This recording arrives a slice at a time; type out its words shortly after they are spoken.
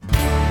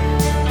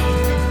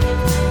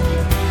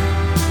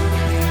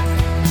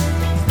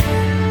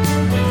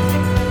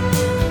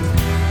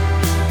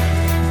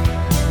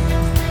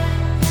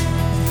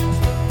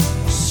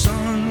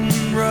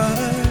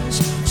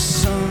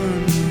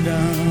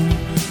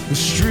The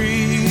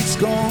streets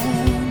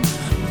gone,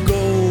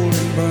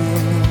 golden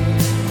brown,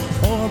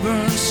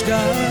 auburn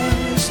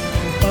skies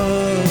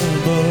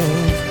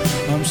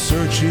above. I'm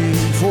searching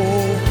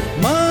for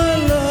my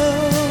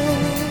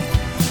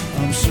love.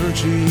 I'm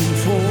searching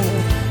for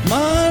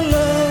my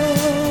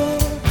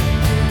love.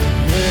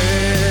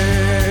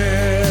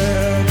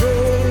 There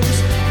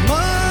goes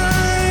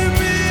my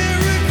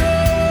miracle,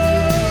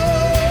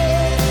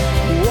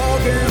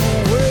 walking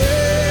away,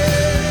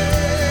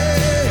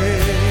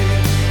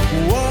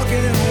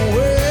 walking away.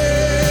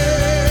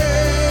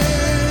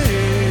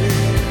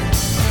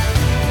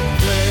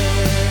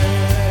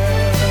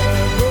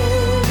 There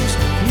goes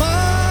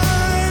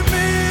my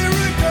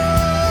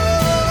miracle,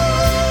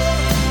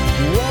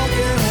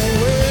 walking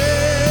away,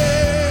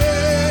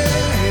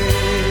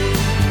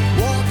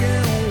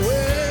 walking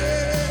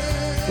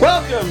away.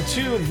 Welcome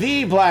to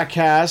the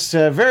Bladtcast,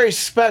 a very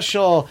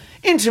special,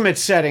 intimate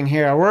setting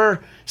here. We're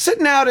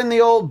sitting out in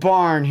the old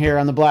barn here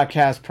on the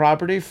Bladtcast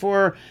property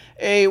for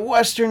a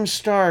Western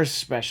Stars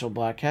special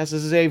Bladtcast. This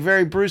is a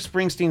very Bruce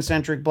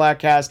Springsteen-centric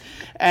Bladtcast,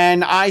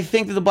 and I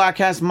think that the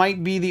Bladtcast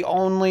might be the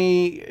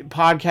only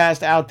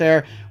podcast out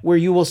there where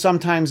you will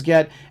sometimes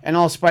get an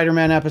all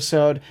Spider-Man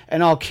episode,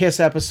 an all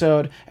Kiss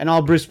episode, an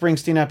all Bruce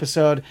Springsteen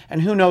episode,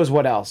 and who knows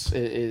what else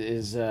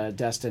is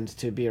destined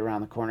to be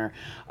around the corner.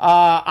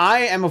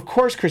 I am, of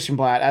course, Christian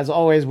Blatt. As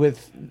always,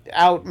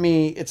 without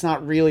me, it's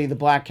not really the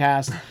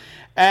Bladtcast.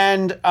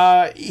 And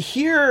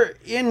here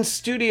in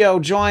studio,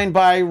 joined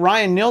by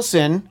Ryan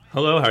Nilsen.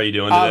 Hello, how are you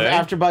doing today?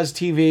 Of AfterBuzz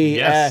TV,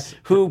 Yes.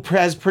 who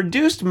has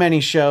produced many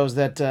shows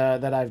that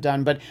I've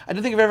done, but I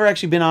don't think I've ever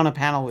actually been on a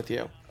panel with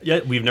you. Yeah,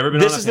 we've never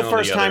been This on a is the panel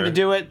first time together. to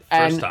do it.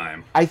 First And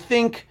time. I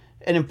think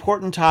an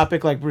important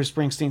topic like Bruce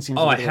Springsteen seems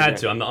Oh, I really had great.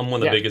 to. I'm one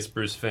of the Yeah. biggest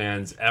Bruce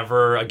fans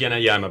ever. Again,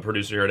 yeah, I'm a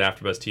producer here at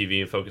AfterBuzz TV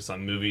and focus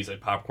on movies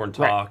like Popcorn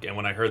Talk. And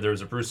when I heard there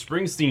was a Bruce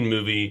Springsteen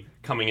movie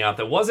coming out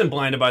that wasn't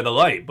Blinded by the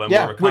Light, but more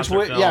of a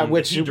concert film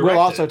which that he we'll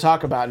also directed.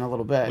 talk about in a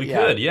little bit. We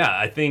could, yeah.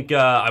 I think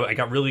I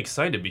got really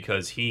excited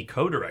because he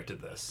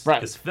co-directed this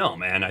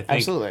film, and I think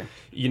Absolutely.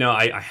 you know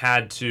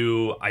I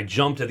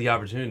jumped at the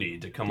opportunity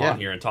to come on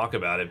here and talk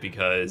about it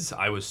because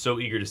I was so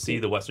eager to see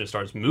the Western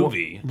Stars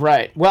movie.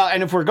 Right. Well,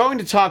 and if we're going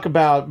to talk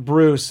about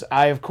Bruce,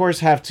 I of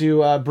course have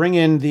to bring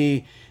in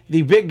the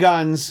big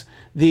guns,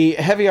 the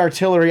heavy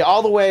artillery,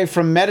 all the way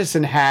from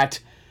Medicine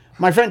Hat.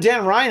 My friend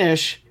Dan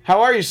Reynish,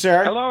 how are you,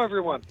 sir? Hello,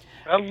 everyone.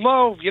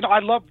 Hello. You know, I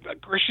love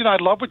Christian. I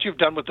love what you've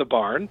done with the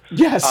barn.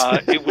 Yes.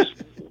 It was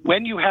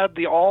when you had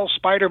the all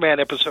Spider-Man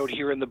episode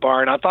here in the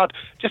barn. I thought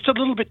just a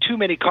little bit too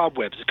many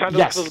cobwebs. It kind of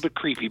looks a little bit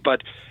creepy,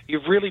 but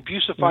you've really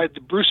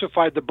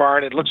Bruceified the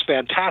barn. It looks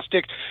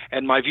fantastic,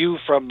 and my view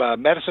from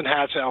Medicine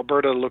Hat,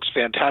 Alberta, looks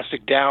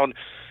fantastic down.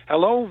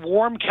 Hello,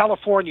 warm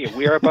California.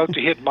 We are about to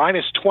hit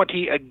minus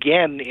 20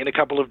 again in a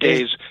couple of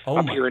days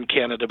up here in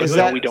Canada, but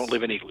no, we don't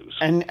live in igloos.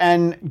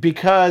 And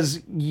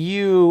because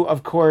you,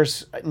 of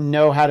course,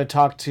 know how to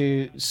talk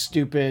to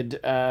stupid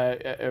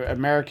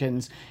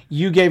Americans,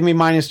 you gave me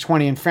minus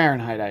 20 in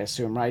Fahrenheit, I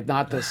assume, right?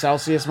 Not the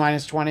Celsius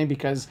minus 20,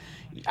 because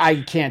I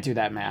can't do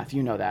that math.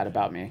 You know that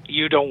about me.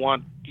 You don't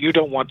want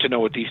to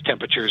know what these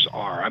temperatures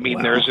are. I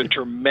mean, there's a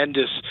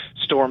tremendous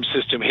storm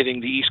system hitting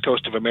the east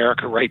coast of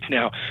America right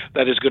now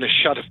that is going to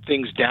shut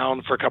things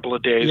down for a couple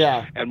of days,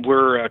 and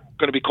we're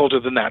going to be colder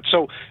than that.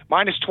 So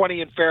minus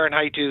 20 in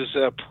Fahrenheit is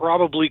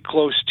probably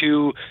close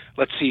to,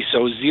 let's see,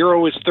 so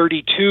 0 is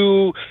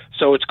 32,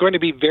 so it's going to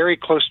be very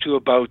close to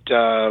about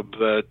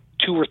 2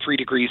 or 3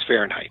 degrees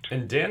Fahrenheit.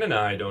 And Dan and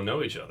I don't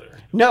know each other.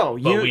 No,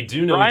 but we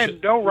do know Ryan.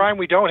 No, Ryan,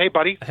 we don't. Hey,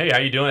 buddy. Hey, how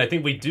you doing? I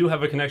think we do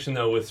have a connection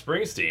though with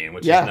Springsteen,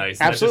 which is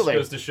nice. And Absolutely. That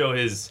just goes to show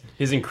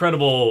his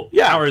incredible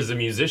power as a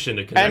musician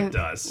to connect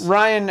us.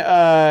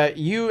 Ryan,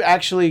 you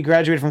actually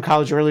graduated from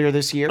college earlier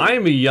this year. I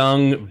am a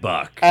young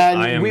buck. And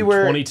I am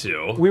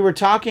 22. We were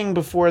talking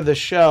before the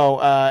show,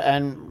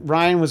 and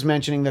Ryan was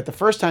mentioning that the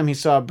first time he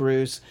saw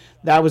Bruce,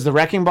 that was the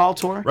Wrecking Ball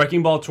tour?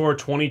 Wrecking Ball Tour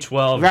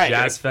 2012, Right.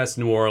 Jazz Fest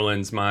New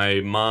Orleans. My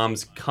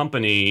mom's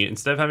company,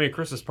 instead of having a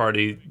Christmas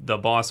party, the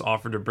boss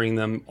offered to bring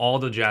them all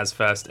to Jazz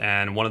Fest,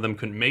 and one of them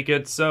couldn't make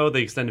it, so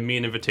they extended me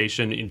an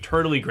invitation,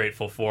 eternally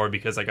grateful for,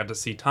 because I got to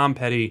see Tom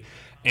Petty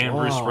and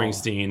Bruce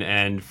Springsteen,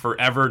 and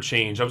forever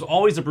changed. I was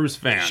always a Bruce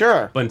fan.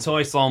 Sure. But until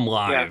I saw him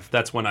live,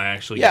 that's when I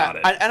actually got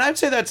it. And I'd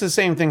say that's the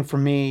same thing for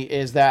me,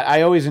 is that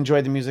I always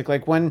enjoyed the music.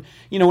 Like when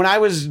I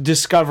was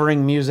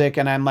discovering music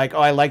and I'm like, oh,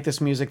 I like this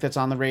music that's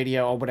on the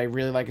radio. Oh, what I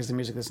really like is the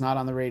music that's not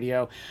on the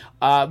radio,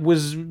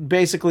 was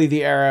basically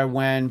the era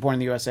when Born in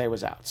the USA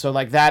was out. So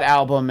like that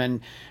album and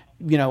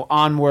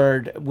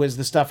Onward was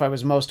the stuff I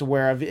was most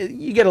aware of.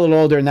 You get a little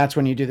older, and that's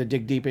when you do the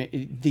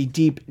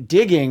deep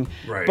digging.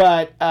 Right.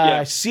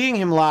 But seeing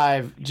him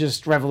live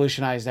just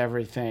revolutionized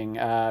everything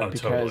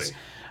because.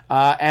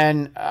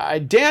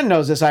 Totally. Dan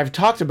knows this. I've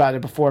talked about it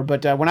before,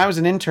 but when I was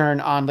an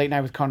intern on Late Night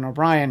with Conan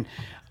O'Brien,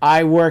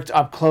 I worked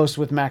up close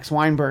with Max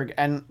Weinberg,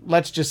 and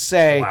let's just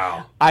say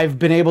I've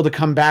been able to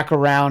come back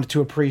around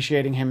to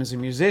appreciating him as a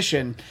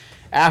musician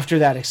after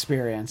that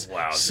experience.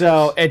 Wow.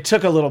 So it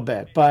took a little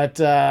bit, but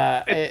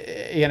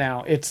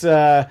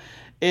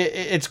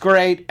it's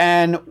great.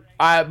 And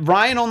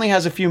Ryan only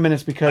has a few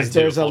minutes because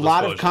there's a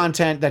lot of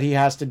content that he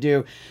has to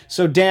do.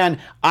 So, Dan,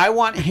 I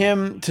want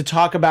him to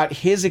talk about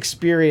his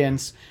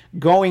experience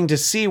going to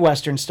see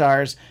Western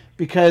Stars,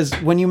 because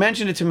when you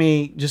mentioned it to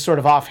me, just sort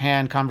of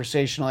offhand,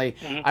 conversationally,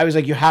 I was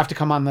like, you have to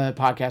come on the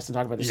podcast and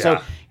talk about this. Yeah.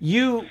 So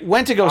you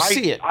went to go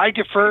see it. I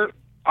defer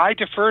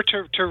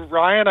to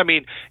Ryan. I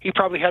mean, he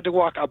probably had to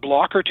walk a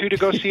block or two to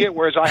go see it,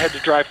 whereas I had to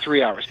drive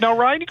 3 hours. No,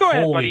 Ryan, you go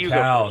ahead, buddy. Holy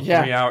cow, 3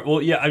 hours.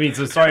 Well, yeah, I mean,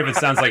 so sorry if it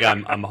sounds like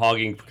I'm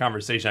hogging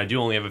conversation. I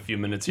do only have a few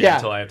minutes here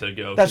until I have to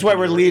go. That's why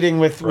we're leading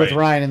with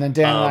Ryan, and then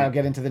Dan and I will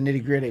get into the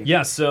nitty-gritty.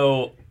 Yeah,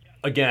 so,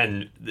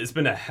 again, it's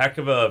been a heck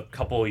of a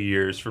couple of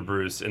years for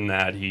Bruce in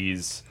that he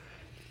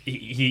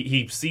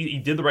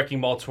did the Wrecking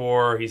Ball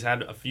tour. He's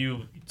had a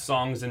few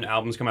songs and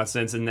albums come out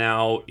since, and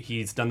now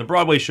he's done the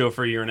Broadway show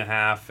for a year and a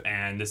half,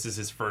 and this is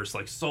his first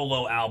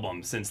solo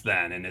album since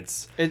then. And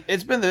it's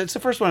the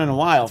first one in a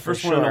while.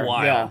 First one in a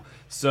while. Yeah.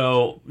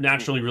 So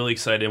naturally, really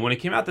excited. And when it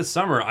came out this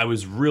summer, I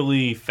was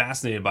really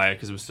fascinated by it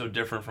because it was so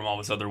different from all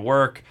his other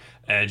work.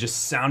 And it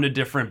just sounded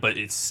different, but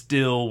it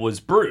still was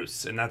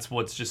Bruce, and that's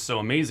what's just so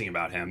amazing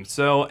about him.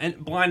 So, and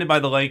Blinded by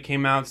the Light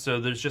came out, so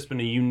there's just been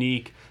a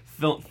unique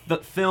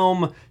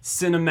film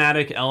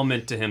cinematic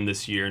element to him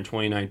this year in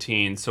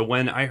 2019. So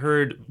when I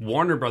heard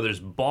Warner Brothers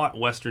bought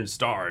Western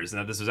Stars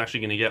and that this was actually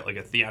going to get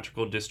a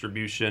theatrical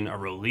distribution, a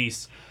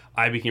release,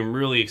 I became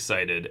really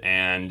excited.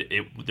 And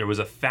there was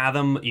a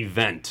Fathom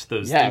event,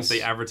 those things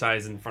they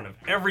advertise in front of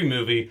every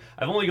movie.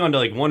 I've only gone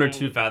to 1 or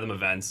 2 Fathom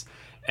events,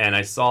 and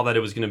I saw that it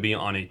was going to be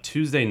on a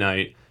Tuesday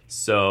night.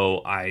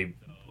 So I,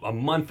 a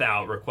month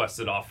out,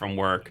 requested off from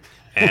work,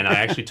 and I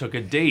actually took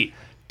a date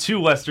to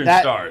Western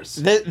Stars.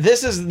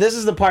 This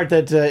is the part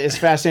that is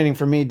fascinating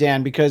for me,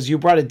 Dan, because you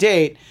brought a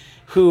date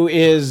who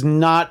is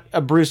not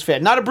a Bruce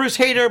fan, not a Bruce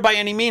hater by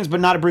any means, but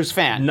not a Bruce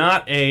fan,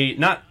 not a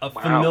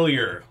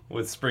familiar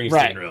with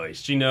Springsteen. Really,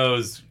 she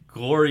knows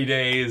Glory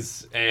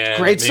Days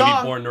and Great maybe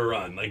song. Born to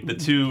Run, the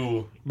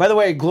two. By the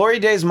way, Glory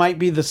Days might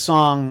be the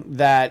song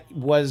that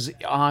was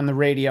on the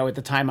radio at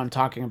the time I'm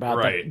talking about.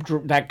 Right.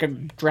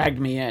 That dragged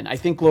me in. I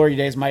think Glory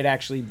Days might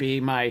actually be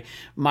my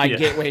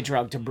gateway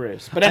drug to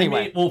Bruce. But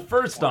anyway.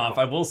 First off,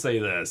 I will say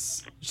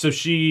this. So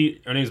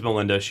her name's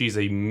Melinda. She's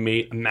a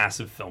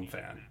massive film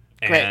fan.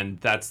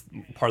 And that's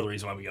part of the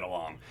reason why we get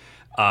along.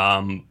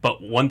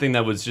 But one thing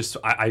that was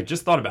I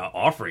just thought about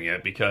offering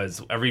it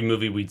because every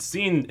movie we'd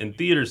seen in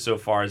theaters so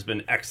far has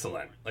been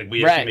excellent.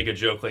 We actually make a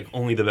joke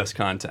only the best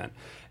content.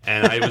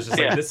 And I was just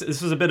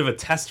this was a bit of a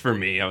test for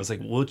me. I was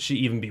like, would she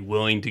even be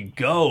willing to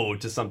go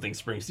to something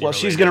Springsteen? Well,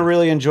 she's going to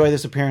really enjoy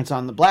this appearance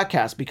on the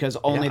Bladtcast because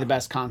only the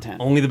best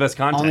content. Only the best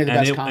content. Only the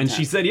best content. And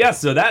she said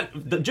yes. So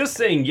just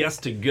saying yes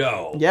to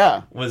go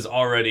was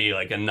already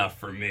enough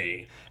for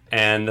me.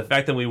 And the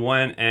fact that we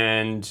went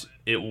and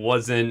it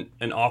wasn't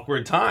an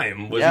awkward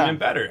time was even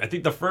better. I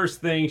think the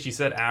first thing she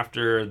said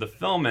after the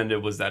film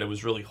ended was that it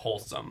was really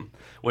wholesome,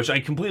 which I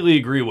completely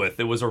agree with.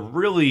 It was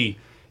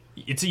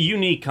it's a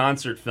unique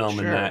concert film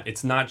in that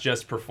it's not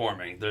just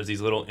performing. There's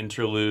these little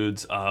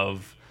interludes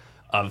of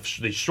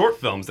these short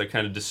films that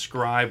kind of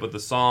describe what the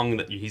song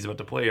that he's about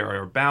to play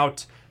are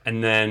about,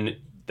 and then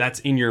that's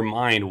in your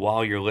mind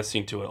while you're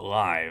listening to it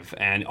live.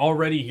 And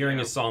already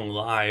hearing a song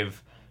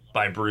live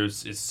by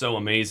Bruce is so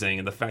amazing,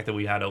 and the fact that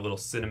we had a little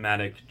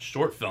cinematic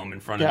short film in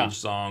front of each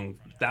song,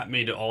 that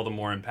made it all the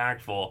more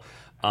impactful.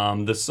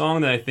 The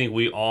song that I think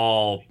we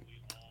all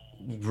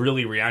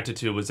really reacted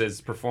to was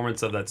his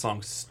performance of that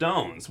song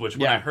Stones, which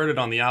when I heard it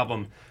on the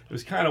album, it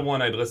was kind of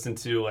one I'd listen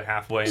to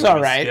halfway and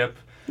skip.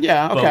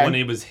 Yeah, okay. But when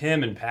it was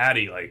him and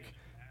Patty,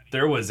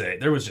 there was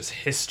just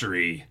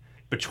history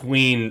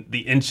between the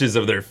inches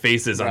of their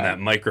faces on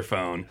that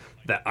microphone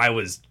that I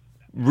was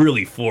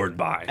really floored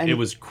by. It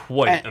was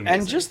quite amazing.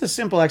 And just the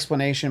simple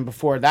explanation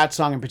before that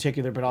song in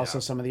particular, but also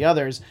some of the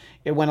others,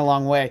 it went a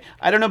long way.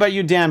 I don't know about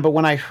you, Dan, but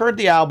when I heard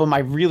the album, I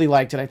really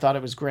liked it. I thought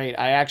it was great.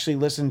 I actually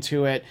listened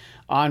to it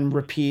on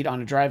repeat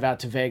on a drive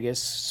out to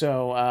Vegas.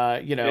 So,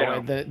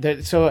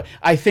 so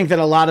I think that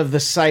a lot of the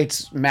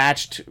sites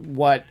matched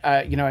what,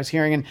 I was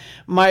hearing. And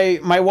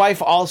my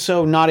wife,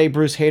 also not a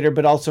Bruce hater,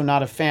 but also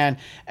not a fan.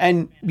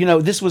 And,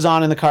 this was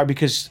on in the car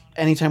because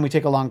anytime we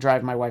take a long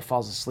drive, my wife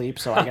falls asleep,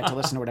 so I get to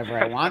listen to whatever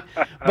I want.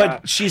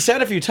 But she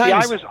said a few times...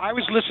 Yeah, I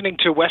was listening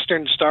to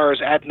Western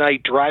Stars at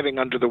night, driving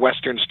under the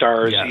Western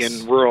Stars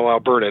in rural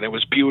Alberta, and it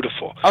was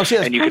beautiful. Oh, see,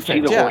 that's and you perfect,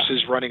 could see the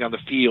horses running on the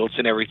fields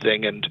and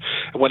everything. And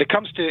when it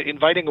comes to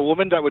inviting a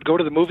woman that would go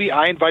to the movie,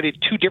 I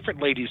invited 2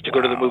 different ladies to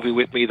go to the movie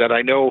with me that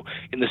I know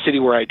in the city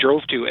where I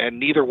drove to, and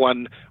neither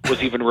one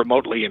was even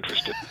remotely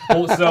interested.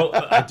 Well, so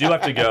I do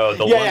have to go.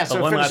 The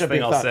one last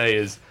thing I'll say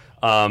is,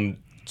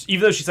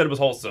 even though she said it was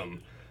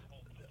wholesome,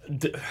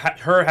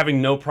 her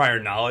having no prior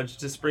knowledge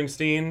to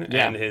Springsteen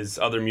and his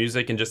other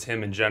music and just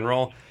him in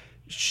general,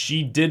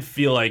 she did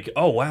feel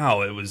oh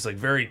wow, it was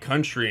very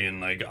country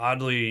and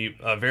oddly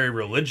very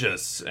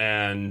religious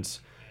and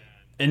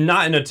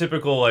not in a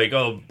typical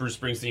Bruce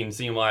Springsteen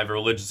seeing live a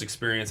religious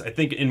experience. I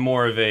think in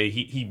more of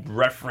he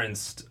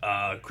referenced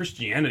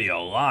Christianity a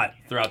lot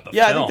throughout the film.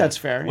 Yeah, I think that's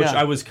fair. Which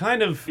I was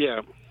kind of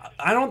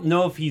I don't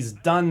know if he's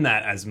done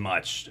that as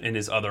much in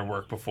his other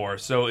work before.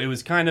 So it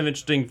was kind of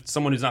interesting,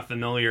 someone who's not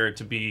familiar,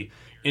 to be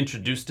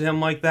introduced to him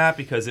like that,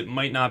 because it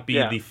might not be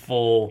the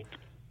full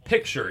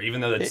picture,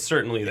 even though that's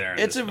certainly there.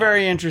 It's a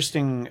very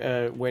interesting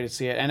way to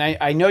see it. And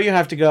I know you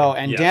have to go,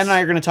 and Dan and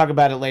I are going to talk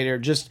about it later.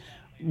 Just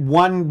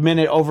 1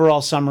 minute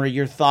overall summary,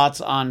 your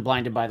thoughts on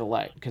Blinded by the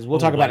Light, because we'll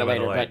talk about it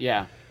later. But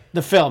yeah,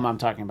 the film I'm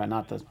talking about,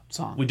 not the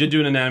song. We did do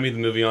an Anatomy of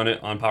the Movie on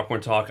it on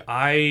Popcorn Talk.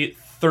 I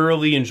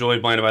thoroughly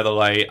enjoyed Blinded by the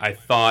Light. I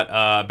thought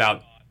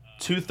about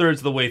 2/3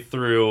 of the way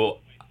through,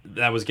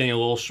 that was getting a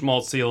little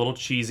schmaltzy, a little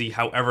cheesy.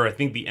 However, I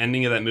think the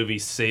ending of that movie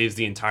saves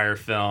the entire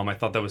film. I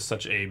thought that was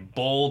such a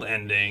bold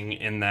ending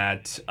in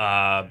that,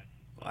 I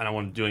don't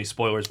want to do any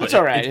spoilers, but it's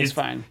all right. It's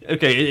fine.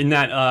 Okay, in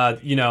that,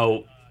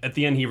 at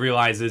the end he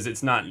realizes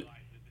it's not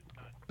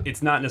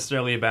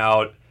necessarily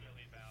about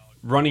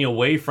running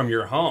away from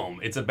your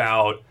home. It's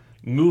about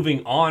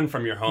moving on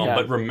from your home,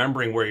 but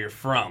remembering where you're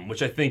from,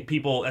 which I think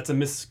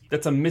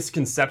that's a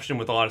misconception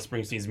with a lot of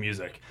Springsteen's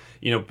music.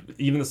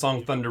 Even the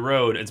song Thunder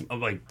Road, it's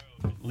like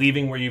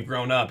leaving where you've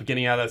grown up,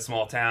 getting out of that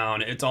small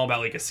town. It's all about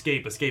like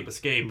escape.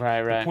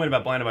 Right. The point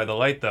about Blinded by the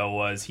Light, though,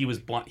 was he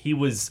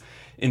was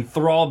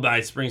enthralled by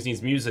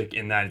Springsteen's music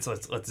in that it's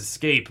let's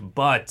escape,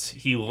 but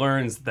he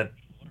learns that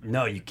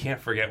no, you can't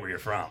forget where you're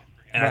from.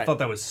 And I thought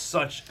that was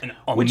such an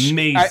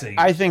amazing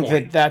I think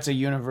point. that's a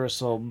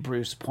universal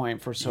Bruce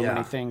point for so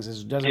many things.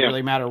 It doesn't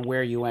really matter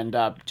where you end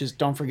up. Just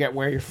don't forget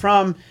where you're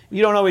from.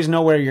 You don't always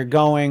know where you're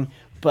going,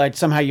 but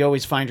somehow you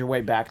always find your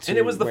way back to. And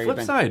it was the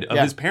flip side of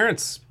his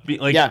parents.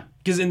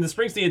 Because in the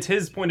Springsteen, it's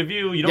his point of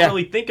view. You don't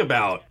really think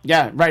about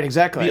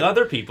exactly the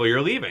other people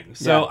you're leaving.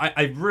 So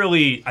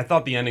I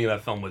thought the ending of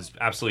that film was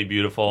absolutely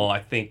beautiful. I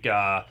think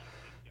my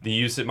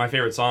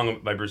favorite song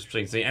by Bruce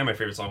Springsteen and my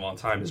favorite song of all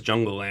time is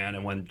Jungle Land.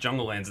 And when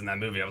Jungle Land's in that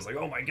movie, I was like,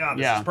 oh my God,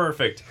 this is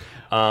perfect.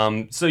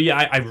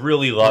 I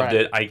really loved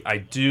it. I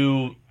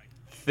do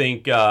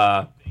think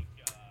there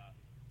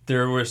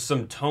were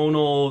some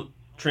tonal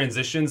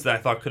transitions that I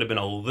thought could have been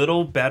a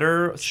little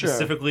better. Sure.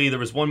 Specifically, there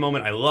was one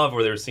moment I love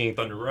where they were singing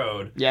Thunder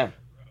Road. Yeah.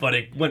 But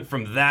it went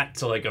from that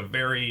to like a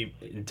very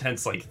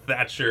intense like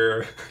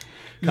Thatcher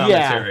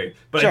commentary.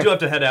 But I do have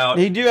to head out.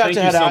 You do have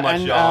to head out. Much,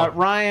 and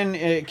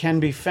Ryan can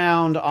be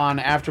found on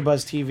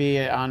AfterBuzz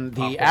TV on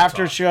the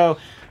after show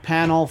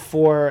panel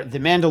for The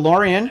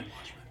Mandalorian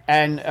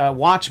and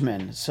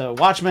Watchmen. So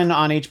Watchmen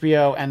on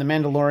HBO and The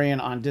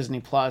Mandalorian on Disney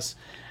Plus.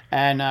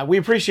 And we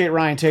appreciate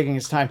Ryan taking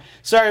his time.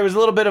 Sorry, it was a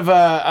little bit of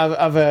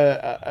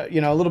a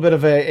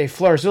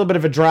flourish, a little bit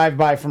of a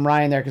drive-by from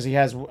Ryan there because he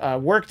has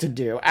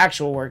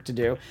actual work to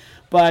do.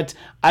 But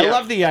I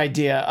love the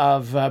idea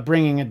of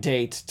bringing a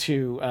date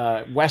to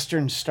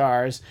Western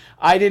Stars.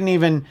 I didn't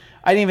even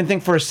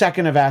think for a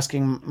second of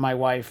asking my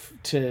wife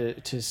to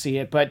see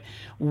it. But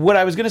what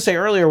I was going to say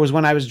earlier was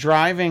when I was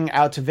driving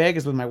out to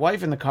Vegas with my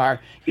wife in the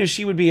car,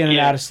 she would be in and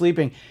out of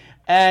sleeping.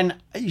 And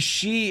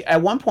she,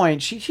 at one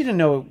point, she didn't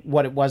know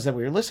what it was that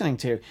we were listening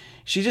to.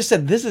 She just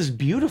said, "This is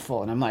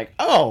beautiful." And I'm like,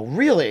 "Oh,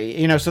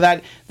 really?" So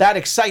that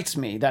excites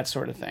me, that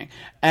sort of thing.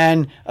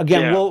 And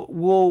again,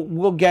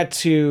 we'll get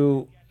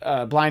to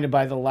Blinded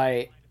by the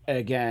Light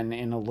again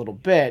in a little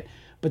bit.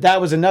 But that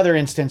was another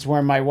instance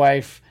where my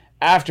wife,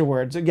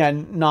 afterwards,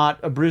 again, not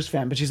a Bruce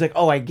fan, but she's like,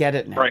 "Oh, I get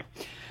it now." Right.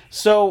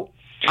 So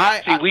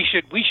we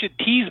should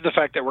tease the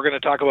fact that we're going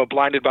to talk about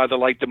Blinded by the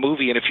Light, the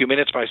movie, in a few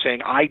minutes by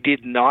saying I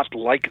did not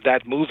like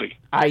that movie.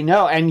 I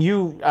know, and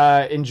you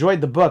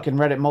enjoyed the book and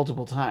read it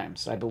multiple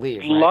times, I believe.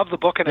 Right? Love the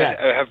book, and I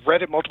have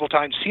read it multiple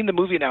times, seen the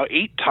movie now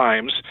 8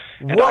 times,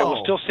 and I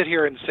will still sit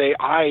here and say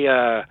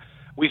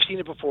we've seen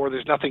it before,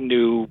 there's nothing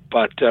new,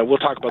 but we'll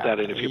talk about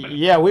that in a few minutes.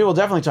 Yeah, we will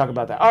definitely talk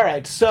about that. All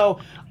right, so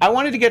I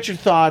wanted to get your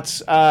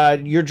thoughts.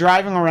 You're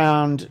driving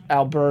around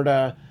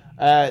Alberta,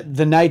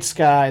 the night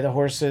sky, the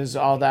horses,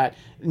 all that,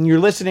 and you're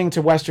listening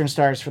to Western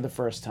Stars for the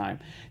first time.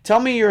 Tell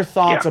me your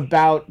thoughts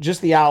about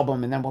just the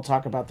album, and then we'll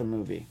talk about the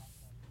movie.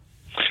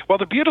 Well,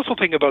 the beautiful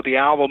thing about the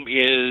album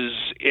is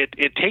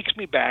it takes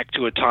me back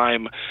to a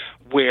time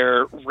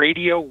where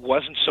radio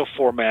wasn't so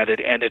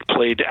formatted and it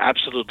played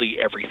absolutely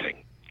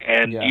everything.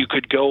 And you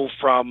could go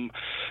from,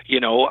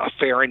 a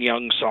Fair and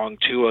Young song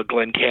to a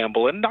Glenn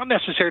Campbell, and not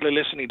necessarily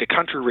listening to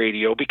country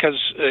radio,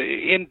 because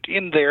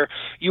in there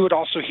you would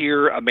also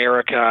hear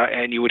America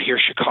and you would hear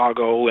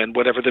Chicago and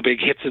whatever the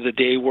big hits of the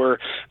day were.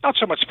 Not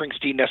so much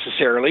Springsteen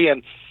necessarily.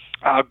 And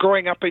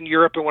growing up in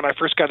Europe, and when I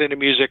first got into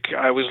music,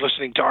 I was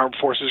listening to Armed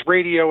Forces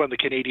Radio and the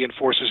Canadian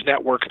Forces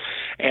Network,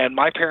 and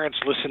my parents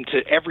listened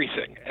to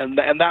everything. And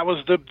that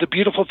was the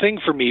beautiful thing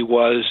for me,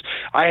 was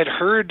I had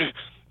heard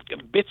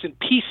bits and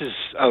pieces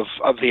of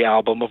the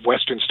album of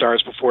Western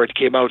Stars before it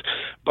came out,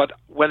 but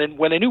when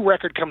a new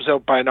record comes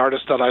out by an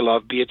artist that I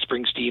love, be it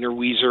Springsteen or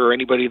Weezer or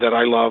anybody that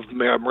I love,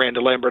 Miranda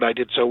Lambert, I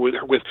did so with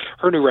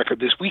her new record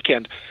this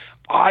weekend,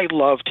 I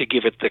love to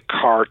give it the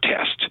car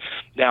test.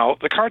 Now,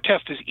 the car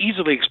test is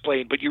easily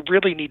explained, but you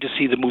really need to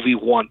see the movie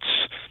once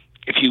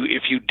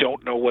if you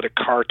don't know what a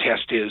car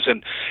test is.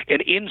 And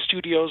in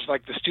studios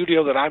like the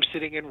studio that I'm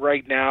sitting in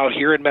right now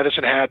here in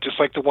Medicine Hat, just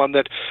like the one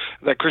that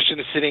Christian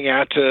is sitting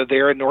at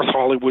there in North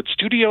Hollywood,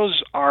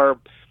 studios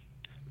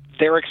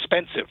they're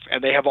expensive,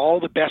 and they have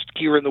all the best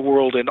gear in the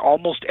world, and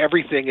almost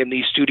everything in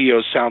these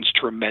studios sounds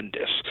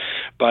tremendous.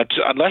 But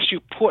unless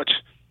you put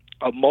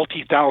a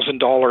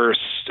multi-$1,000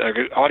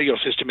 audio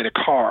system in a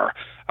car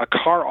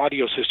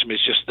audio system is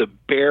just the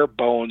bare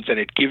bones, and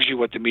it gives you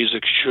what the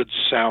music should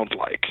sound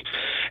like.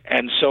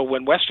 And so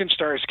when Western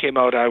Stars came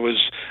out, I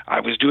was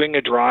doing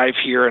a drive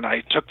here, and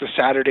I took the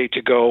Saturday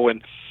to go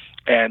and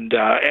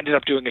ended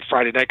up doing it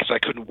Friday night because I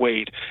couldn't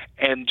wait.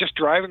 And just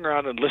driving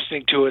around and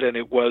listening to it, and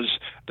it was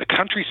the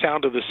country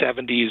sound of the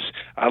 70s,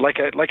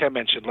 like I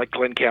mentioned, like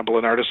Glenn Campbell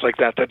and artists like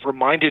that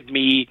reminded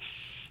me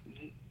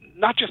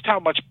not just how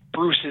much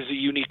Bruce is a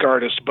unique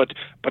artist, but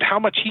how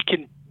much he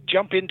can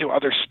jump into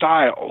other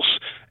styles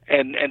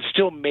and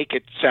still make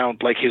it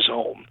sound like his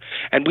own.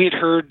 And we had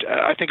heard,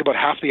 I think, about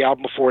half the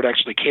album before it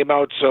actually came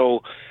out.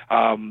 So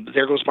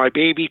There Goes My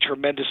Baby,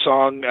 tremendous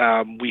song.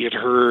 We had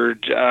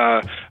heard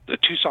the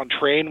Tucson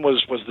Train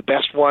was the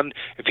best one.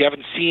 If you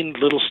haven't seen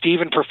Little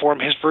Steven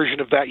perform his version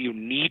of that, you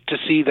need to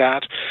see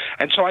that.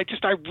 And so I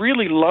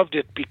really loved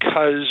it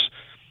because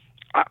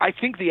I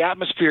think the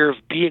atmosphere of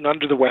being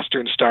under the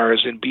Western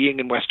Stars and being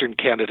in Western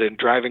Canada and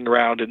driving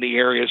around in the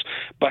areas,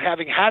 but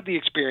having had the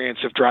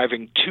experience of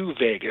driving to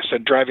Vegas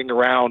and driving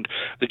around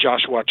the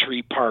Joshua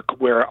Tree Park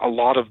where a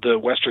lot of the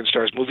Western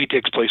Stars movie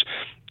takes place,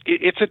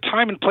 it's a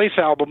time and place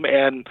album,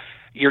 and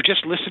you're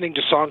just listening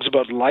to songs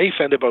about life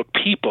and about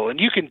people. And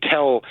you can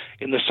tell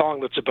in the song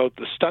that's about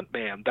the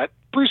stuntman that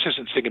Bruce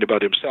isn't singing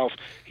about himself.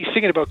 He's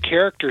singing about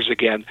characters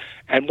again.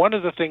 And one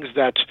of the things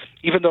that,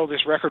 even though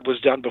this record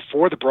was done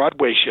before the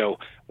Broadway show,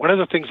 one of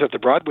the things that the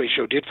Broadway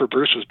show did for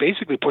Bruce was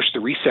basically push the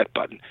reset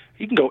button.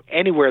 He can go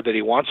anywhere that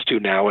he wants to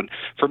now. And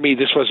for me,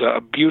 this was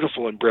a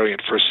beautiful and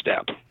brilliant first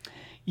step.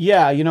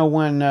 Yeah,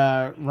 when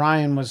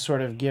Ryan was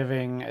sort of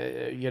giving,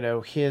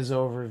 his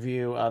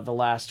overview of the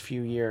last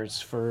few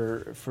years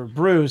for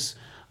Bruce,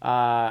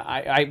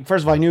 I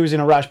first of all, I knew he was in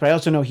a rush, but I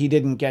also know he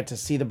didn't get to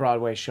see the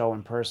Broadway show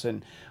in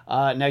person.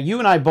 Now, you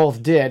and I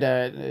both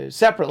did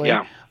separately,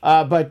 yeah.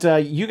 But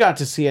you got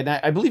to see it. And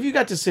I believe you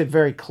got to sit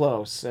very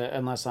close,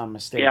 unless I'm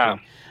mistaken. Yeah.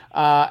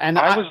 And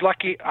I was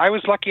lucky. I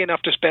was lucky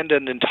enough to spend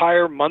an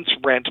entire month's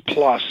rent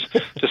plus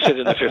to sit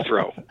in the fifth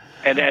row,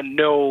 and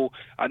no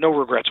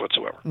regrets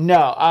whatsoever.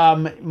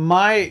 No,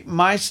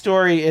 my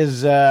story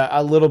is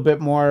a little bit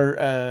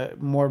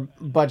more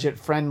budget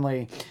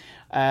friendly.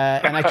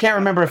 And I can't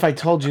remember if I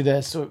told you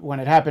this when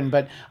it happened,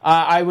 but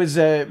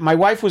my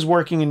wife was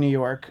working in New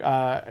York,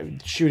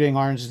 shooting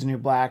Orange is the New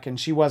Black, and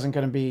she wasn't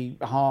going to be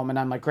home. And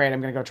I'm like, great,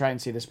 I'm going to go try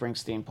and see the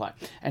Springsteen play.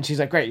 And she's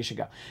like, great, you should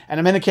go. And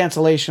I'm in the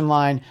cancellation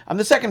line. I'm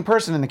the second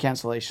person in the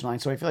cancellation line,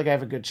 so I feel like I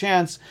have a good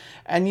chance.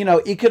 And,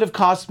 it could have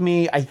cost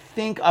me, I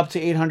think, up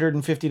to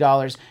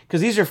 $850,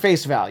 because these are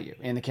face value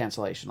in the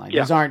cancellation line.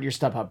 Yeah. These aren't your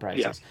StubHub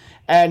prices. Yeah.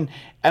 And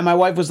my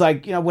wife was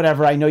like,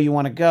 whatever, I know you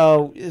want to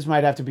go. This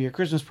might have to be your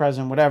Christmas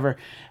present, whatever.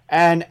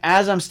 And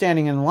as I'm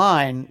standing in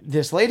line,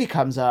 this lady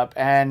comes up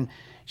and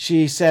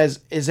she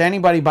says, is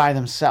anybody by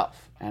themselves?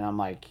 And I'm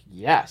like,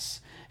 yes.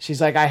 She's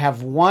like, I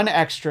have one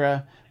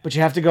extra, but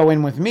you have to go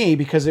in with me,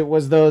 because it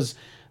was those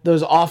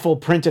awful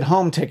printed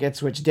home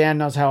tickets, which Dan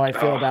knows how I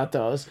feel about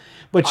those.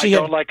 But I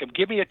don't like them.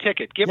 Give me a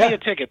ticket. Give me a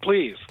ticket,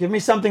 please. Give me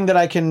something that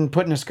I can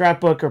put in a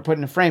scrapbook or put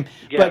in a frame.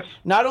 Yes. But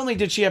not only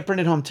did she have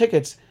printed home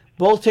tickets,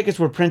 both tickets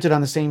were printed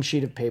on the same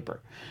sheet of paper.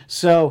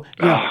 So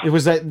it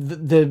was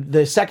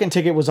the second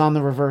ticket was on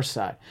the reverse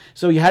side.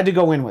 So you had to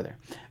go in with her.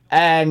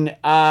 And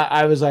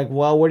I was like,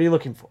 well, what are you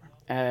looking for?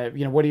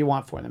 What do you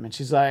want for them? And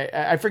she's like,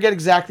 I forget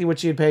exactly what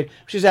she had paid.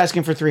 She's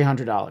asking for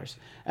 $300.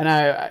 And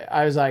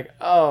I was like,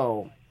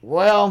 oh,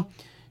 well,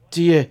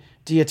 do you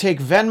take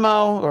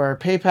Venmo or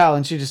PayPal?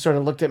 And she just sort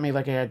of looked at me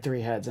like I had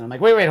three heads. And I'm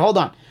like, wait, hold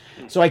on.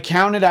 So I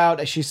counted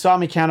out. She saw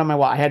me count on my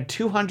wallet. I had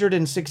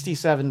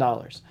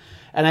 $267.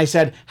 And I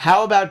said,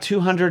 how about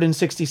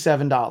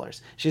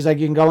 $267? She's like,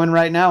 you can go in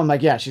right now? I'm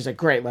like, yeah. She's like,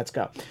 great, let's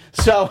go.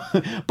 So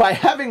by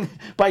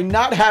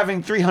not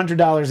having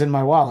 $300 in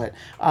my wallet,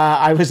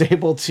 I was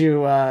able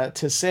to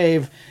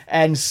save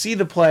and see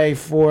the play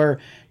for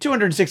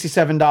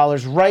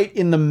 $267 right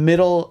in the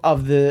middle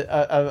of the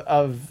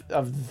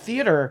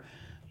theater.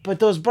 But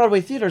those Broadway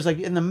theaters, like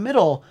in the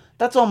middle,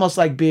 that's almost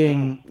like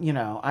being,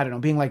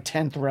 being like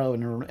 10th row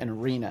in an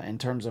arena in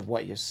terms of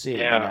what you see.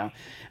 Yeah.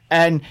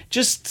 And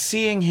just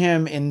seeing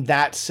him in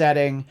that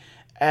setting,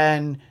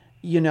 and,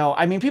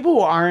 people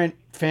who aren't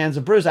fans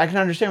of Bruce, I can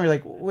understand. We're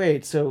like,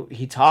 wait, so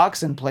he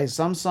talks and plays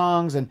some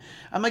songs, and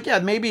I'm like, yeah,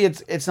 maybe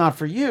it's not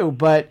for you,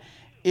 but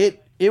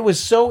it was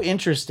so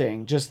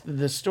interesting, just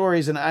the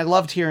stories, and I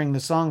loved hearing the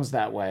songs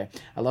that way.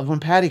 I loved when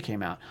Patty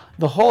came out.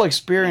 The whole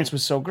experience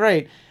was so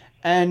great,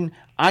 and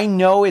I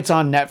know it's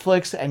on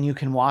Netflix and you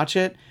can watch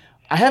it.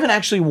 I haven't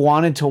actually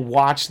wanted to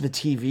watch the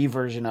TV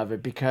version of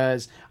it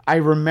because I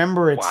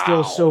remember it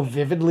still so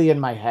vividly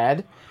in my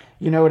head.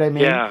 You know what I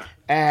mean? Yeah.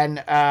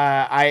 And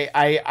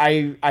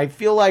I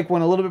feel like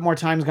when a little bit more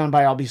time's gone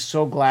by, I'll be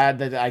so glad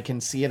that I can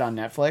see it on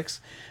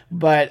Netflix.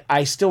 But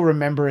I still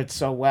remember it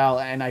so well,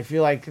 and I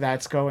feel like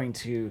that's going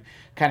to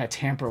kind of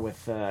tamper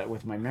with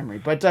my memory.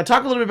 But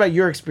talk a little bit about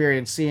your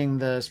experience seeing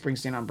the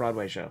Springsteen on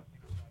Broadway show.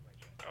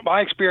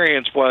 My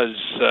experience was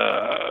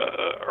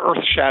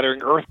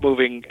earth-shattering,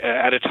 earth-moving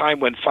at a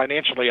time when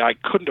financially I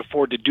couldn't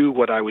afford to do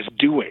what I was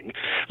doing.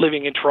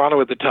 Living in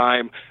Toronto at the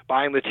time,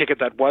 buying the ticket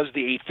that was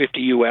the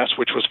 $850 US,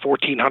 which was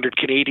 $1,400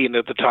 Canadian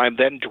at the time,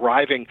 then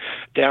driving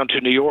down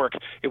to New York.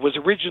 It was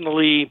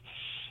originally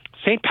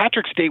St.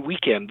 Patrick's Day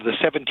weekend, the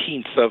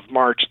 17th of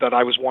March, that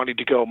I was wanting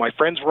to go. My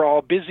friends were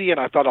all busy, and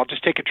I thought I'll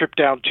just take a trip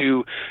down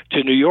to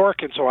New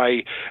York. And so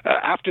I,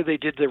 after they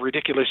did the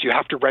ridiculous, you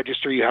have to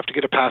register, you have to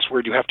get a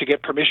password, you have to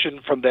get permission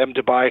from them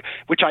to buy,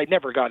 which I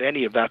never got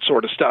any of that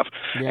sort of stuff.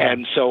 Yeah.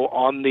 And so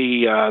on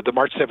the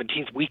March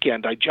 17th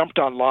weekend, I jumped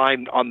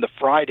online on the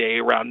Friday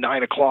around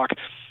 9 o'clock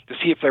to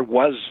see if there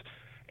was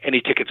any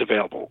tickets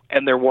available,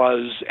 and there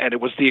was, and it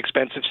was the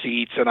expensive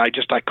seats, and I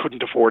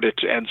couldn't afford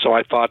it. And so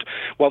I thought,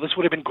 well, this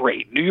would have been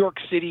great. New York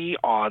City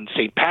on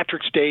St.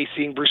 Patrick's Day,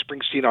 seeing Bruce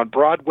Springsteen on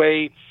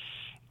Broadway,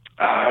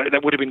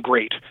 that would have been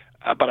great.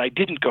 But I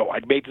didn't go.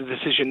 I'd made the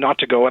decision not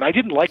to go, and I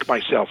didn't like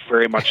myself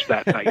very much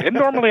that night. And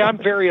normally I'm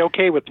very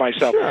okay with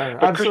myself. Sure,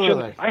 but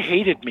absolutely. Christian, I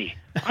hated me.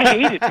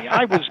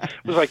 I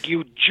was like,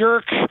 you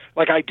jerk.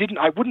 Like I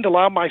wouldn't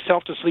allow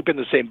myself to sleep in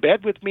the same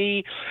bed with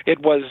me. It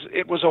was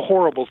a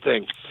horrible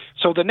thing.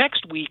 So the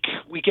next week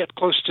we get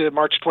close to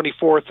March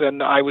 24th,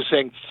 and I was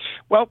saying,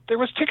 well, there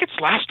was tickets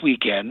last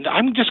weekend.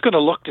 I'm just going to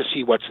look to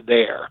see what's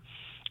there.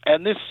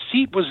 And this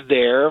seat was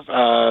there.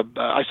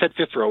 I said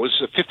fifth row. It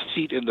was the fifth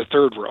seat in the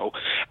third row.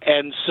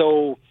 And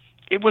so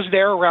it was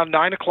there around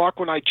 9 o'clock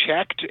when I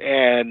checked.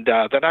 And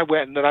then I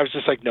went, and then I was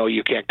just like, no,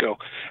 you can't go.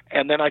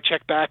 And then I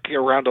checked back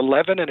around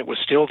 11, and it was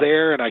still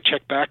there. And I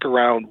checked back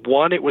around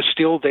 1, it was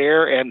still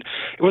there. And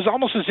it was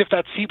almost as if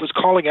that seat was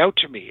calling out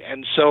to me.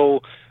 And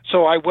so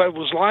I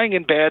was lying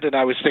in bed, and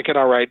I was thinking,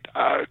 all right,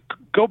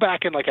 go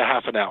back in like a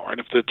half an hour. And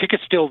if the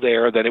ticket's still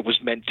there, then it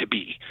was meant to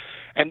be.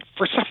 And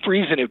for some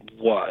reason it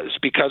was,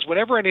 because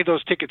whenever any of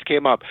those tickets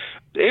came up,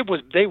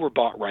 they were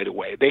bought right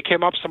away. They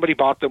came up, somebody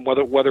bought them, whether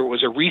it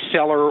was a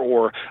reseller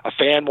or a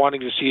fan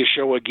wanting to see a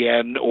show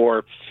again,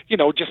 or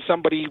just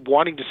somebody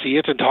wanting to see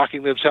it and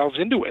talking themselves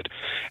into it.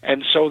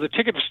 And so the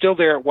ticket was still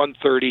there at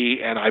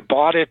 1:30, and I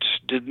bought it,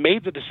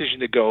 made the decision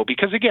to go,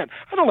 because again,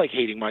 I don't like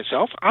hating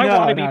myself. I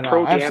want to be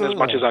pro Dan as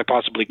much as I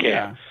possibly can.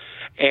 Yeah.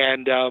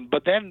 And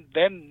but then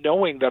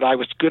knowing that I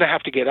was going to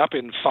have to get up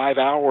in 5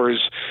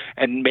 hours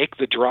and make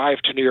the drive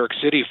to New York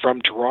City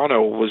from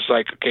Toronto was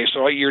like, okay,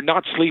 so you're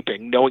not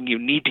sleeping, knowing you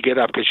need to get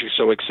up because you're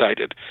so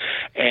excited.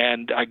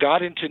 And I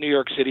got into New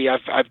York City.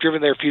 I've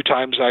driven there a few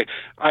times.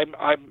 I'm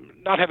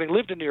not having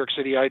lived in New York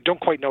City, I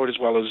don't quite know it as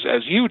well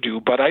as you do,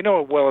 but I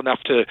know it well enough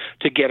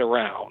to get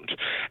around.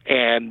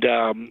 And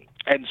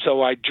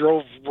so I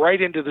drove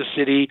right into the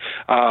city.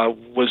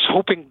 Was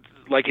hoping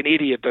like an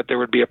idiot that there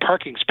would be a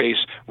parking space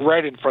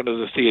right in front of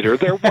the theater.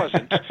 There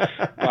wasn't,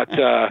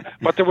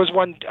 but there was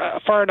one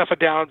far enough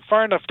down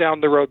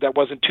the road that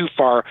wasn't too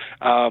far.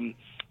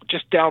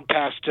 Just down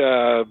past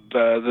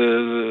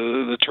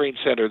the train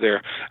center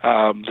there,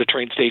 the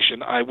train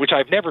station, which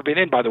I've never been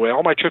in, by the way.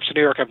 All my trips to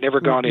New York, I've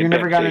never gone in. You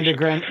never gone into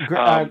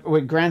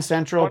Grand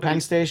Central, Penn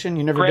Station?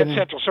 You never Grand been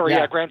Central, sorry,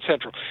 yeah, Grand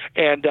Central.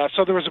 And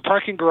so there was a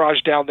parking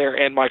garage down there,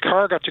 and my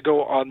car got to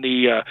go on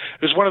the,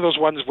 it was one of those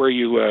ones where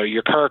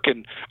your car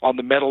can, on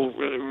the metal,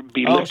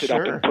 be lifted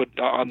up and put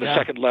on the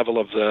second level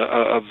of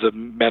the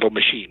metal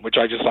machine, which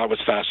I just thought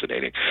was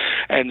fascinating.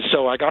 And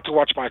so I got to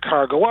watch my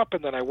car go up,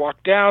 and then I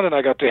walked down, and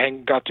I got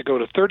to go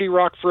to 30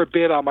 Rock for a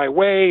bit on my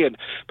way and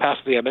pass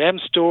the M&M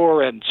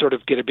store and sort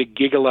of get a big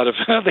giggle out of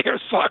their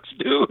Fox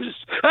News.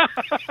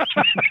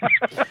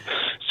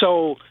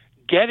 So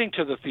getting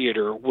to the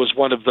theater was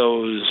one of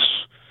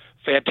those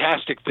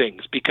fantastic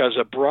things, because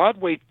a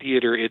Broadway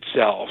theater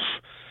itself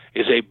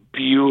is a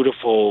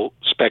beautiful,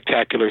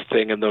 spectacular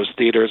thing, and those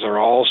theaters are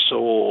all so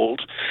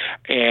old.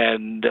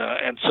 And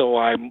so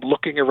I'm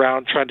looking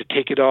around trying to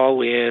take it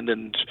all in,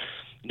 and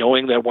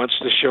knowing that once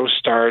the show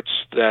starts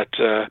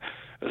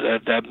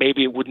that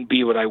maybe it wouldn't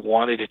be what I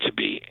wanted it to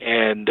be.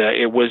 And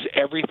it was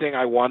everything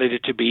I wanted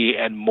it to be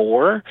and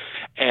more.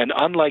 And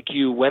unlike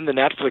you, when the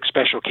Netflix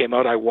special came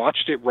out, I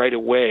watched it right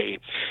away,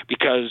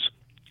 because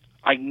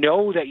I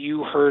know that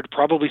you heard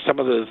probably some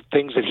of the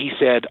things that he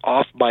said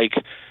off mic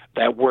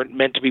that weren't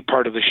meant to be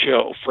part of the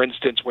show. For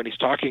instance, when he's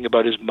talking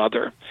about his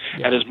mother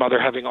and his mother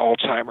having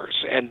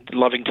Alzheimer's and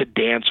loving to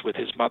dance with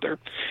his mother.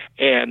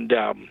 And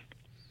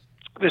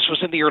this was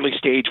in the early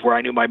stage where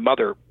I knew my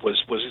mother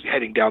was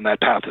heading down that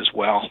path as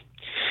well.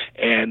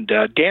 And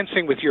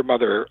dancing with your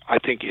mother, I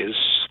think,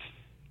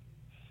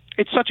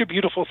 it's such a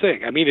beautiful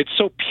thing. I mean, it's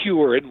so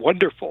pure and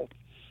wonderful.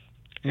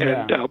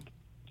 Yeah. And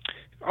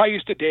I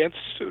used to dance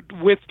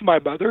with my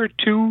mother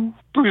to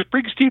Bruce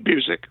Springsteen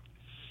music.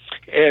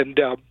 And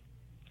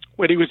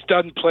when he was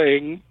done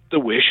playing The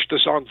Wish, the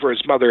song for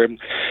his mother, and,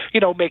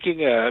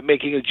 making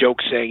a joke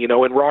saying, in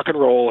rock and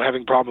roll,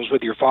 having problems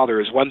with your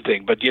father is one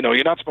thing, but,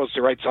 you're not supposed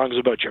to write songs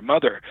about your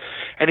mother.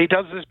 And he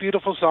does this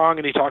beautiful song,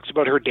 and he talks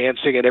about her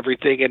dancing and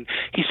everything, and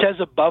he says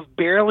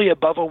barely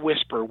above a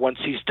whisper, once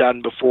he's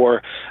done,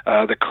 before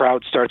the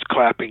crowd starts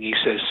clapping, he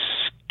says,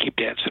 "Keep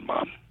dancing,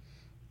 Mom."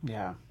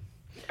 Yeah.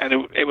 And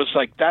it was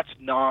like, that's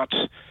not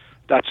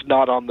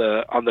on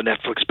the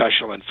Netflix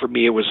special, and for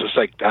me, it was just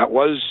like, that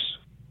was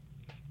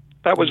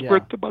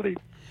worth the money.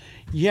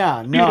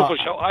 Yeah, beautiful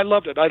show. I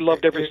loved it. I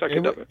loved every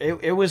second of it.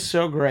 It was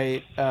so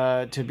great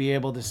to be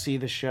able to see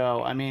the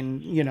show. I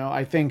mean,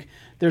 I think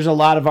there's a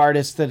lot of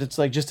artists that it's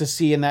like just to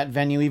see in that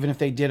venue, even if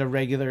they did a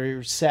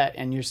regular set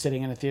and you're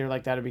sitting in a theater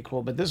like that, it'd be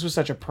cool. But this was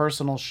such a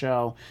personal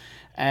show.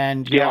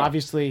 And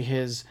obviously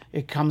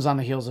it comes on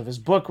the heels of his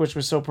book, which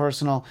was so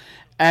personal.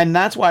 And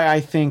that's why I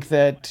think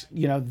that,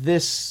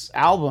 this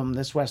album,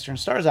 this Western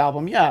Stars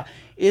album,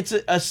 it's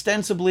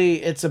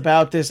ostensibly, it's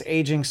about this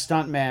aging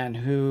stuntman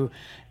who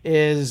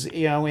is,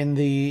 in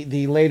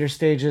the later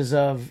stages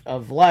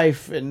of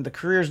life, and the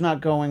career's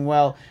not going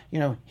well.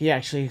 He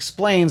actually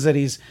explains that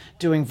he's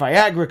doing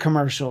Viagra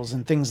commercials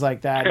and things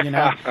like that,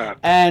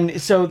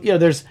 And so,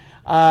 there's,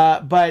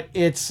 but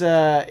it's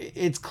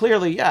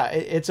clearly,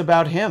 it's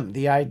about him.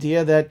 The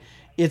idea that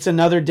it's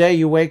another day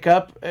you wake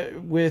up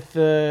with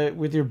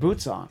your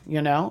boots on,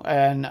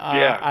 and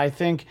I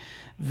think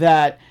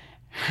that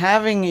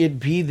having it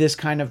be this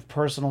kind of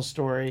personal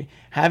story,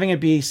 having it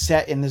be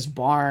set in this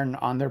barn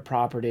on their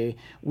property,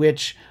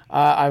 which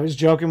I was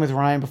joking with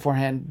Ryan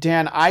beforehand.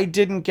 Dan, I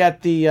didn't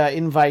get the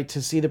invite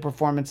to see the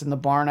performance in the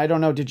barn. I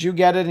don't know. Did you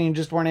get it and you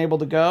just weren't able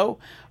to go?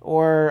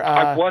 Or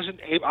I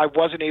wasn't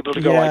able to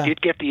go. I did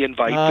get the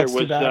invite. There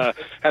was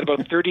had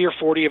about 30 or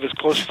 40 of his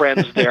close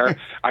friends there.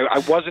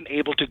 I wasn't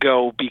able to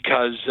go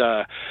because,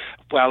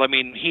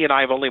 he and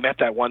I have only met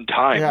that one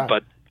time,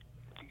 but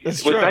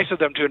it was nice of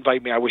them to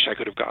invite me. I wish I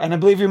could have gone. And I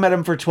believe you met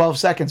him for 12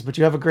 seconds, but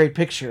you have a great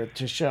picture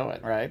to show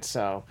it, right?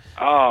 So,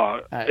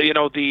 the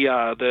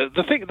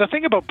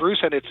thing about Bruce,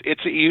 and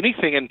it's a unique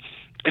thing, and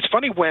it's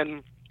funny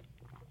when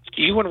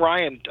you and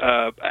Ryan,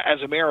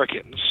 as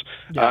Americans,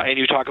 and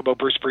you talk about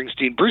Bruce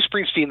Springsteen. Bruce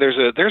Springsteen,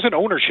 there's an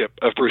ownership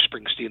of Bruce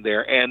Springsteen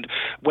there, and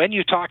when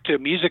you talk to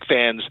music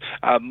fans,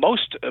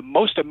 most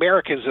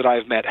Americans that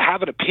I've met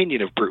have an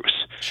opinion of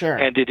Bruce. Sure.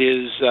 And it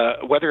is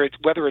whether it's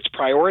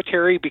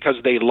priority because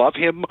they love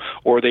him,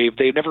 or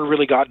they've never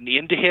really gotten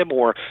into him,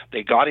 or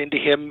they got into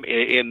him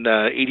in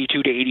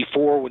 82 to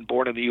 84 when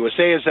Born in the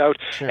USA is out,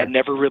 and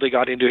never really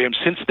got into him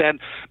since then.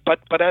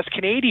 But as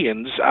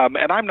Canadians,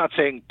 and I'm not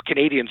saying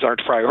Canadians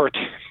aren't priority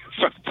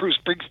from Bruce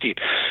Springsteen,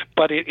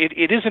 but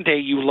it isn't a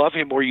you love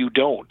him or you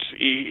don't.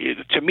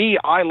 To me,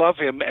 I love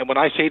him, and when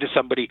I say to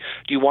somebody,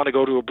 do you want to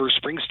go to a Bruce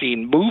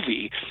Springsteen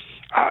movie,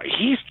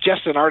 he's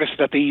just an artist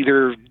that they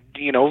either,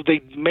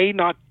 they may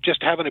not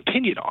just have an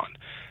opinion on.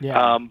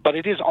 Yeah. But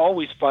it is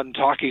always fun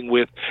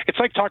it's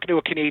like talking to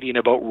a Canadian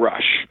about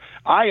Rush.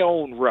 I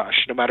own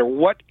Rush. No matter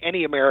what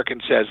any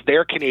American says,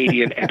 they're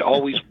Canadian and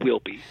always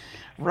will be.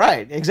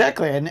 Right,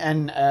 exactly,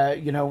 and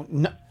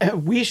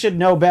we should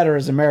know better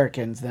as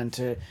Americans than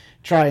to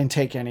try and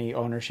take any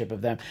ownership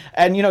of them.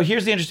 And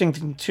here's the interesting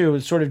thing too,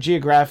 sort of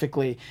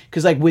geographically,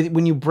 because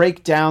when you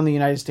break down the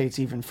United States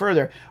even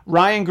further,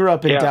 Ryan grew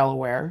up in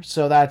Delaware,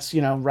 so that's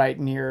right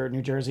near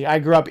New Jersey. I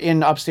grew up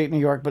in upstate New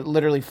York, but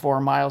literally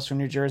 4 miles from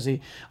New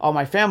Jersey. All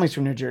my family's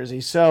from New Jersey,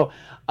 so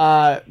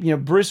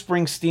Bruce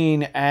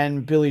Springsteen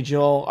and Billy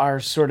Joel are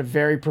sort of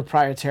very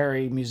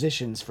proprietary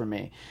musicians for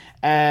me.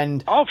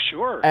 And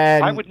sure,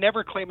 and I would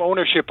never claim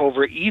ownership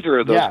over either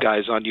of those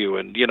guys on you.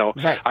 And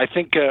I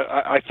think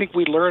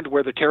we learned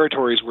where the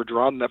territories were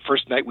drawn that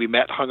first night we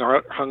met, hung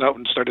out,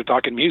 and started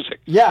talking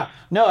music. Yeah,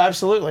 no,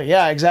 absolutely,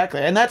 yeah, exactly.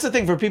 And that's the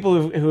thing for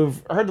people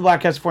who've heard the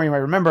Bladtcast before. You might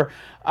remember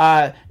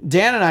Dan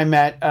and I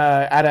met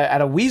at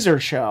a Weezer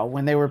show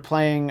when they were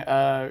playing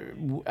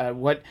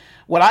what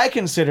I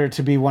consider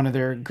to be one of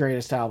their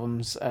greatest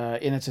albums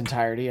in its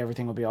entirety.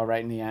 Everything Will Be All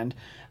Right in the End.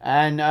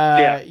 And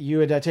you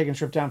had taken a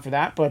trip down for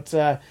that. But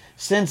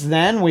since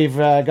then, we've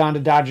gone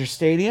to Dodger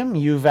Stadium.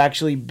 You've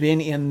actually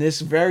been in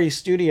this very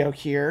studio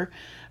here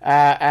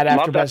at AfterBuzz TV.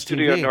 Love that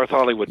studio in North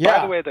Hollywood. Yeah.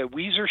 By the way, the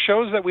Weezer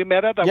shows that we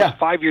met at, that was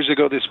 5 years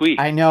ago this week.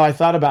 I know. I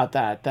thought about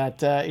that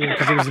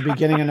because it was the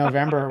beginning of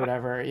November or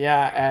whatever.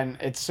 Yeah, and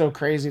it's so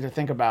crazy to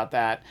think about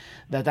that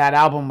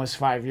album was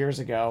 5 years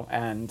ago.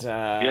 And,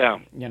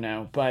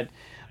 but...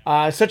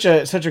 such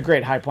a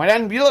great high point.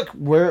 And you look,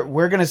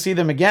 we're going to see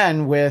them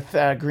again with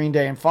Green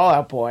Day and Fall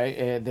Out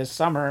Boy this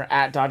summer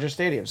at Dodger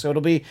Stadium. So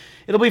it'll be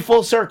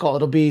full circle.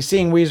 It'll be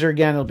seeing Weezer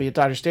again. It'll be at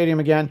Dodger Stadium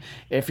again.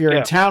 If you're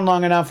in town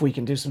long enough, we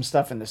can do some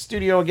stuff in the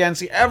studio again.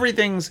 See,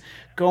 everything's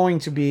going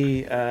to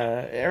be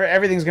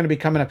everything's going to be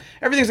coming up.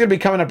 Everything's going to be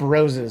coming up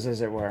roses,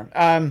 as it were.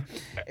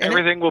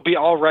 Everything will be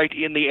all right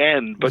in the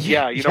end. But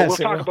we'll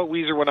talk about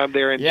Weezer when I'm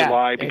there in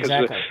July, because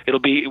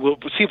we'll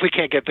see if we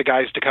can't get the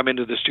guys to come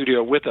into the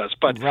studio with us.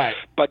 But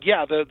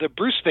the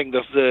Bruce thing,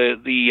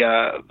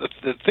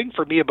 the thing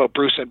for me about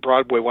Bruce and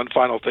Broadway, one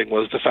final thing,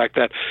 was the fact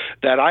that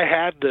I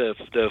had the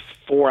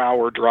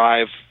 4-hour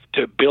drive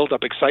to build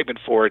up excitement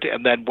for it,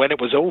 and then when it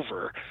was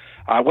over.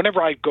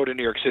 Whenever I go to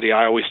New York City,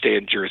 I always stay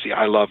in Jersey.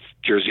 I love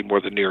Jersey more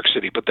than New York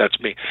City, but that's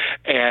me.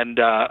 And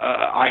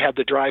I had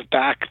the drive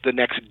back the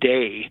next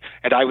day,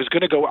 and I was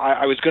going to go.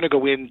 I was going to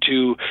go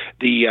into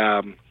the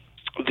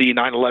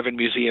 9/11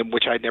 museum,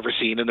 which I'd never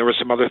seen, and there were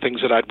some other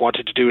things that I'd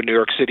wanted to do in New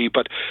York City.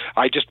 But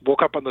I just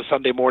woke up on the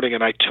Sunday morning,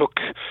 and I took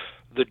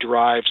the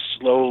drive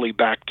slowly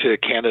back to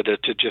Canada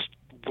to just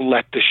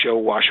let the show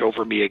wash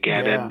over me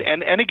again.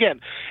 And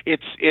again, it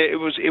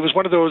was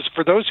one of those,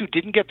 for those who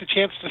didn't get the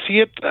chance to see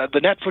it, the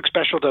Netflix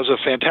special does a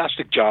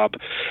fantastic job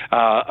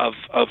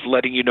of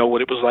letting you know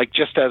what it was like,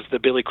 just as the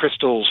Billy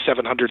Crystal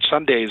 700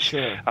 Sundays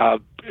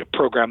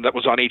program that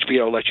was on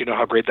HBO let you know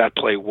how great that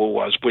play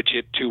was, which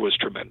it too was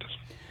tremendous.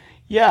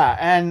 Yeah,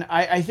 and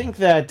I think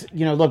that,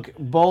 look,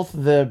 both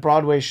the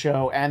Broadway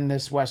show and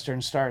this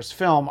Western Stars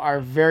film are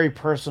very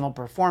personal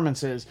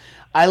performances.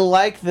 I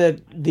like that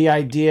the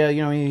idea,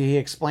 he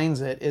explains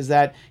it, is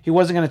that he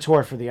wasn't going to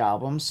tour for the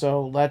album,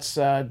 so let's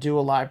do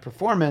a live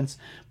performance,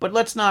 but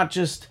let's not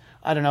just,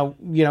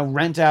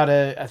 rent out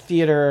a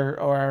theater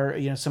or,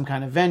 some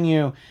kind of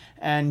venue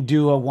and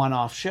do a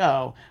one-off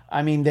show.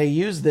 I mean, they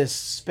use this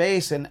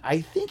space, and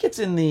I think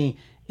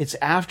it's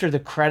after the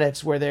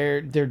credits where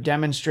they're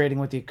demonstrating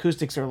what the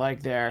acoustics are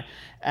like there,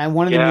 and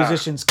one of the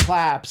musicians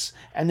claps,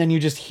 and then you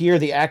just hear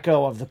the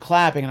echo of the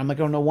clapping, and I'm like,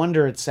 oh, no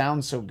wonder it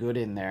sounds so good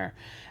in there.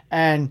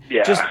 And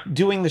just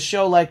doing the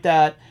show like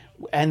that,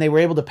 and they were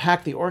able to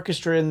pack the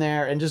orchestra in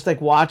there, and just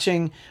like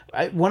watching,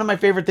 one of my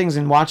favorite things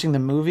in watching the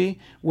movie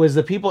was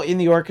the people in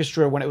the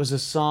orchestra when it was a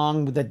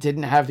song that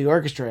didn't have the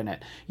orchestra in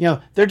it.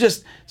 They're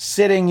just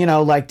sitting,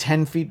 like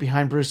 10 feet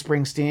behind Bruce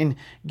Springsteen,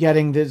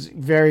 getting this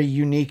very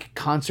unique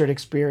concert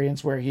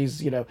experience where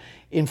he's,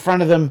 in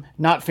front of them,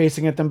 not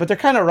facing at them, but they're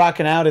kind of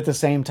rocking out at the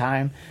same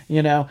time,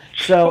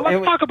 So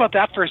let's talk about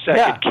that for a second.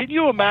 Yeah. Can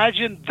you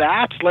imagine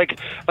that? Like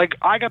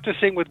I got to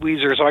sing with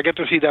Weezer, so I get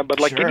to see them, but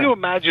can you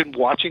imagine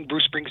watching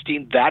Bruce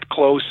Springsteen that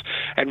close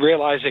and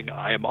realizing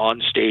I am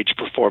on stage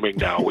performing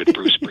now with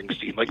Bruce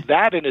Springsteen? Like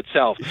that in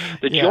itself,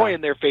 the joy in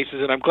their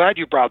faces, and I'm glad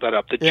you brought that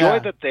up, the joy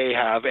that they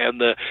have,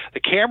 and the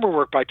camera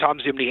work by Tom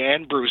Zimney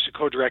and Bruce, who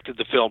co-directed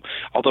the film,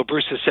 although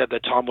Bruce has said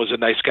that Tom was a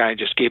nice guy and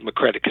just gave him a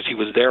credit because he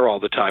was there all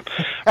the time.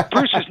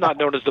 Bruce is not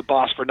known as the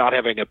boss for not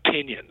having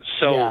opinions.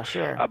 So,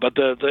 but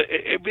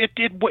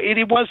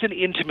it was an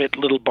intimate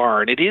little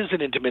barn. It is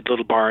an intimate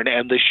little barn,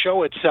 and the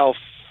show itself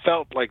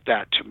felt like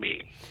that to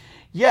me.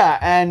 Yeah,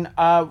 and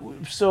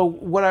so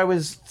what I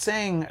was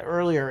saying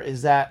earlier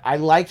is that I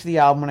liked the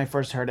album when I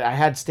first heard it. I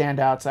had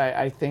standouts.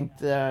 I think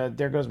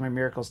There Goes My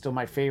Miracle is still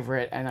my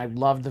favorite, and I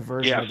love the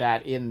version of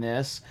that in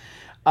this.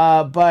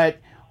 But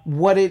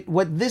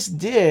what this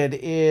did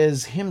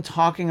is him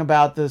talking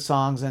about the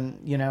songs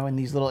and in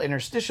these little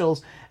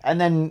interstitials, and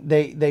then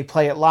they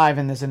play it live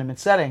in this intimate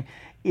setting.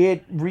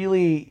 It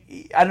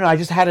really, I don't know, I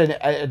just had an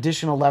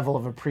additional level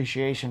of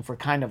appreciation for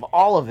kind of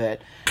all of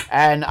it,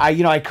 and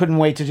I couldn't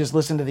wait to just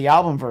listen to the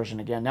album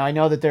version again. Now I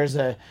know that there's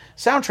a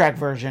soundtrack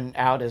version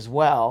out as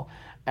well,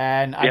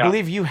 and I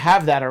believe you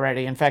have that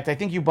already. In fact, I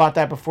think you bought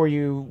that before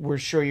you were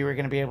sure you were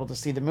going to be able to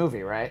see the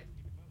movie, right?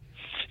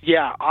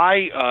 Yeah,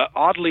 I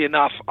oddly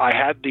enough, I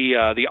had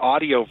the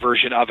audio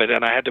version of it,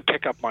 and I had to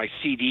pick up my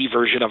CD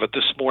version of it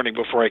this morning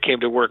before I came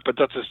to work. But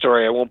that's a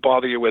story I won't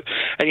bother you with.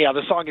 And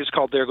the song is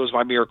called "There Goes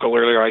My Miracle."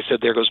 Earlier, I said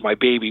 "There Goes My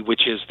Baby,"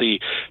 which is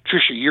the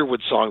Trisha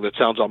Yearwood song that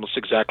sounds almost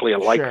exactly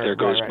alike "There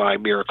Goes My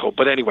Miracle."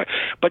 But anyway,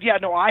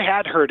 I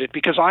had heard it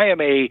because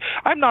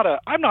I'm not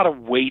a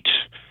wait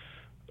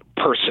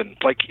person.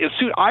 Like,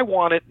 I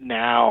want it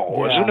now.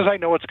 Yeah. As soon as I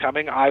know it's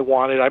coming, I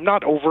want it. I'm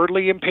not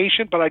overtly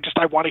impatient, but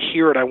I want to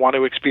hear it. I want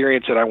to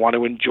experience it. I want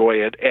to enjoy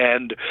it.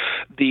 And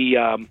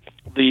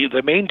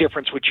the main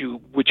difference, which you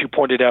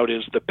pointed out,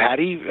 is the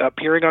Patty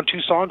appearing on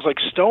two songs. Like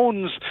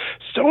Stones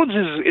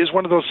is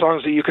one of those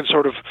songs that you can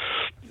sort of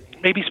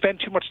maybe spend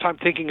too much time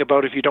thinking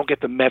about if you don't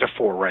get the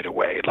metaphor right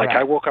away. Like,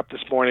 I woke up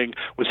this morning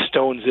with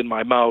stones in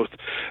my mouth.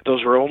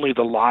 Those were only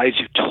the lies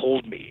you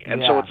told me.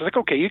 And so it's like,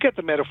 okay, you get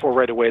the metaphor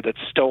right away that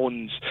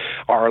stones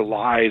are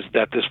lies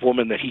that this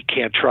woman that he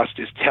can't trust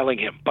is telling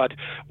him. But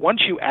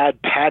once you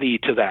add Patty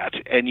to that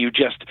and you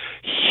just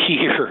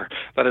hear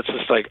that it's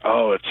just like,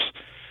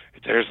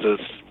 there's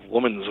this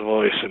woman's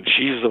voice and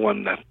she's the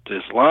one that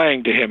is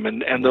lying to him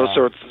and those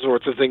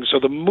sorts of things. So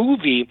the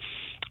movie,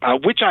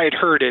 which I had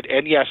heard it,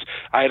 and yes,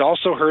 I had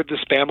also heard the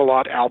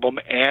Spam-A-Lot album,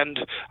 and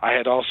I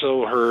had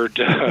also heard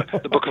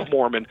the Book of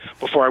Mormon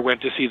before I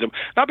went to see them.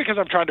 Not because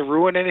I'm trying to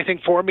ruin anything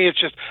for me, it's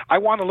just I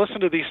want to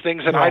listen to these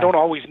things, and I don't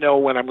always know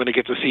when I'm going to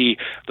get to see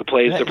the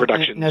plays, the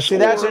productions, now, see,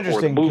 that's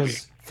interesting, or the movie.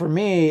 for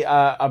me,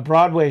 a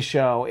Broadway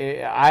show,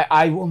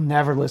 I will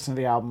never listen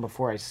to the album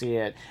before I see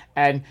it.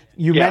 And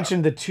you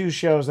mentioned the two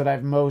shows that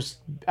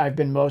I've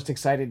been most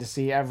excited to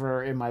see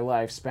ever in my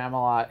life,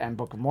 Spamalot and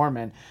Book of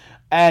Mormon.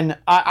 And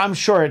I'm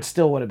sure it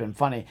still would have been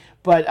funny.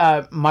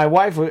 But my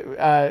wife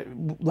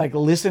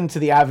listened to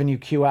the Avenue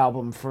Q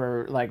album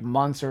for like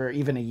months or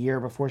even a year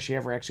before she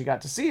ever actually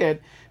got to see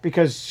it,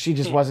 because she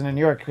just wasn't in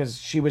New York, because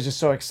she was just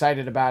so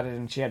excited about it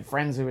and she had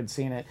friends who had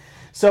seen it.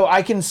 So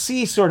I can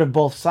see sort of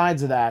both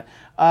sides of that.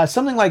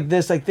 Something like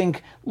this, I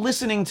think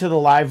listening to the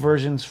live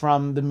versions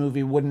from the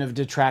movie wouldn't have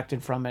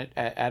detracted from it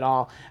at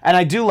all. And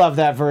I do love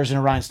that version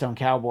of Rhinestone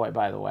Cowboy,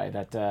 by the way,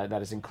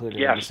 that is included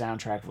in the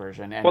soundtrack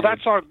version. And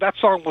that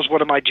song was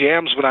one of my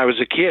jams when I was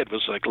a kid. It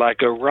was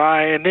like a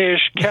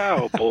Reynish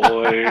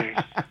cowboy.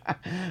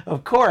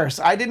 Of course.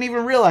 I didn't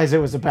even realize it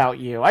was about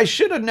you. I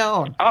should have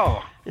known.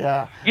 Oh.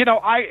 Yeah.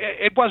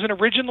 It wasn't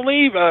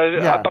originally,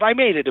 but I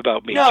made it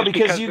about me. No,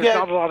 because there's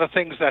not a lot of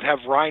things that have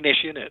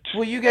Reynish in it.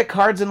 Well, you get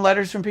cards and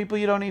letters from people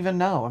you don't even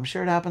know. I'm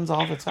sure it happens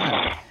all the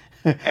time.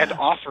 And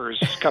offers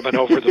coming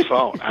over the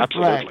phone.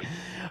 Absolutely.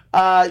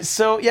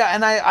 Right.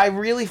 And I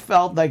really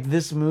felt like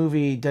this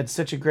movie did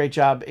such a great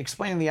job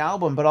explaining the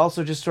album, but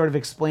also just sort of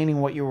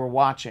explaining what you were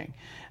watching.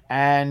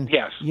 And,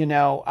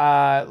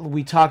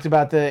 we talked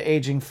about the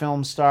aging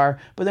film star,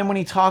 but then when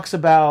he talks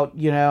about,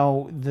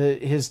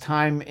 his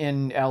time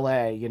in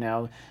LA,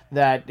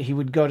 that he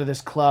would go to this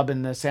club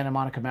in the Santa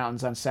Monica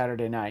Mountains on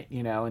Saturday night,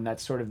 and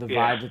that's sort of the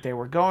vibe that they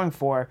were going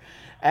for.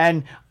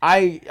 And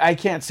I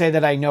can't say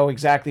that I know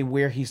exactly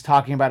where he's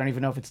talking about. I don't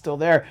even know if it's still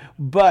there,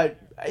 but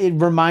it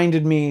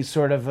reminded me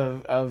sort of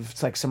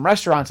like some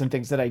restaurants and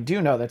things that I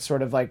do know that's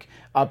sort of like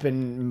up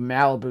in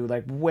Malibu,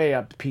 like way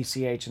up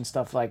PCH and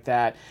stuff like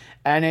that.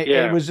 And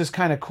it was just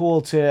kind of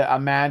cool to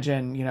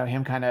imagine,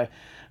 him kind of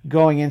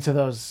going into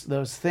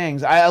those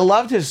things. I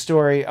loved his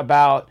story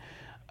about,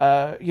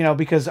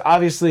 because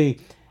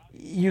obviously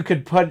you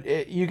could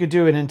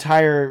do an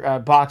entire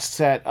box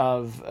set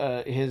of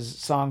his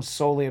songs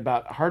solely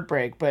about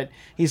heartbreak, but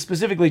he's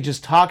specifically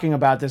just talking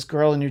about this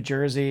girl in New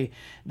Jersey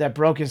that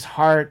broke his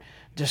heart,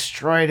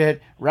 destroyed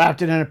it,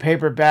 wrapped it in a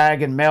paper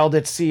bag, and mailed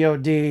it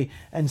COD.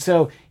 And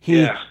so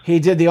he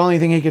did the only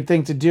thing he could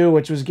think to do,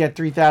 which was get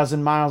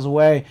 3,000 miles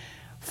away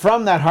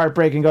from that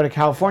heartbreak and go to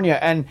California.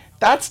 And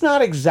that's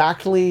not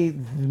exactly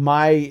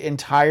my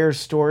entire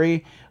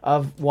story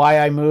of why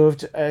I moved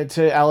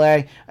to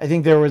LA. I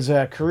think there was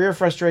a career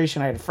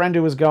frustration. I had a friend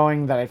who was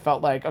going that I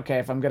felt like, okay,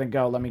 if I'm going to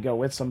go, let me go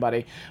with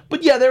somebody.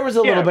 But yeah, there was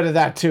a little bit of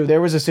that too. There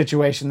was a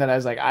situation that I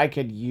was like, I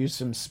could use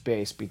some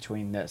space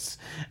between this.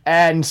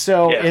 And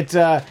so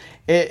I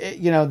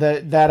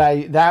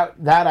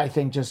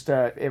think just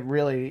it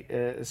really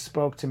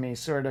spoke to me,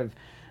 sort of,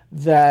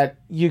 that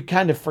you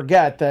kind of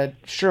forget that,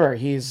 sure,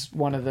 he's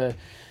one of the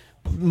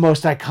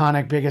most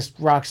iconic, biggest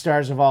rock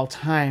stars of all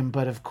time,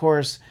 but of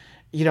course,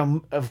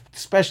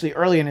 especially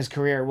early in his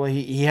career, well,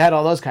 he had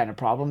all those kind of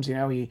problems.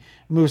 He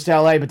moves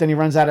to LA, but then he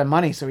runs out of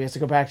money, so he has to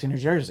go back to New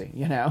Jersey.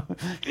 Yeah.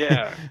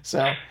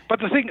 So, but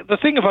the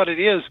thing about it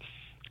is,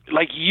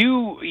 like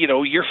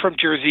you're from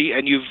Jersey,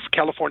 and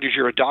California's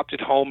your adopted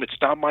home. It's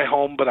not my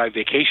home, but I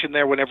vacation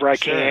there whenever I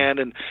can,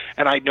 and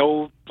I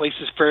know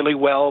places fairly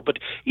well. But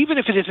even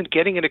if it isn't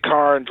getting in a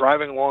car and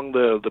driving along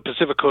the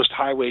Pacific Coast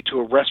Highway to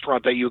a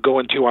restaurant that you go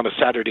into on a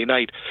Saturday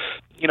night,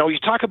 you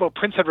talk about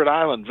Prince Edward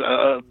Island,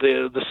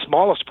 the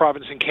smallest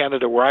province in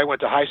Canada where I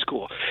went to high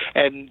school,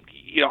 and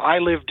I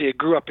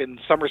grew up in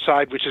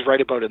Summerside, which is right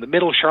about in the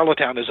middle.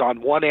 Charlottetown is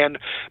on one end,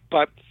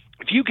 but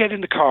if you get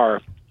in the car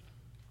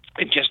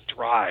and just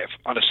drive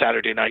on a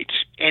Saturday night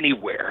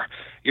anywhere,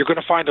 you're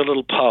going to find a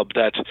little pub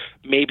that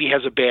maybe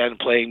has a band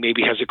playing,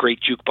 maybe has a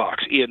great jukebox.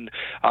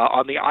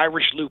 On the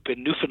Irish Loop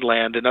in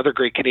Newfoundland, another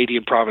great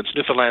Canadian province,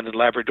 Newfoundland and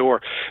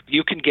Labrador,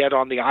 you can get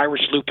on the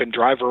Irish Loop and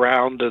drive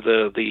around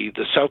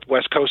the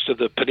southwest coast of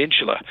the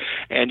peninsula,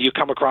 and you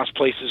come across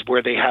places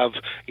where they have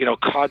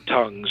cod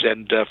tongues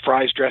and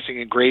fries, dressing,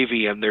 and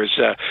gravy, and there's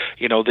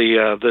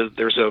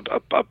there's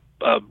a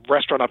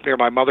restaurant up near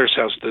my mother's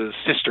house, the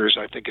Sisters,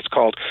 I think it's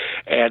called,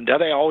 and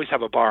they always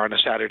have a bar on a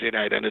Saturday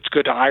night, and it's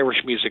good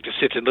Irish music to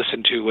sit and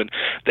listen to, and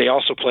they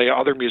also play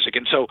other music.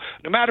 And so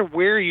no matter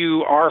where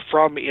you are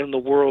from in the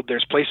world,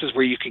 there's places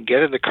where you can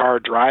get in the car,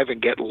 drive, and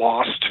get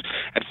lost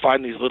and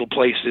find these little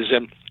places.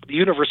 And the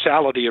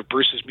universality of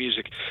Bruce's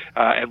music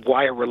and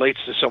why it relates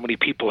to so many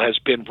people has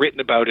been written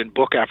about in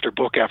book after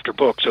book after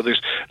book. So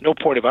there's no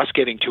point of us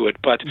getting to it.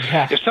 But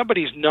if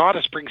somebody's not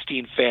a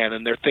Springsteen fan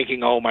and they're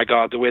thinking, oh my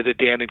God, the way that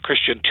Dan and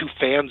Christian, two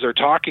fans, are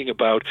talking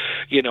about,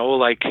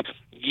 like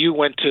you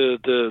went to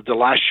the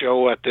last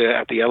show at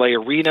the LA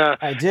Arena.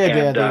 I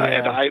did,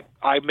 and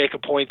I make a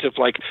point of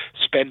like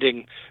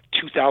spending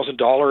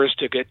 $2,000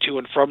 to get to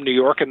and from New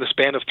York in the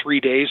span of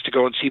 3 days to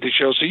go and see the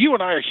show. So you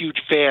and I are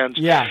huge fans.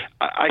 Yeah.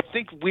 I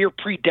think we're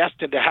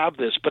predestined to have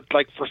this, but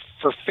like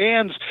for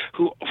fans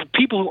for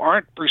people who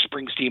aren't Bruce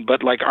Springsteen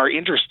but like are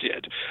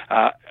interested,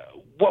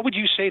 what would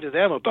you say to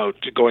them about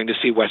going to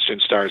see Western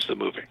Stars, the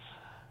movie?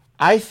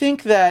 I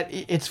think that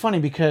it's funny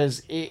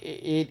because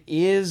it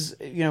is,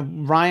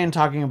 Ryan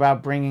talking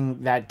about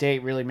bringing that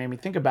date really made me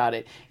think about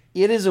it.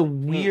 It is a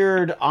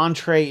weird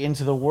entree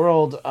into the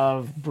world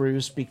of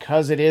Bruce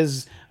because it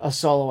is a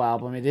solo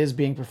album. It is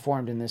being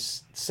performed in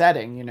this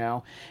setting,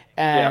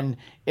 and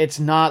it's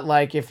not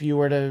like if you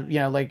were to,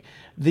 like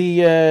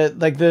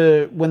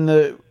when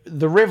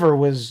the River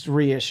was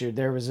reissued,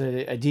 there was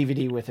a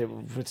DVD with it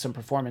with some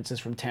performances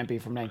from Tempe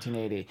from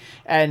 1980,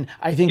 and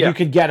I think you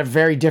could get a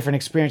very different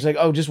experience. Like,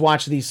 just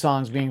watch these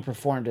songs being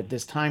performed at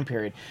this time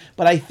period.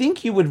 But I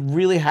think you would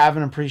really have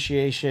an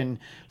appreciation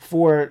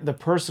for the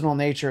personal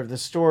nature of the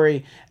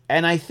story.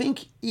 And I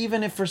think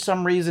even if for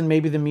some reason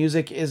maybe the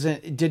music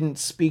didn't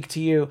speak to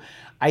you,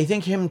 I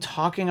think him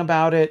talking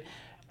about it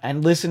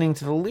and listening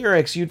to the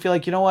lyrics, you'd feel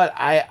like, you know what,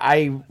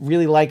 I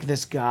really like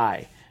this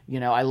guy.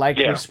 I like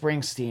Bruce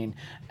Springsteen,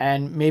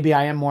 and maybe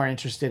I am more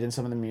interested in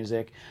some of the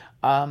music.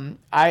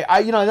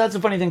 That's a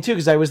funny thing too,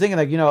 because I was thinking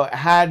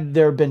had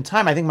there been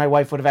time, I think my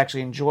wife would have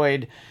actually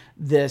enjoyed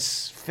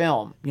this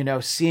film,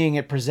 seeing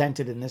it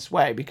presented in this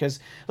way, because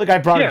look, I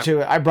brought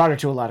her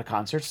to a lot of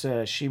concerts.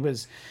 She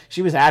was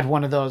at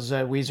one of those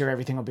Weezer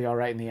Everything Will Be All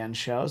Right in the End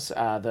shows,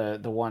 the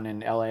one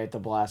in LA at the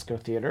Belasco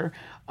Theater.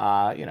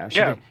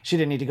 She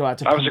didn't need to go out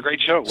to that was a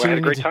great show. We had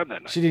a great time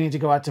that night. She didn't need to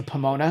go out to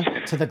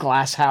Pomona to the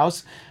Glass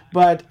House.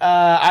 But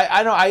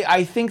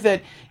I think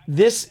that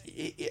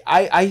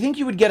I think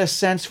you would get a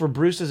sense for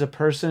Bruce as a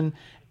person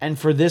and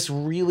for this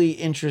really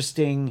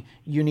interesting,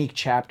 unique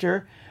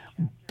chapter.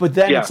 But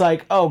then it's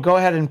like, go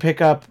ahead and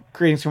pick up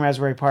Greetings from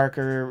Asbury Park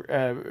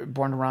or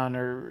Born to Run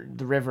or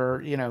The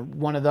River,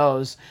 one of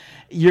those.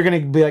 You're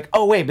going to be like,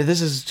 oh, wait, but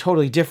this is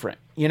totally different.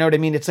 You know what I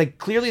mean? It's like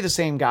clearly the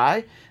same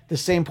guy, the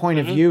same point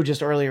of view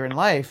just earlier in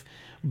life,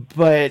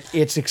 but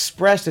it's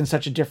expressed in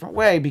such a different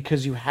way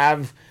because you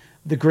have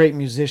the great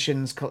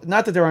musicians.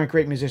 Not that there aren't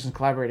great musicians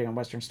collaborating on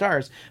Western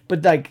Stars,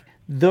 but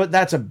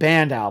that's a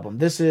band album.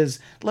 This is,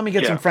 let me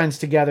get some friends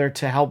together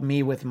to help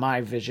me with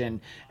my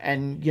vision,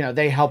 and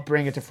they help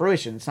bring it to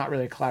fruition. It's not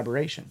really a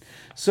collaboration.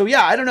 So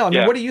I don't know. I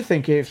mean, what do you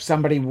think if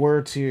somebody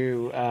were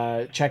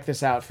to check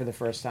this out for the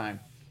first time?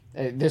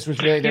 This was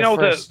really their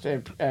first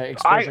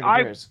exposure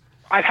to Bruce.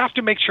 I'd have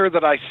to make sure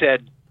that I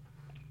said,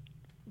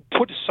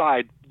 put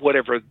aside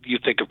whatever you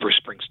think of Bruce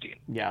Springsteen.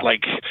 Yeah.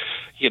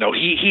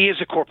 He is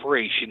a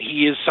corporation.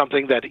 He is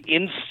something that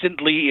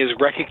instantly is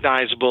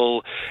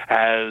recognizable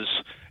as,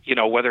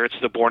 whether it's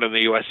the Born in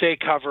the USA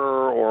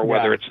cover or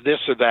whether it's this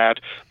or that.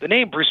 The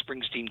name Bruce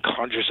Springsteen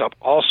conjures up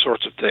all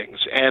sorts of things.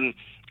 And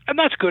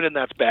that's good and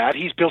that's bad.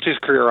 He's built his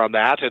career on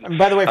that. And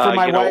by the way,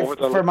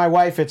 for my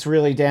wife, it's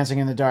really Dancing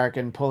in the Dark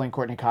and pulling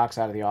Courtney Cox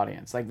out of the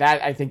audience. Like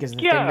that, I think, is the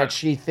thing that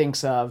she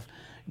thinks of.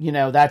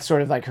 That's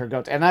sort of like her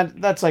go-to.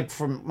 And that's like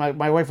from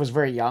my wife was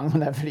very young when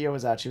that video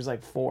was out. She was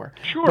like 4.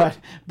 Sure.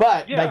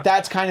 But like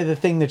that's kind of the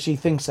thing that she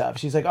thinks of.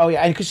 She's like, oh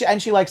yeah,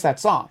 and she likes that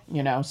song,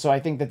 So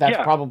I think that's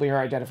probably her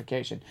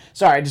identification.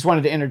 Sorry, I just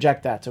wanted to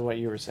interject that to what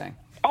you were saying.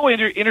 Oh,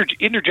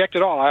 interject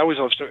at all. I always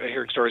love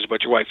hearing stories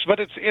about your wife. But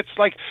it's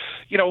like,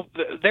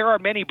 there are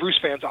many Bruce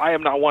fans, I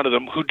am not one of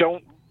them, who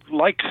don't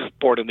like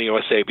Born in the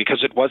USA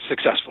because it was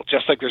successful.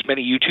 Just like there's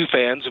many U2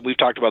 fans, and we've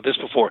talked about this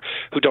before,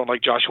 who don't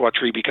like Joshua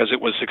Tree because it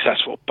was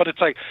successful. But it's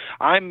like,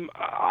 I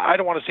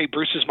don't want to say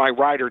Bruce is my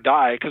ride or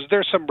die, because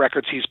there's some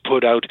records he's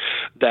put out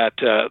that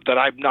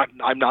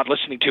I'm not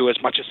listening to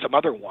as much as some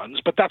other ones.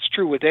 But that's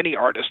true with any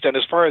artist. And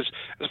as far as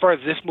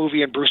this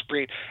movie and Bruce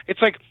Springsteen,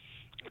 it's like,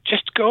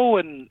 just go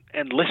and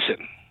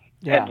listen.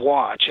 And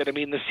watch. And I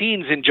mean, the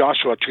scenes in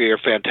Joshua Tree are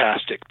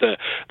fantastic. The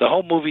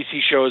home movies he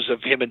shows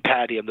of him and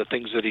Patty and the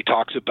things that he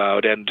talks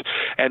about. And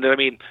I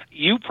mean,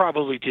 you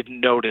probably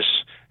didn't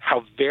notice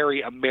how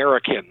very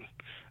American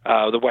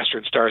the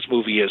Western Stars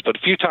movie is, but a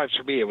few times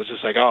for me it was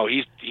just like, oh,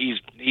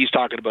 he's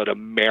talking about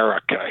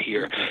America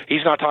here.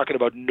 He's not talking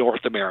about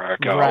North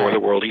America or the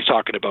world. He's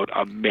talking about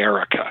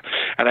America.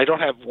 And I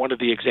don't have one of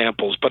the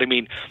examples, but I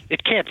mean,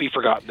 it can't be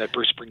forgotten that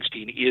Bruce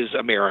Springsteen is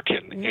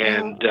American.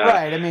 And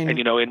I mean, and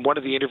in one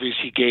of the interviews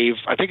he gave,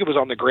 I think it was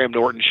on the Graham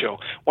Norton show,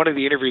 one of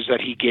the interviews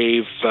that he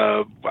gave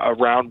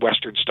around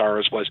Western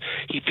Stars was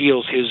he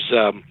feels his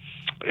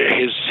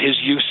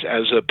use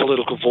as a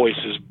political voice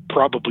is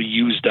probably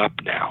used up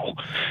now,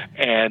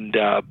 and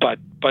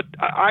but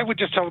I would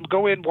just tell them,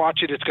 go in,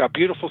 watch it. It's got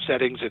beautiful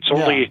settings. It's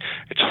only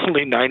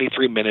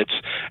 93 minutes,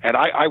 and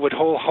I would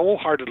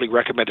wholeheartedly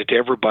recommend it to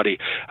everybody.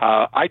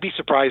 I'd be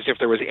surprised if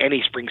there was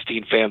any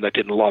Springsteen fan that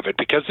didn't love it,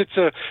 because it's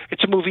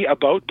a movie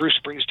about Bruce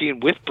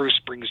Springsteen, with Bruce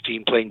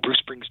Springsteen playing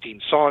Bruce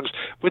Springsteen songs,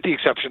 with the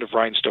exception of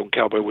Rhinestone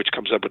Cowboy, which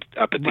comes up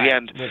at the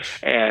end,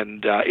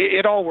 and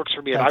it all works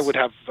for me. And I would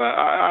have,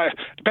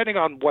 depending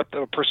on what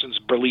the person's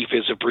belief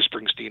is of Bruce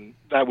Springsteen,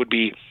 that would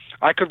be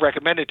I could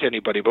recommend it to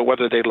anybody, but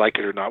whether they like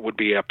it or not would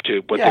be up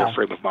to what their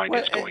frame of mind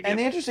is going in. And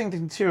the interesting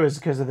thing, too, is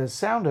because of the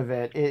sound of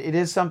it, it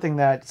is something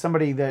that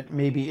somebody that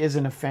maybe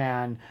isn't a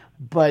fan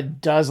but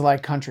does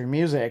like country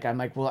music, I'm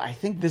like, well, I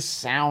think this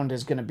sound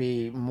is going to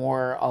be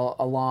more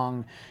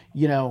along,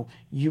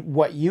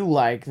 what you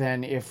like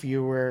than if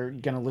you were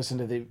going to listen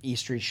to the E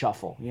Street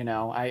Shuffle.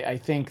 I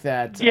think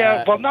that...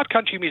 Yeah, well, not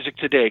country music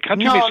today.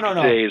 Country music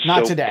today is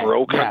not so today.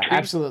 bro-country. Yeah,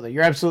 absolutely.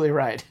 You're absolutely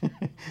right.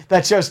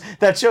 That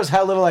shows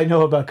how little I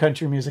know about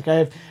country music.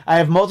 I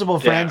have multiple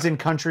friends in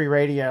country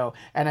radio,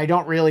 and I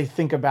don't really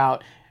think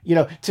about...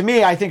 to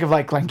me, I think of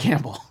like Glenn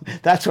Campbell.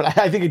 That's what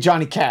I think of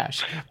Johnny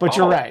Cash. But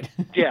you're right.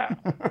 Yeah.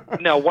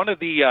 No, one of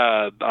the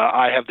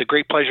I have the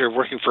great pleasure of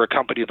working for a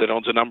company that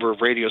owns a number of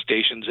radio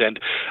stations,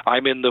 and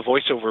I'm in the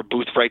voiceover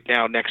booth right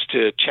now next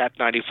to Chat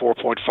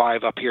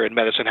 94.5 up here in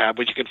Medicine Hat,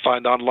 which you can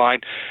find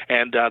online,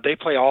 and they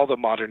play all the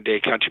modern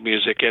day country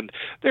music. And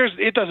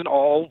it doesn't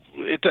all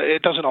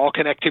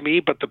connect to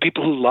me, but the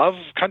people who love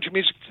country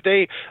music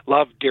today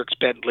love Dierks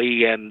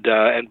Bentley and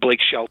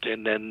Blake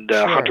Shelton and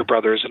Hunter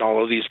Brothers and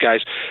all of these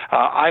guys.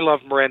 I love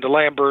Miranda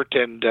Lambert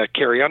and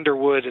Carrie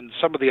Underwood and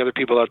some of the other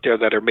people out there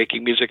that are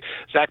making music.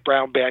 Zach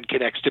Brown Band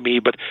connects to me,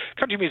 but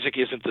country music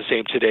isn't the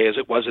same today as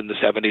it was in the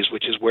 70s,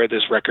 which is where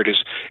this record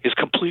is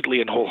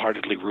completely and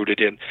wholeheartedly rooted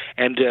in.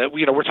 And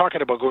we're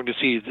talking about going to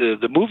see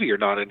the movie or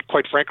not, and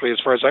quite frankly, as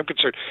far as I'm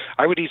concerned,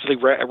 I would easily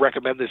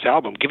recommend this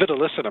album. Give it a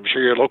listen. I'm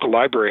sure your local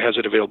library has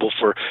it available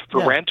for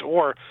rent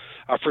or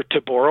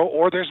to borrow,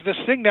 or there's this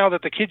thing now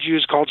that the kids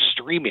use called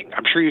streaming.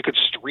 I'm sure you could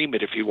stream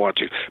it if you want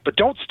to, but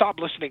don't stop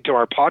listening to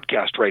our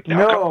podcast right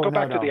now. Go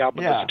back to the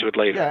album and listen to it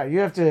later. Yeah, you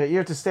have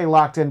to stay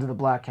locked into the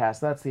Bladtcast.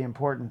 That's the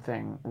important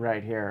thing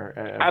right here.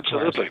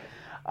 Absolutely.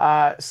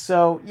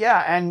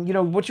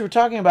 And what you were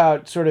talking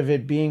about, sort of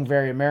it being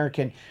very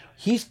American.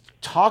 He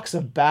talks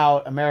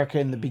about America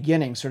in the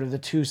beginning, sort of the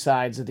two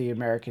sides of the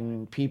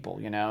American people,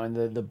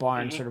 and the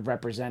barn sort of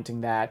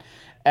representing that.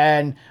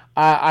 And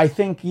I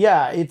think,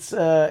 it's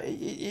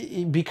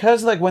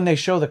because like when they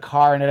show the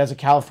car and it has a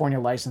California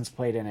license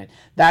plate in it,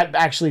 that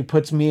actually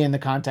puts me in the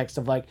context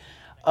of like,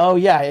 oh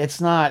yeah,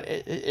 it's not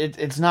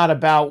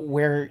about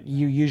where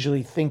you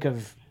usually think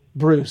of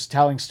Bruce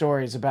telling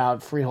stories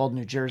about Freehold,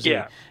 New Jersey,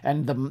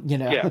 and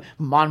the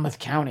Monmouth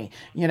County.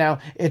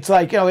 It's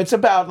like it's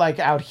about like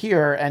out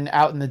here and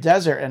out in the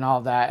desert and all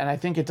that. And I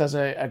think it does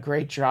a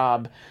great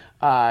job,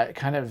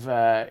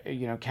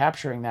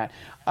 capturing that.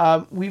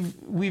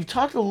 We've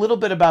talked a little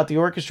bit about the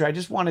orchestra. I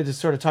just wanted to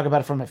sort of talk about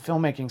it from a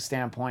filmmaking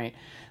standpoint.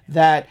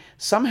 That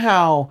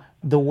somehow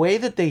the way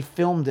that they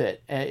filmed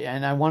it,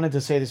 and I wanted to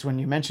say this when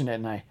you mentioned it,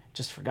 and I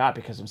just forgot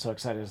because I'm so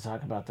excited to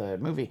talk about the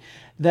movie,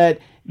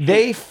 that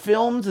they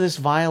filmed this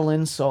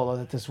violin solo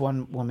that this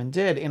one woman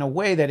did in a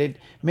way that it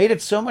made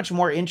it so much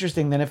more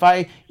interesting than if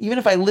I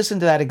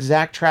listened to that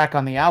exact track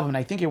on the album, and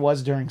I think it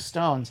was during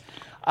Stones,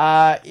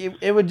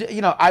 it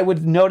would, I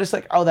would notice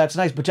like, oh, that's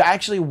nice, but to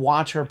actually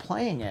watch her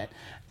playing it,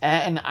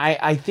 and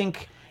I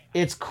think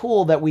it's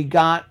cool that we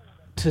got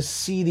to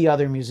see the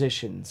other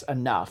musicians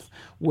enough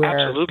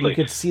where you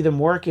could see them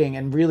working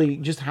and really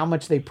just how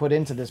much they put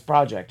into this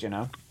project,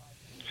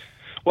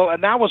 Well,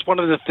 and that was one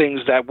of the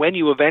things that when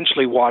you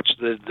eventually watched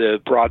the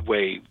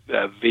Broadway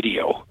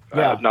video,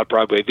 not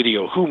Broadway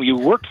video, whom you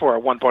worked for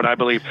at one point, I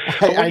believe.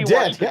 But when you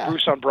watched the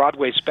Bruce on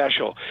Broadway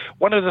special,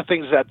 one of the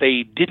things that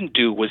they didn't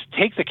do was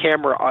take the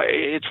camera.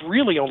 It's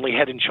really only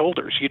head and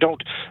shoulders.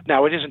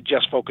 Now it isn't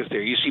just focused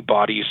there. You see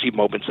body, you see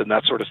moments and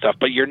that sort of stuff,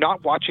 but you're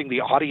not watching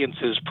the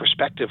audience's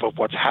perspective of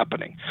what's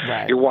happening.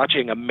 Right. You're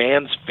watching a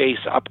man's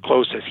face up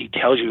close as he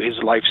tells you his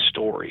life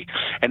story.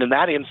 And in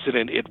that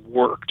incident, it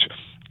worked.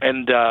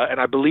 And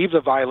I believe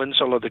the violin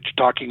solo that you're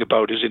talking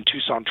about is in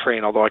Tucson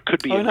Train, although I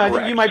could be incorrect.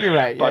 No, you might be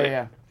right. But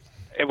yeah.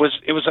 It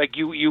was like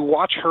you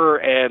watch her,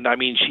 and I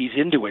mean she's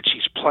into it.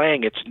 She's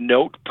playing it's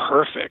note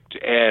perfect,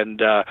 and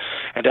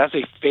as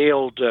a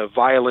failed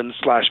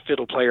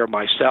violin/fiddle player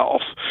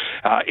myself,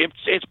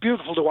 it's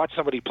beautiful to watch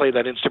somebody play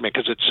that instrument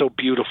because it's so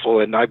beautiful.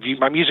 And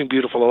I'm using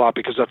beautiful a lot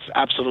because that's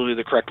absolutely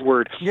the correct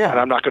word. Yeah. And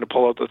I'm not going to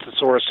pull out the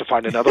thesaurus to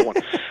find another one.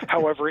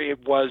 However,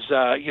 it was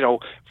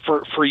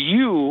for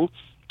you.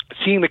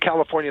 Seeing the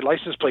California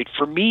license plate,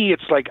 for me,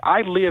 it's like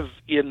I live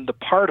in the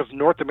part of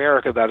North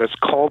America that is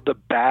called the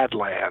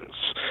Badlands.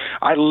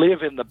 I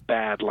live in the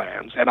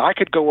Badlands, and I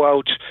could go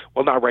out,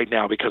 well, not right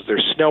now because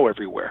there's snow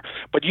everywhere,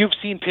 but you've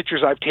seen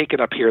pictures I've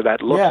taken up here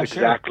that look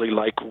exactly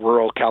like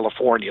rural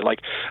California.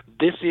 Like,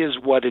 this is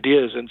what it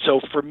is. And so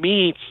for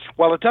me,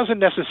 while it doesn't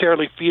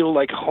necessarily feel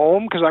like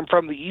home, because I'm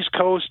from the East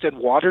Coast and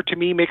water to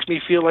me makes me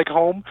feel like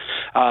home,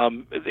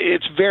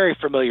 it's very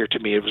familiar to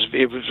me.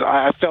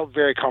 I felt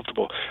very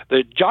comfortable.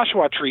 The Joshua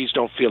trees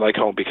don't feel like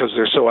home because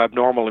they're so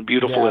abnormal and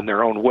beautiful in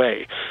their own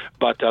way.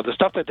 But the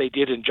stuff that they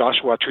did in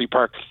Joshua Tree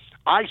Park,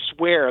 I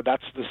swear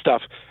that's the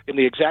stuff in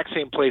the exact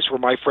same place where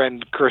my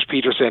friend Kurs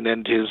Peterson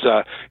and his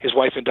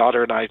wife and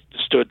daughter and I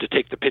stood to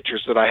take the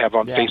pictures that I have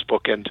on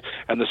Facebook and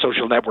the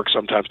social network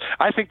sometimes.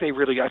 I think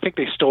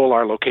they stole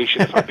our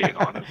location, if I'm being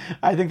honest.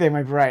 I think they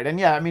might be right. And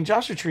yeah, I mean,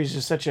 Joshua Tree is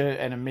just such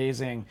an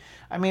amazing.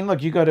 I mean,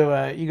 look, you go to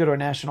a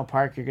national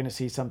park, you're going to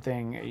see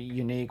something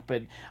unique,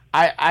 but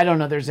I don't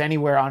know there's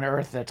anywhere on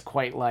earth that's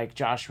quite like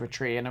Joshua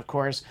Tree. And of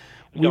course,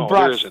 we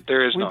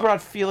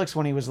brought Felix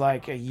when he was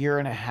like a year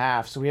and a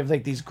half, so we have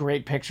like these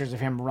great pictures of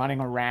him running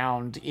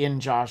around in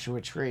Joshua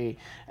Tree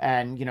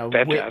and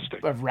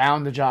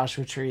around the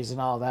Joshua trees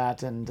and all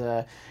that.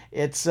 And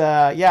it's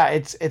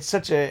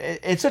such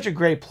a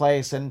great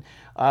place. And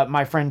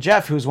my friend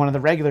Jeff, who's one of the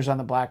regulars on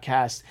the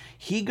Bladtcast,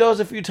 he goes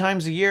a few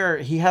times a year.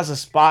 He has a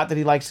spot that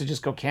he likes to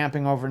just go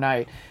camping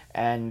overnight.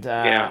 And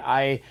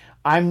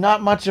I'm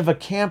not much of a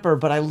camper,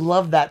 but I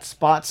love that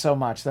spot so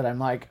much that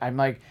I'm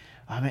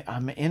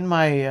in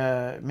my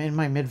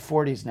mid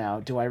 40s now.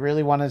 Do I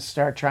really want to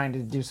start trying to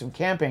do some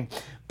camping?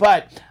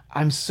 But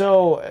I'm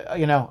so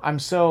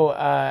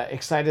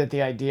excited at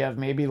the idea of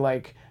maybe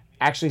like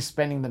actually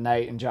spending the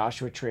night in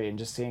Joshua Tree and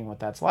just seeing what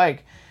that's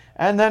like.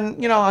 And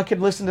then, I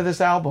could listen to this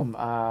album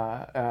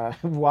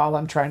while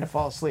I'm trying to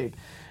fall asleep.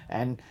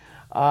 And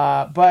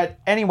but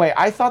anyway,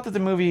 I thought that the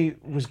movie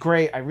was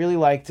great. I really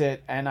liked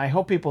it, and I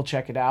hope people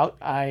check it out.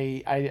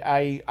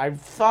 I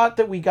thought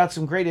that we got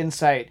some great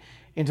insight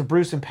into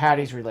Bruce and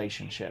Patty's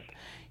relationship.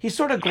 He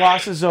sort of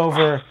glosses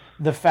over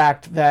the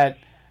fact that,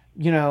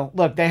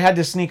 look, they had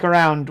to sneak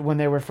around when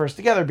they were first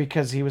together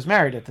because he was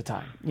married at the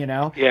time,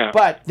 Yeah.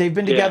 But they've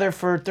been together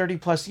for 30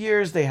 plus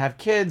years. They have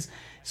kids.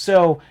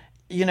 So,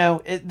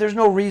 there's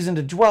no reason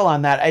to dwell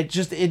on that.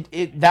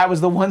 That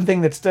was the one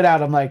thing that stood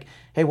out. I'm like,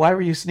 hey, why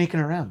were you sneaking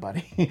around,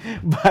 buddy?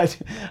 But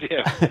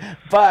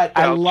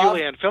I love...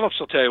 Julianne Phillips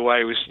will tell you why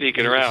he was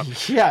sneaking around.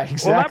 Yeah,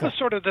 exactly. Well, that was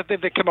sort of the thing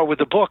that came out with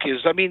the book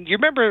is, I mean, you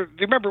remember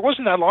it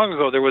wasn't that long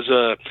ago, there was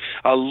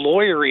a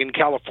lawyer in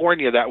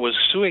California that was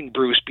suing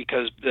Bruce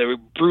because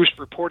Bruce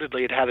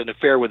reportedly had an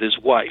affair with his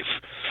wife.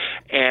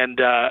 And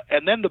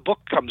then the book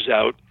comes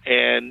out,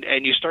 and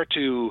you start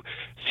to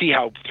see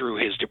how through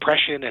his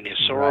depression and his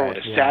sorrow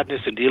and his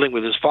sadness and dealing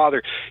with his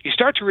father, you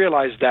start to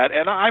realize that,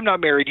 and I'm not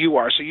married, you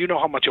are, so you know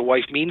how much a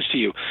wife means to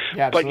you.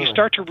 Yeah, but you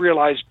start to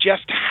realize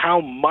just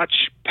how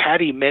much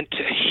Patty meant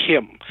to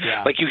him.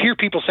 Yeah. Like you hear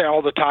people say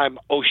all the time,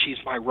 oh, she's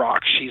my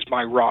rock, she's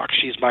my rock,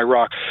 she's my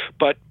rock.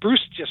 But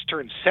Bruce just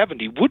turned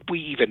 70. Would we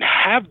even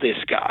have this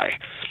guy?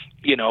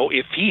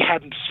 If he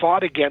hadn't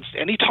fought against,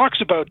 and he talks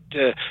about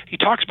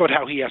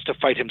how he has to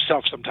fight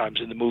himself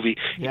sometimes in the movie.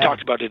 He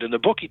talked about it in the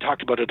book. He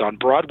talked about it on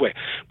Broadway.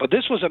 But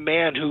this was a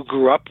man who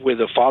grew up with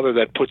a father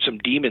that put some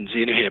demons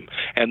in him,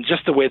 and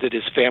just the way that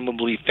his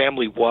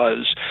family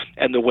was,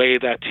 and the way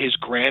that his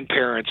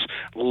grandparents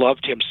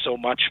loved him so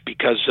much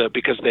because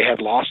they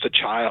had lost a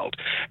child,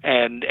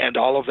 and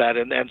all of that,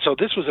 and so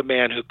this was a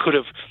man who could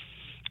have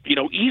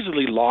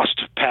easily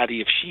lost Patty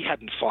if she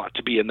hadn't fought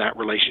to be in that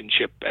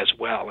relationship as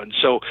well. And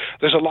so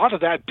there's a lot of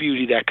that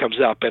beauty that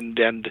comes up, and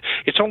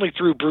it's only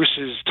through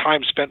Bruce's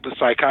time spent with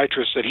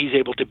psychiatrists that he's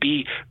able to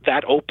be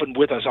that open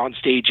with us on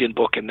stage, in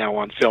book, and now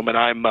on film. And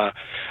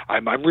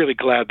I'm really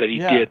glad that he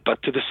did.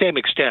 But to the same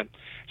extent,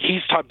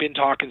 he's been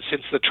talking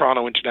since the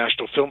Toronto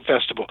International Film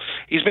Festival.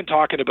 He's been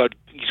talking about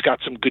he's got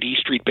some good E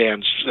Street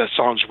Band's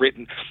songs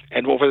written,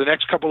 and over the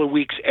next couple of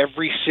weeks,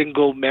 every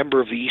single member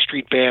of the E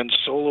Street Band's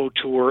solo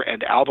tour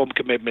and album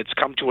commitments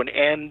come to an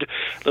end.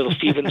 Little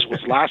Stevens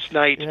was last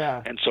night,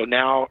 and so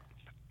now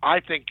I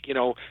think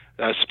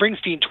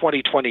Springsteen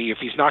 2020. If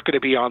he's not going to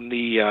be on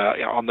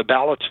the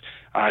ballot,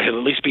 he'll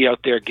at least be out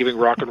there giving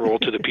rock and roll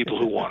to the people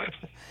who want it.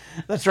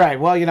 That's right.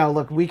 Well,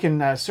 look, we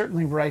can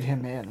certainly write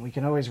him in. We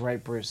can always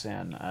write Bruce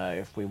in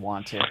if we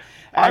want to.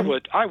 I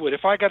would.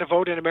 If I got a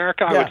vote in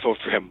America, I would vote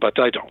for him, but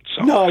I don't.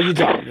 So. No, you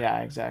don't. Yeah,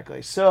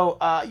 exactly. So,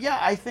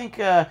 I think,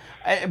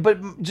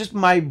 but just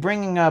my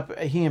bringing up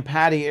he and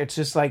Patty, it's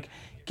just like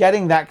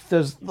getting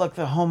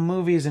the home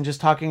movies and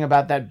just talking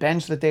about that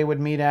bench that they would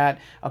meet at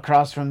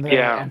across from the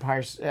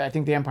Empire, I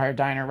think the Empire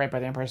Diner right by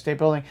the Empire State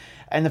Building,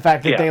 and the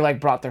fact that they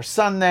brought their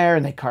son there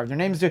and they carved their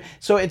names to.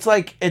 So it's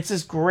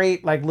this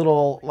great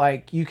little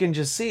you can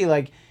just see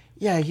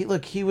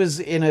he was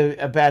in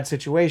a bad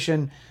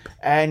situation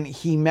and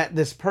he met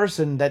this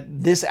person that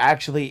this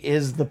actually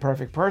is the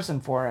perfect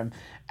person for him.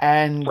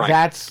 And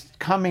that's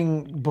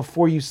coming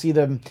before you see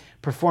them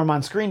perform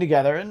on screen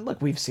together. And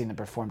look, we've seen them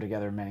perform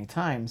together many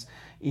times,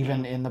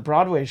 even in the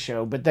Broadway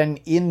show. But then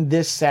in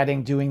this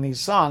setting, doing these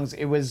songs,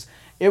 it was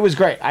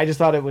great. I just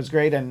thought it was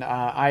great. And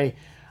I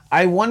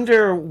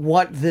wonder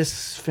what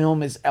this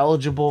film is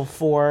eligible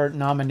for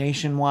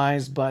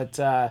nomination-wise. But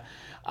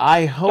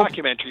I hope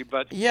documentary.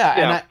 But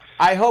and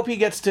I hope he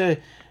gets to.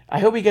 I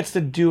hope he gets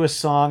to do a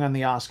song on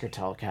the Oscar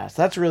telecast.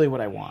 That's really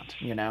what I want.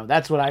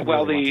 That's what I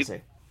really want to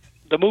see.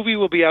 The movie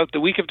will be out the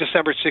week of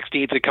December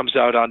 16th. It comes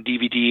out on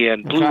DVD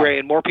and Blu-ray,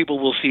 and more people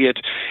will see it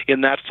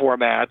in that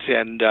format.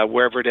 And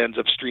wherever it ends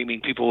up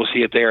streaming, people will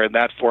see it there in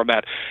that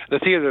format. The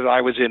theater that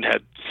I was in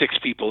had 6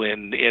 people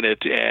in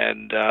it,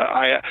 and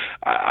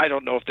I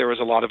don't know if there was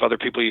a lot of other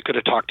people you could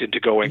have talked into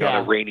going on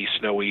a rainy,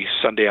 snowy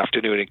Sunday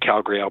afternoon in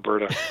Calgary,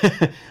 Alberta.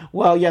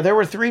 Well, yeah, there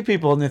were 3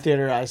 people in the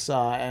theater I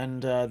saw,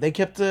 and they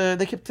kept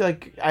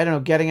like, I don't know,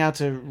 getting out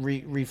to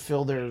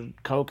refill their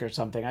Coke or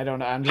something. I don't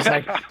know. I'm just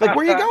like where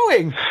are you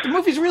going? The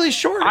movie's really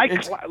short.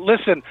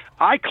 Listen,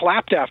 I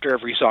clapped after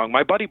every song.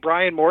 My buddy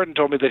Brian Morton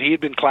told me that he had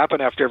been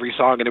clapping after every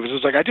song, and it was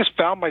just like I just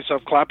found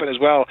myself clapping as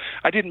well.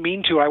 I didn't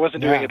mean to. I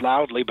wasn't doing it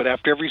loudly, but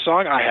after every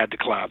song, I had to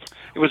clap.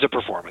 It was a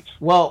performance.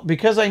 Well,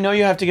 because I know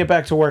you have to get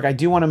back to work, I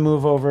do want to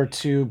move over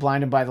to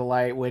Blinded by the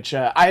Light, which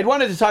I had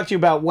wanted to talk to you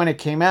about when it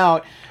came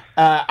out.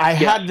 I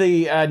had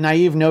the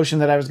naive notion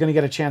that I was going to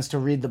get a chance to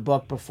read the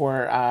book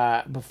before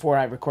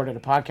I recorded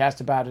a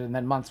podcast about it, and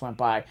then months went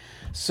by.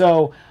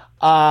 So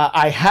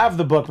I have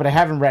the book, but I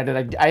haven't read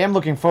it. I am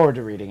looking forward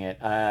to reading it.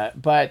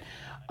 But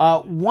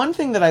one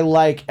thing that I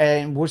like,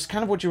 and was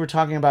kind of what you were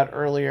talking about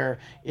earlier,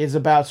 is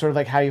about sort of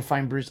like how you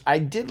find Bruce. I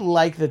did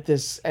like that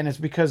this, and it's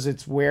because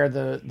it's where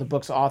the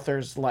book's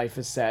author's life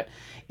is set.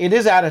 It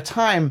is at a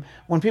time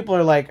when people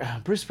are like,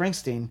 oh, Bruce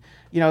Springsteen,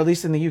 at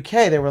least in the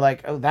UK, they were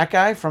like, oh, that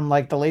guy from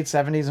like the late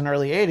 70s and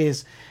early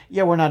 80s.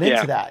 Yeah, we're not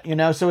into that,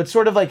 So it's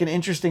sort of like an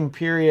interesting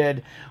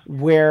period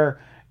where,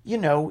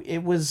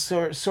 it was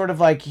sort of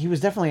like he was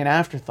definitely an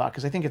afterthought,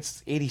 because I think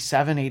it's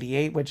 87,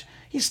 88, which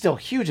he's still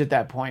huge at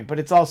that point, but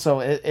it's also,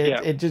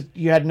 it just,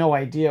 you had no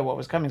idea what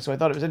was coming. So I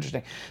thought it was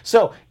interesting.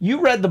 So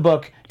you read the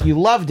book, you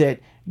loved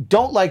it,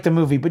 don't like the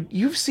movie, but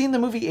you've seen the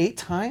movie 8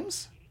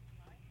 times?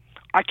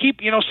 I keep,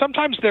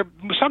 sometimes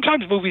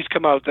movies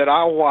come out that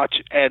I'll watch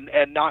and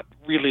not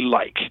really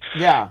like.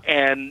 Yeah.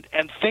 And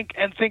think,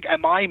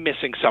 am I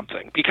missing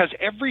something? Because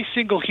every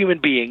single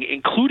human being,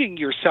 including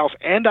yourself,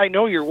 and I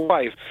know your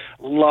wife,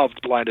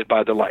 loved Blinded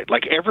by the Light.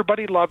 Like,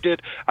 everybody loved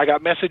it. I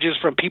got messages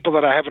from people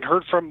that I haven't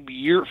heard from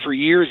for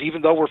years,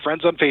 even though we're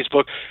friends on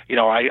Facebook.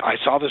 I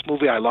saw this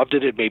movie, I loved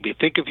it, it made me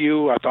think of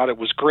you, I thought it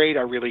was great,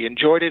 I really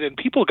enjoyed it, and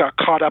people got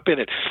caught up in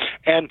it.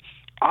 And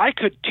I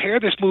could tear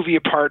this movie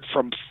apart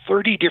from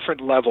 30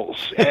 different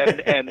levels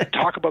and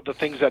talk about the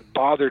things that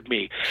bothered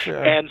me.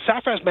 Sure. And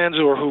Safaz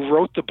Manzoor, who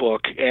wrote the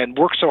book and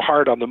worked so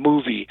hard on the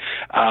movie,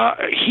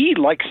 he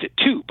likes it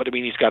too, but I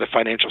mean, he's got a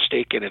financial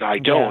stake in it. I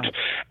don't.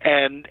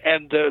 Yeah.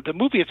 And the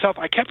movie itself,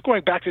 I kept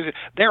going back to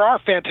there are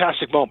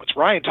fantastic moments.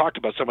 Ryan talked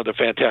about some of the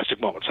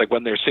fantastic moments, like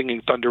when they're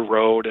singing Thunder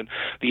Road, and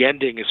the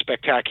ending is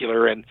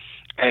spectacular, and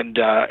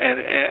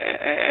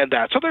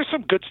that. So there's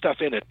some good stuff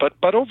in it,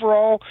 but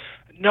overall,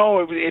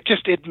 no, it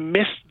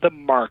missed the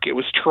mark. It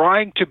was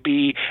trying to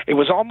be. It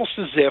was almost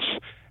as if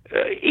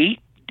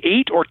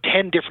 8 or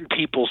 10 different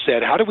people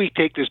said, how do we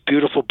take this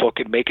beautiful book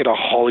and make it a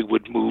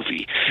Hollywood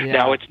movie? Yeah.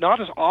 Now, it's not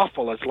as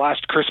awful as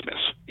Last Christmas,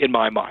 in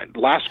my mind.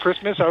 Last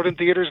Christmas, out in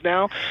theaters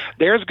now,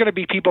 there's going to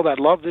be people that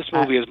love this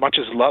movie as much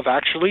as Love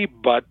Actually,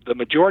 but the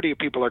majority of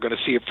people are going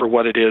to see it for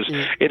what it is.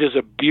 It is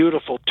a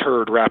beautiful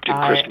turd wrapped in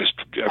Christmas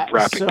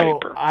wrapping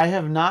paper. I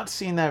have not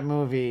seen that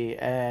movie,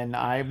 and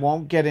I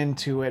won't get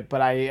into it,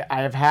 but I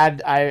have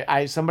had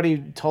somebody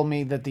told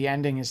me that the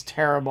ending is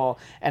terrible,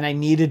 and I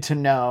needed to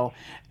know.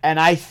 And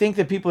I think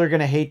that people are going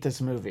to hate this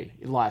movie,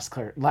 Last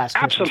Christmas.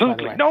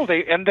 Absolutely. No,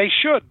 they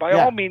should. By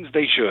all means,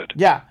 they should.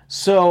 Yeah.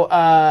 So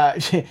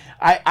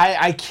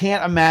I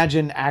can't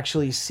imagine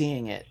actually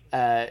seeing it,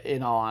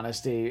 in all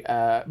honesty.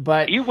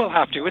 But you will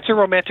have to. It's a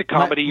romantic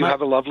comedy. You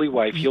have a lovely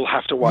wife. You'll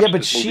have to watch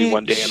this movie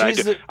one day.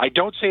 And I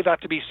don't say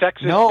that to be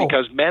sexist,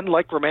 because men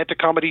like romantic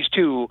comedies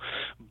too.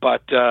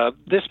 But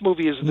this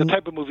movie is the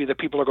type of movie that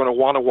people are going to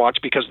want to watch,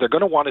 because they're going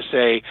to want to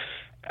say,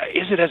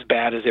 is it as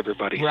bad as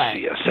everybody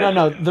says?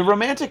 No. The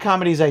romantic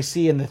comedies I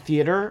see in the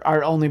theater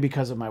are only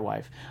because of my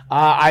wife.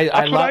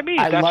 That's what I mean.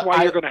 That's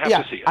why you're going to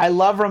have to see it. I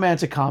love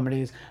romantic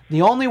comedies.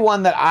 The only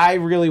one that I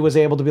really was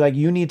able to be like,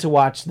 you need to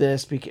watch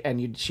this,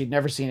 and she'd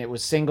never seen it,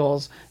 was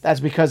Singles. That's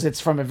because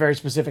it's from a very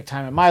specific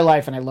time in my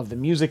life, and I love the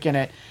music in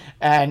it.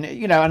 And,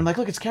 and I'm like,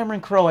 look, it's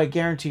Cameron Crowe. I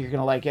guarantee you're going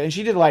to like it. And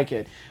she did like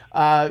it.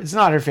 It's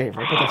not her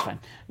favorite, but that's fine.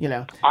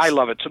 I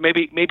love it. So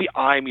maybe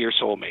I'm your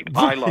soulmate.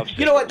 I love Singles.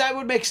 You know what? That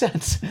would make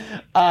sense.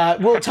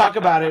 We'll talk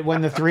about it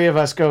when the 3 of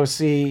us go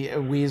see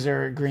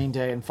Weezer, Green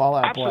Day, and Fall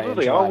Out Boy.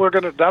 Absolutely.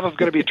 That was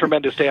gonna be a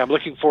tremendous day. I'm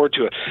looking forward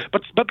to it.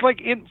 But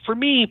for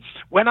me,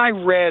 when I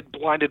read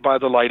Blinded by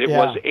the Light, it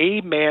was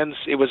a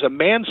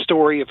man's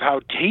story of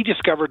how he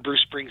discovered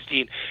Bruce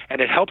Springsteen, and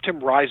it helped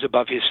him rise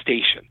above his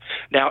station.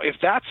 Now, if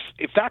that's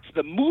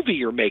the movie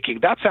you're making,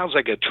 that sounds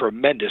like a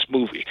tremendous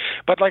movie.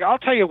 But I'll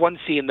tell you one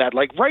scene that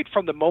right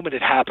from the moment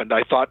it happened,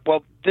 I thought,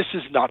 well, this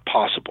is not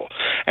possible.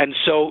 And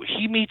so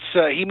he meets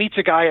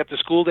a guy at the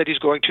school that he's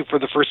going to for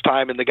the first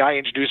time, and the guy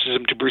introduces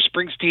him to Bruce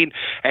Springsteen,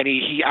 and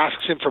he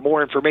asks him for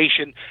more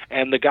information,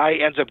 and the guy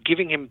ends up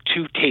giving him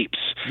 2 tapes.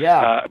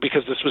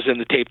 Because this was in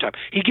the tape time.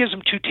 He gives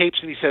him 2 tapes,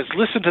 and he says,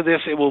 listen to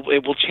this, it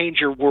will change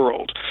your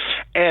world.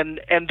 And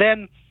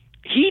then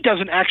he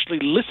doesn't actually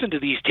listen to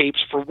these tapes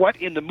for what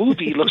in the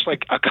movie looks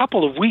like a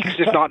couple of weeks,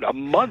 if not a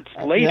month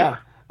later. Yeah.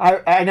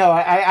 I know.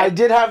 I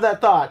did have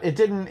that thought. It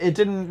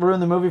didn't ruin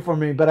the movie for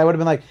me, but I would have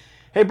been like,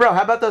 hey, bro,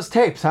 how about those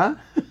tapes, huh?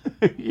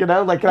 Can I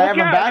have them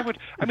back?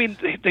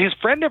 His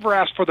friend never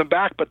asked for them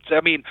back, but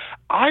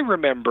I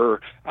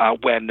remember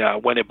when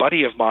a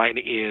buddy of mine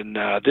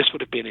this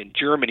would have been in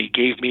Germany,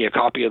 gave me a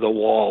copy of The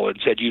Wall and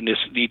said, you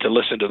need to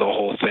listen to the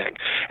whole thing.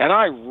 And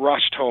I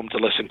rushed home to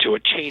listen to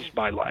it, changed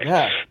my life.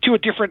 Yeah. To a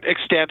different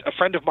extent, a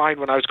friend of mine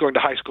when I was going to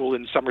high school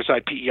in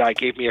Summerside, PEI,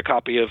 gave me a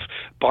copy of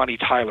Bonnie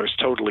Tyler's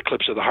Total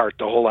Eclipse of the Heart,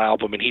 the whole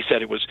album, and he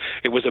said it was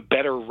a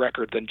better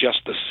record than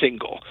just the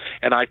single.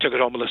 And I took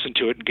it home and listened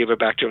to it and gave it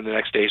back to him the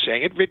next day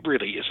saying it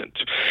really isn't.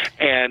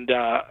 And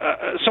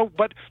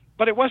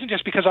but it wasn't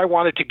just because I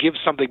wanted to give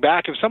something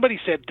back. If somebody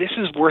said this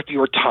is worth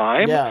your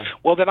time,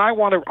 well then I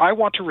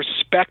want to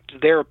respect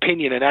their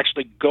opinion and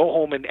actually go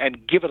home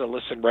and give it a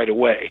listen right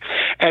away.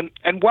 And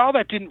while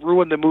that didn't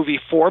ruin the movie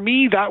for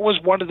me, that was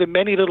one of the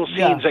many little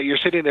scenes that you're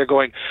sitting there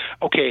going,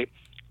 okay,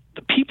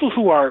 the people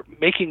who are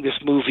making this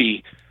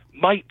movie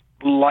might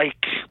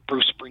like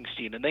Bruce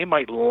Springsteen and they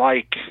might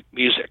like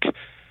music,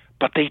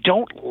 but they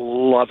don't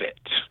love it.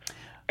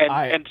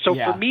 And so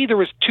for me, there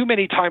was too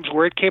many times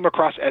where it came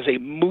across as a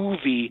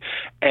movie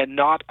and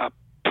not a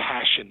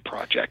passion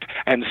project.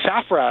 And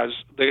Safraz,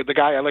 the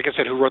guy, like I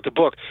said, who wrote the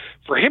book,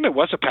 for him it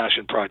was a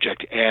passion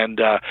project. And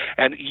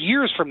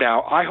years from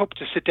now, I hope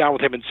to sit down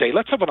with him and say,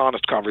 let's have an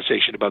honest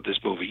conversation about this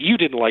movie. You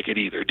didn't like it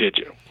either, did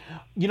you?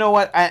 You know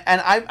what?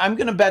 I'm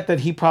going to bet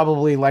that he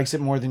probably likes it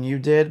more than you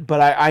did.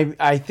 But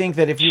I think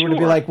that if you were to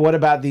be like, what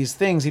about these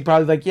things? He'd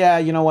probably be like, yeah,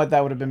 you know what?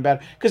 That would have been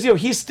better. Because,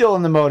 he's still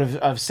in the mode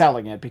of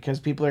selling it because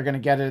people are going to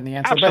get it in the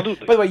end. Absolutely.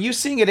 But by the way, you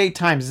seeing it 8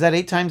 times. Is that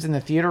 8 times in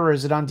the theater or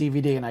is it on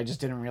DVD and I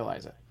just didn't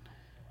realize it?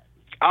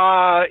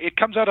 It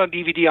comes out on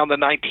DVD on the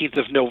 19th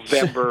of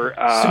November.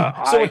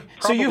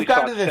 So you've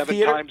gone to the 7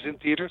 theater times in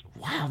theaters.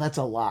 Wow, that's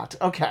a lot.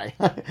 Okay.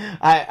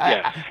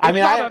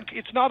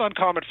 It's not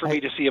uncommon for me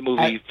to see a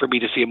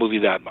movie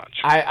that much.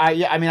 I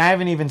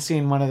haven't even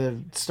seen one of the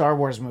Star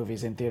Wars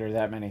movies in theater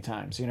that many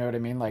times. You know what I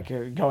mean? Like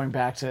going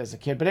back to as a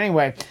kid. But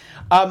anyway,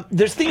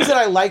 there's things that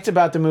I liked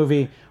about the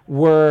movie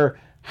were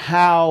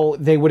how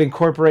they would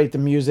incorporate the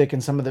music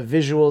and some of the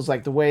visuals,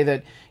 like the way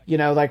that,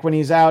 like when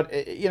he's out,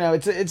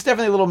 it's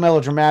definitely a little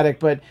melodramatic,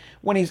 but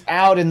when he's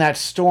out in that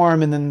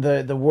storm and then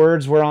the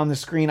words were on the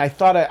screen, I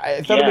thought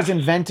it was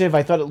inventive.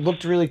 I thought it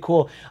looked really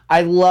cool.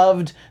 I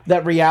loved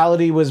that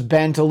reality was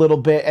bent a little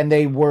bit and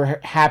they were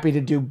happy to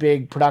do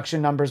big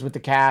production numbers with the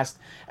cast.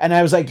 And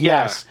I was like,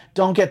 yes,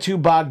 don't get too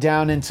bogged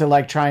down into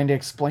like trying to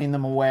explain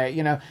them away.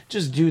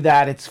 Just do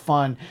that. It's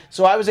fun.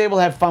 So I was able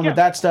to have fun with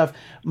that stuff.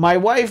 My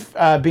wife,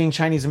 being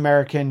Chinese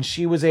American,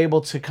 she was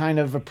able to kind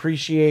of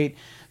appreciate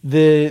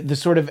the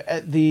sort of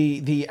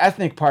the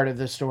ethnic part of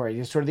the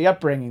story, sort of the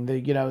upbringing,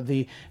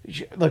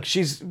 look,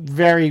 she's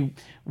very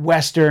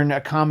Western,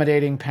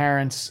 accommodating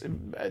parents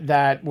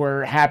that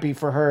were happy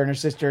for her and her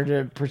sister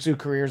to pursue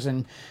careers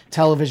in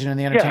television and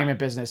the entertainment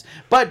business.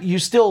 But you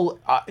still,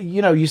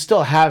 you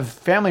still have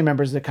family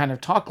members that kind of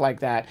talk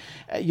like that.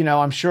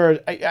 I'm sure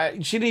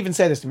she didn't even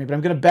say this to me, but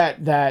I'm going to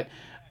bet that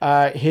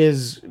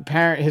his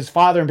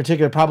father in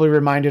particular probably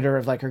reminded her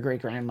of like her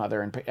great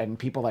grandmother and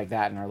people like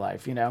that in her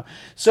life,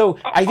 So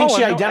I think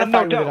she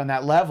identified with it on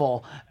that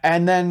level.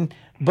 And then,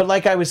 but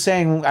like I was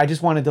saying, I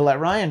just wanted to let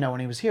Ryan know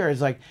when he was here,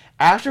 is like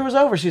after it was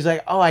over, she's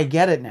like, oh, I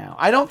get it now.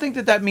 I don't think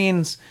that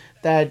means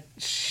that,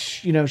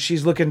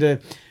 she's looking to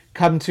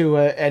come to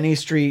an E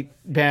Street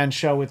Band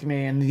show with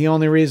me, and the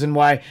only reason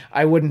why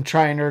I wouldn't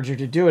try and urge her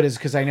to do it is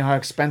because I know how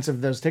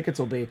expensive those tickets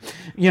will be,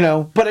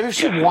 But if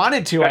she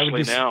wanted to,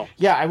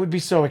 I would be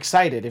so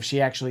excited if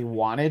she actually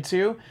wanted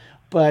to.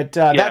 But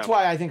that's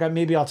why I think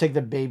maybe I'll take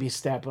the baby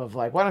step of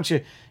like, why don't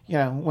you,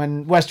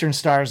 when Western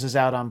Stars is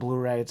out on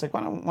Blu-ray, it's like,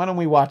 why don't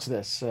we watch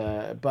this?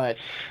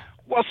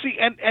 Well, see,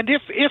 and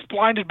if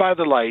Blinded by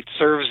the Light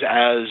serves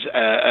as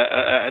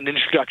an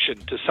introduction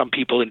to some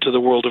people into the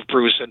world of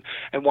Bruce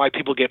and why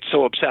people get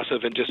so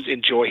obsessive and just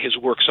enjoy his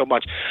work so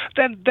much,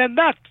 then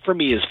that for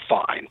me is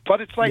fine.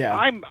 But it's like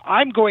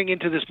I'm going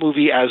into this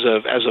movie as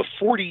a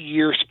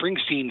 40-year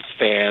Springsteen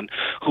fan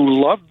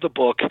who loved the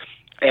book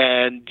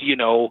and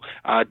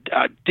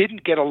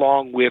didn't get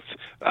along with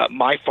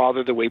my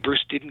father the way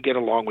Bruce didn't get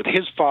along with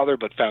his father,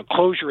 but found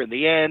closure in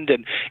the end.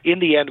 And in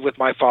the end, with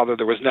my father,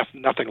 there was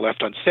nothing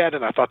left unsaid,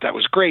 and I thought that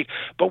was great.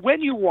 But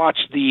when you watch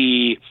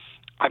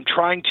I'm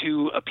trying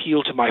to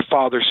appeal to my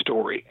father's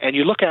story, and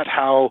you look at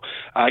how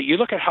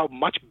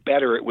much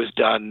better it was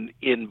done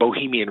in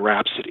Bohemian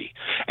Rhapsody,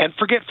 and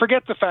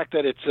forget the fact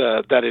that it's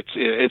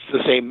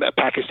the same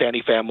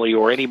Pakistani family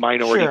or any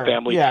minority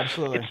family. Yeah,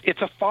 absolutely.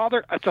 It's a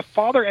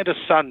father and a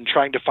son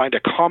trying to find a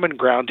common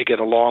ground to get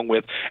along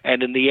with,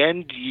 and in the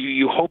end,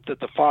 you hope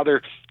that the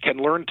father can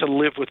learn to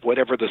live with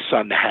whatever the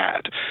son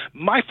had.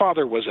 My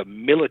father was a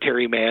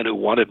military man who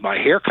wanted my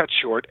hair cut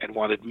short and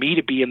wanted me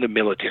to be in the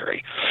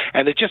military,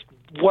 and it just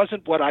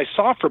wasn't what I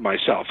saw for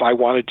myself. I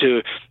wanted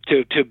to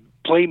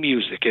play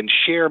music and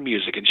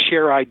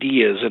share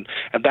ideas,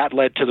 and that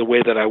led to the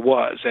way that I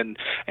was.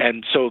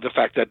 And so the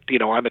fact that,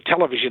 I'm a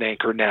television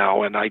anchor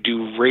now, and I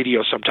do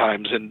radio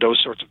sometimes and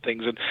those sorts of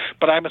things,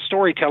 but I'm a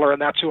storyteller,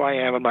 and that's who I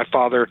am, and my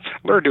father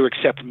learned to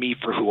accept me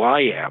for who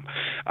I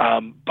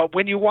am. But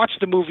when you watch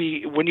the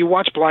movie, when you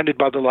watch Blinded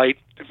by the Light,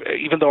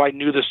 even though I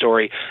knew the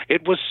story,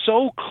 it was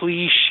so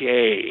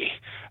cliche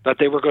that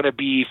they were going to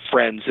be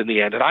friends in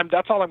the end. And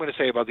that's all I'm going to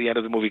say about the end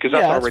of the movie, because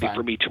that's already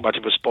for me too much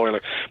of a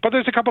spoiler. But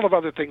there's a couple of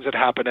other things that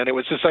happened, and it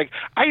was just like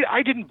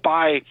I didn't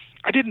buy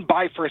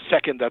for a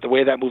second that the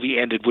way that movie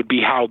ended would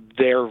be how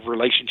their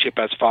relationship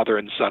as father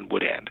and son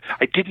would end.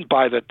 I didn't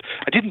buy that.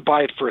 I didn't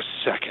buy it for a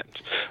second.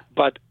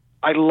 But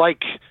I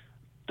like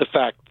the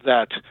fact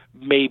that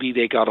maybe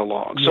they got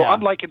along. So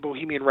unlike in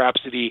Bohemian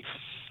Rhapsody,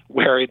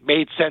 where it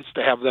made sense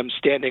to have them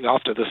standing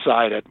off to the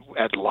side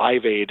at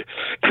Live Aid.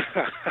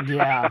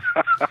 Yeah.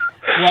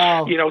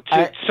 Well,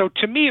 so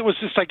to me it was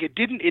just like it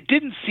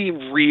didn't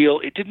seem real.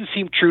 It didn't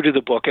seem true to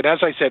the book. And as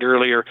I said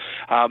earlier,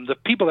 the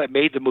people that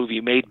made the movie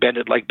made Bend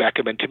It Like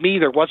Beckham, and to me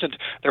there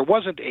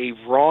wasn't a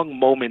wrong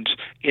moment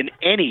in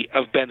any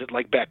of Bend It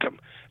Like Beckham.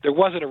 There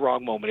wasn't a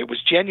wrong moment. It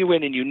was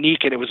genuine and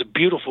unique, and it was a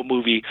beautiful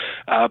movie,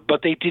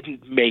 but they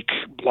didn't make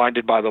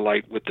Blinded by the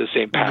Light with the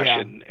same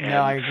passion. Yeah.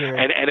 No, I agree.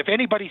 And if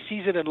anybody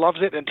sees it and loves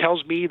it and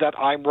tells me that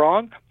I'm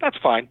wrong, that's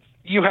fine.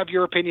 You have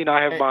your opinion,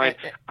 I have mine.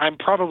 I'm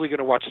probably going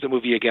to watch the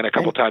movie again a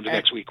couple times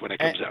next week when it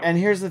comes out. And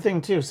here's the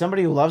thing, too.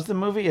 Somebody who loves the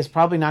movie is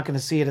probably not going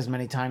to see it as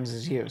many times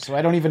as you, so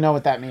I don't even know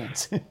what that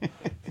means.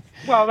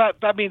 Well,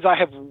 that means I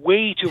have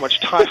way too much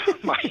time on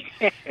my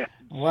hands.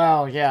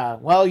 Well,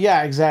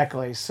 yeah,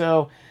 exactly.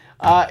 So...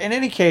 in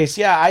any case,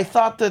 I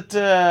thought that,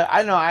 I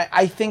don't know,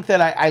 I think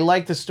that I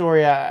like the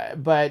story,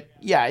 but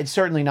yeah, it's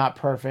certainly not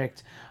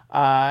perfect.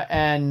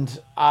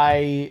 And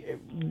I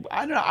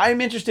don't know, I'm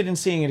interested in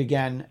seeing it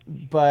again,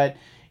 but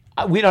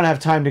we don't have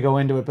time to go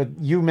into it. But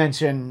you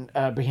mentioned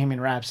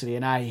Bohemian Rhapsody,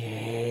 and I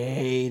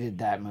hated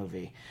that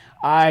movie.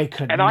 I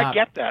could and not. I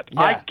get that.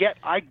 Yeah.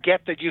 I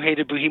get that you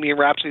hated Bohemian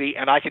Rhapsody,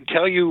 and I can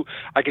tell you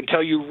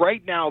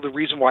right now the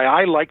reason why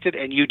I liked it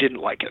and you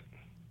didn't like it.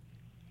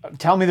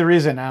 Tell me the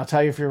reason, and I'll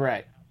tell you if you're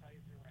right.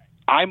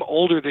 I'm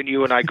older than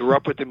you, and I grew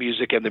up with the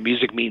music, and the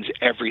music means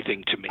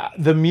everything to me.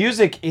 The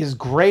music is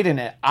great in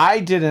it.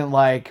 I didn't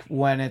like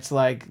when it's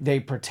like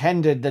they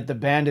pretended that the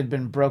band had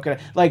been broken.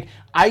 Like,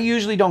 I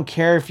usually don't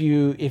care if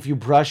you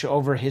brush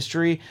over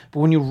history,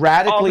 but when you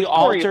radically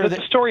alter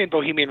the story in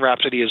Bohemian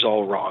Rhapsody is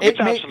all wrong. It's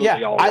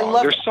absolutely all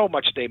wrong. There's so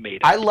much they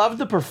made. I loved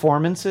the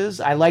performances.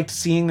 I liked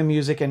seeing the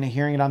music and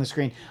hearing it on the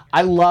screen.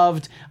 I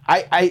loved.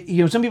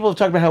 Some people have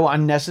talked about how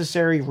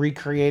unnecessary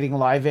recreating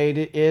Live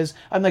Aid is.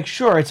 I'm like,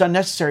 sure, it's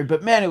unnecessary,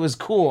 but man, it was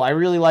cool. I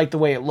really liked the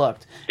way it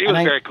looked. It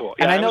was very cool.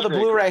 Yeah, and I know the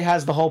Blu-ray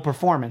has the whole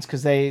performance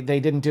because they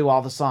didn't do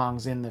all the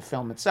songs in the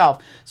film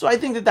itself. So I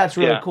think that's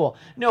really cool.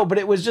 No, but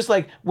it was just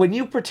like when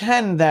you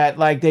pretend that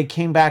like they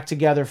came back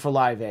together for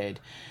Live Aid,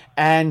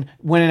 and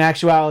when in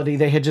actuality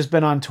they had just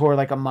been on tour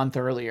like a month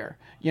earlier.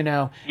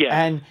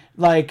 And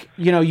like,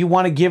 you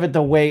want to give it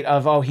the weight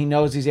of, he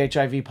knows he's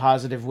HIV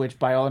positive, which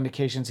by all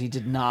indications he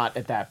did not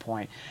at that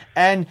point.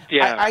 And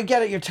I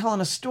get it. You're telling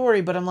a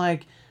story, but I'm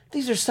like,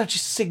 these are such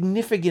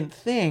significant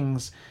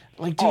things.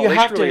 Like, do you they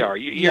have truly to? Are.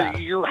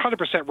 You're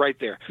 100% right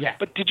there. Yeah.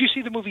 But did you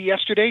see the movie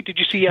yesterday? Did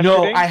you see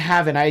yesterday? No, I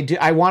haven't.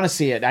 I want to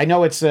see it. I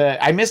know it's.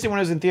 I missed it when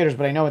it was in theaters,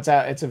 but I know it's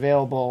out. It's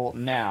available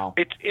now.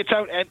 It's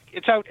out, and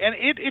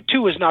it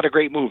too is not a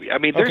great movie. I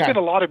mean, there's been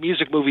a lot of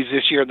music movies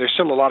this year, and there's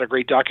still a lot of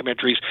great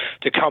documentaries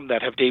to come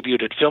that have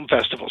debuted at film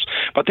festivals.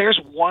 But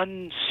there's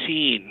one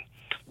scene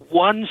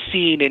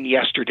in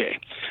Yesterday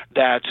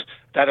that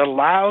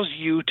allows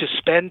you to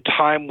spend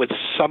time with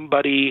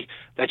somebody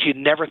that you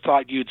never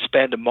thought you'd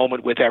spend a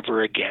moment with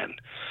ever again.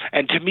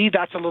 And to me,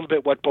 that's a little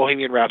bit what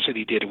Bohemian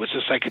Rhapsody did. It was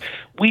just like,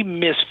 we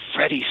miss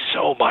Freddie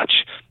so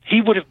much.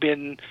 He would have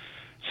been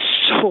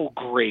so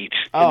great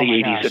in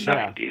the 80s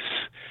and 90s.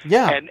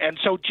 Yeah. And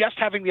so just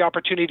having the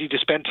opportunity to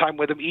spend time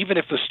with him, even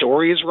if the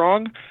story is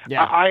wrong,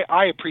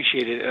 I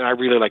appreciate it, and I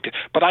really liked it.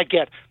 But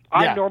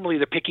I'm normally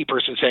the picky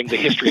person saying the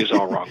history is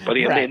all wrong. But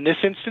in this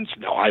instance,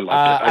 no, I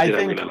loved it. I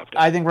really loved it.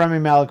 I think Rami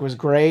Malek was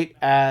great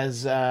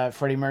as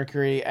Freddie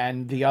Mercury,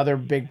 and the other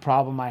big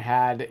problem I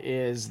had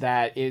is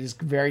that it is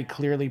very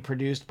clearly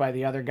produced by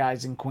the other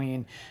guys in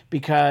Queen,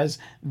 because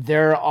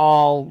they're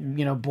all,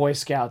 Boy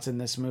Scouts in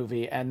this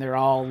movie, and they're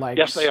all like...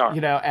 Yes, they are.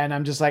 And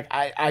I'm just like,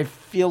 I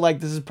feel like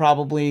this is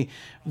probably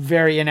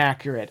very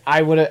inaccurate.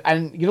 I would have...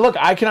 And, look,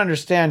 I can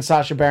understand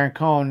Sacha Baron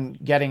Cohen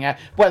getting at...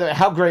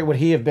 How great would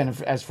he have been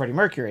as Freddie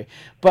Mercury?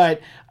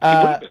 But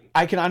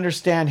I can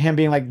understand him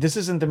being like, this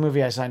isn't the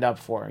movie I signed up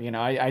for.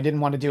 I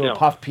didn't want to do a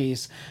puff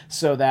piece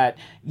so that,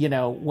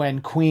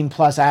 when Queen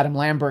plus Adam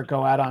Lambert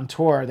go out on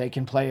tour, they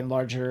can play in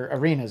larger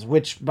arenas,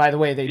 which, by the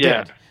way, they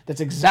did.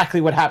 That's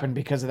exactly what happened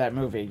because of that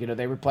movie.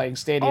 They were playing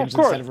stadiums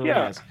instead of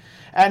arenas.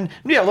 And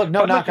look,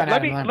 knock on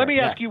Adam Lambert. Let me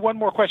ask you one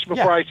more question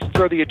before I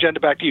throw the agenda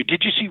back to you.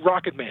 Did you see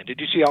Rocket Man? Did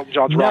you see Elton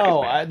John's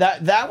Rocket Man? No,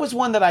 that was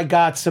one that I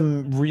got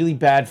some really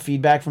bad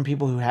feedback from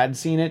people who hadn't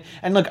seen it.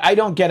 And look, I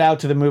don't get out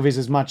to the movies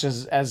as much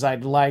as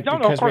I'd like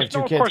because we have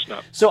two kids. Of course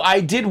not. So I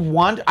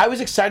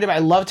was excited. I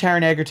love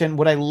Taron Egerton.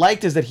 What I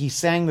liked is that he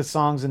sang the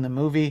songs in the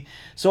movie.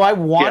 So I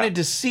wanted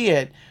to see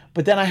it,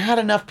 but then I had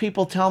enough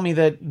people tell me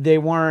that they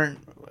weren't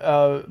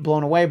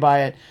blown away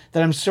by it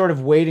that I'm sort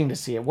of waiting to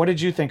see it. What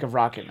did you think of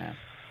Rocketman?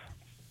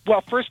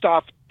 Well, first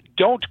off,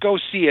 don't go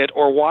see it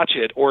or watch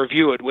it or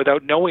view it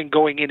without knowing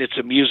going in it's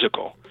a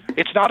musical.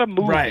 It's not a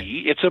movie; Right.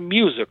 It's a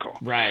musical.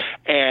 Right.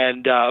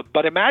 And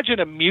but imagine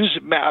a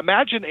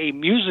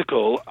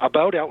musical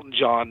about Elton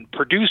John,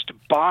 produced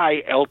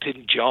by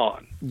Elton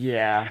John.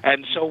 Yeah.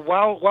 And so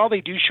while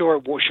they do show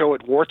it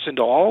warts and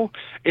all,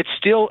 it's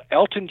still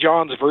Elton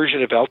John's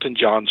version of Elton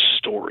John's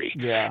story.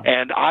 Yeah.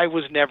 And I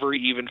was never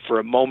even for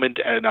a moment,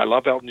 and I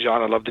love Elton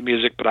John, I love the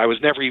music, but I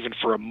was never even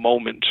for a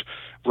moment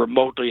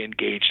remotely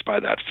engaged by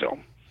that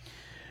film.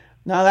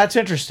 No, that's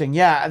interesting.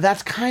 Yeah,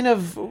 that's kind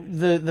of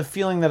the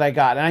feeling that I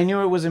got. And I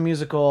knew it was a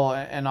musical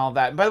and all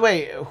that. By the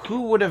way,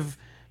 who would have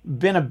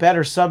been a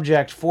better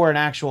subject for an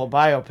actual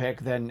biopic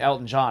than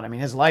Elton John? I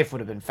mean, his life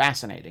would have been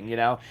fascinating, you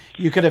know?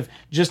 You could have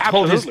just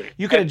told his story.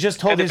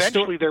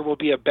 Eventually there will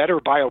be a better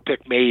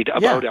biopic made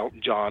about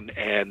Elton John,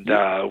 and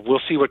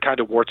we'll see what kind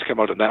of warts come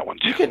out in that one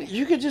too.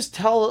 You could just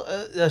tell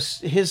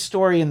his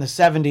story in the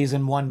 70s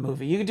in one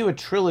movie. You could do a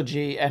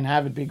trilogy and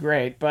have it be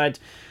great, but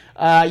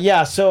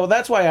so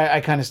that's why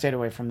I kind of stayed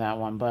away from that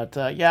one. But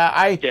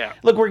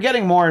look, we're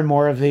getting more and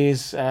more of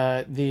these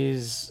and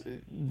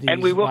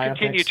we will biopics.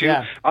 Continue to.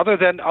 Yeah.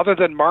 Other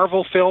than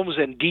Marvel films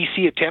and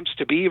DC attempts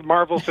to be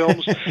Marvel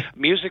films,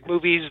 music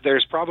movies.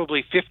 There's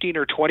probably 15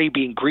 or 20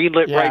 being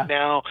greenlit right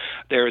now.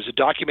 There's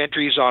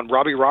documentaries on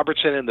Robbie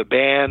Robertson and the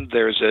band.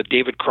 There's a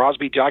David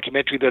Crosby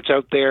documentary that's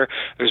out there.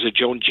 There's a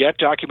Joan Jett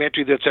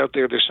documentary that's out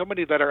there. There's so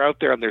many that are out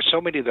there, and there's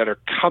so many that are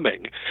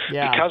coming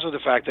because of the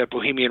fact that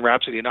Bohemian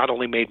Rhapsody not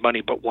only made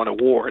money but won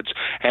awards.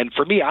 And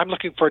for me, I'm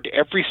looking forward to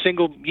every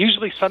single,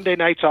 usually Sunday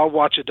nights I'll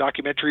watch a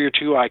documentary or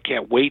two. I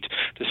can't wait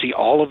to see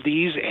all of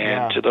these.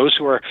 And to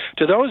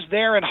those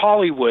there in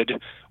Hollywood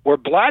where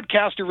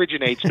Bladtcast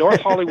originates,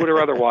 North Hollywood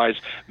or otherwise,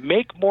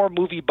 make more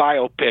movie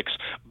biopics,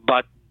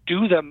 but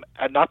do them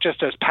not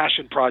just as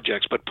passion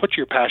projects, but put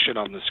your passion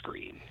on the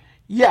screen.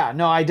 Yeah,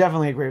 no, I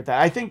definitely agree with that.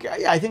 I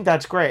think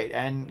that's great.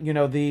 And, you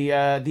know, the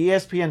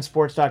ESPN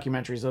sports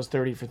documentaries, those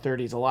 30 for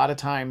 30s, a lot of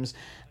times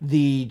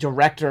the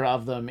director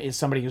of them is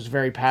somebody who's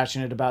very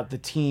passionate about the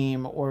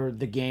team or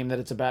the game that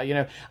it's about. You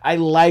know, I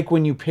like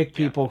when you pick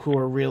people who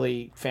are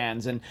really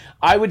fans. And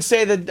I would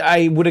say that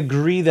I would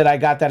agree that I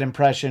got that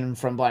impression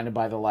from Blinded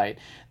by the Light,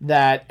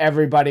 that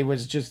everybody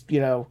was just, you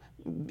know,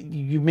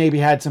 you maybe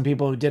had some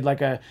people who did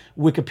like a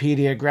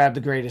Wikipedia, grabbed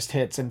the greatest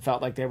hits and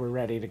felt like they were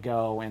ready to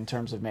go in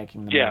terms of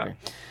making the movie.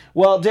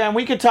 Well, Dan,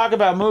 we could talk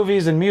about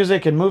movies and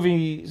music and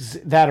movies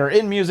that are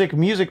in music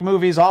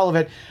movies, all of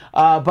it.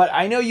 But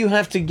I know you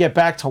have to get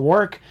back to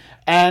work,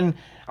 and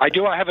I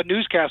do. I have a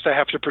newscast I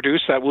have to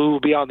produce that will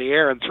be on the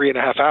air in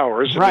 3.5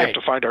 hours. And we have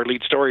to find our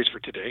lead stories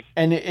for today.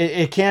 And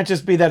it can't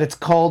just be that it's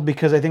cold,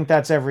 because I think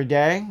that's every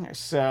day.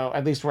 So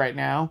at least right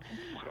now.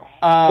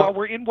 Well,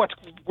 we're in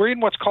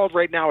what's called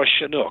right now a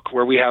Chinook,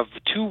 where we have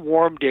 2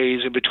 warm days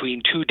in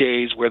between 2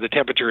 days where the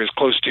temperature is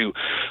close to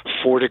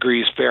 4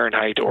 degrees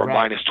Fahrenheit or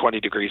minus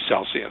 20 degrees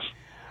Celsius.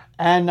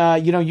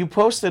 And you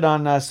posted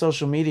on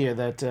social media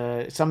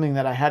that something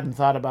that I hadn't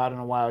thought about in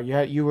a while.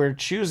 You were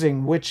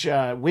choosing which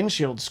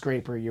windshield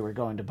scraper you were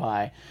going to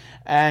buy,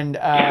 and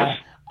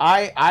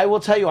I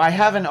will tell you, I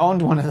haven't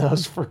owned one of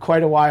those for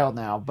quite a while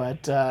now,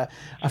 but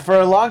for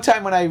a long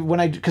time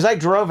because I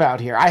drove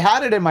out here, I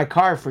had it in my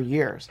car for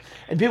years,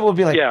 and people would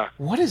be like,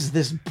 "What is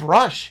this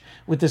brush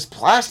with this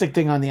plastic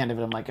thing on the end of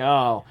it?" I'm like,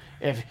 "Oh,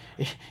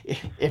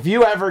 if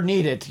you ever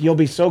need it, you'll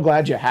be so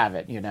glad you have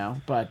it," you know.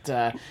 But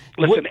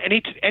listen,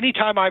 any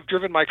time I've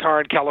driven my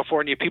car in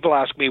California, people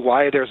ask me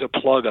why there's a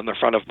plug on the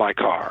front of my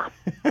car.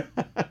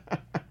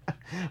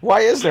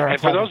 Why is there a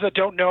And plug? for those that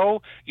don't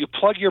know, you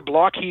plug your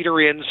block heater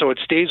in so it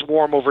stays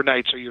warm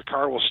overnight, so your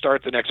car will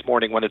start the next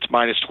morning when it's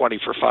minus 20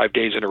 for 5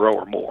 days in a row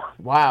or more.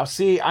 Wow.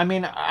 See, I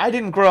mean, I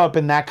didn't grow up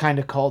in that kind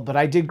of cold, but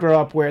I did grow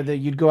up where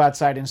you'd go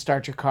outside and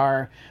start your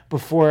car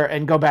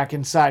and go back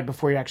inside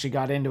before you actually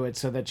got into it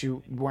so that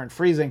you weren't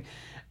freezing.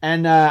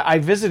 And I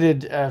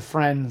visited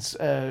friends.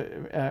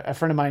 A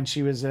friend of mine,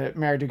 she was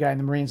married to a guy in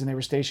the Marines, and they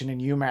were stationed in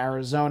Yuma,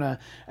 Arizona.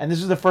 And this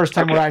was the first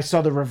time where I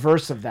saw the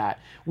reverse of that,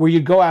 where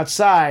you'd go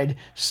outside,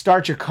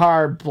 start your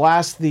car,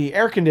 blast the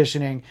air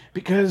conditioning,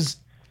 because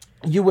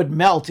you would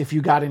melt if you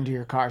got into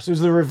your car. So it was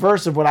the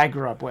reverse of what I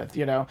grew up with,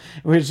 you know.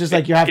 It was just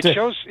like you have to It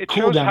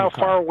shows how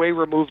far away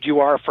removed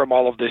you are from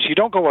all of this. You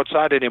don't go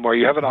outside anymore.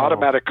 You have an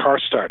automatic car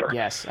starter.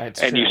 Yes,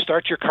 it's and true. You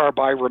start your car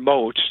by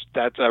remote.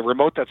 That's a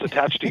remote that's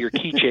attached to your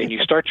keychain.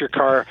 You start your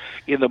car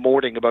in the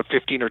morning about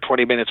 15 or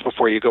 20 minutes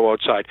before you go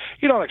outside.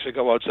 You don't actually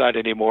go outside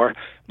anymore.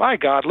 My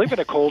God, live in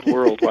a cold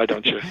world. Why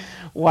don't you?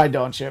 Why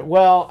don't you?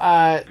 Well,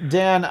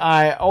 Dan,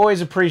 I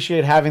always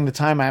appreciate having the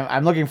time.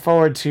 I'm looking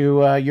forward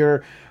to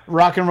your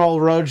rock and roll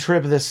road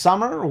trip this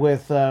summer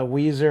with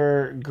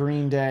Weezer,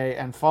 Green Day,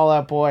 and Fall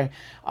Out Boy.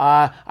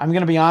 I'm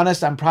going to be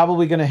honest, I'm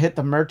probably going to hit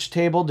the merch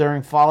table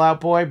during Fall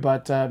Out Boy,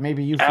 but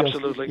maybe you feel...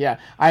 Absolutely. Yeah,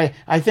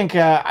 I think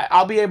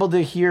I'll be able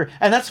to hear...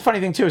 And that's the funny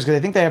thing, too, is because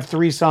I think they have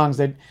 3 songs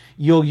that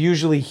you'll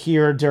usually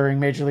hear during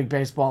Major League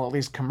Baseball, at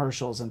least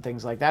commercials and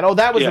things like that. Oh,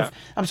 that was...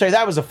 I'm sorry,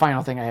 that was the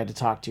final thing I had to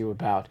talk to you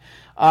about.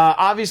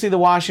 Obviously, the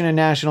Washington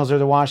Nationals are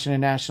the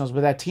Washington Nationals,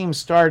 but that team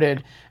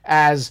started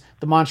as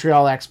the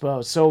Montreal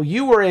Expos. So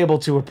you were able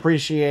to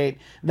appreciate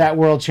that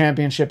World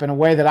Championship in a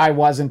way that I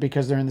wasn't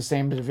because they're in the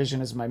same division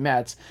as my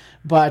Mets.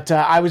 But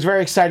I was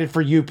very excited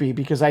for Youppi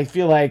because I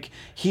feel like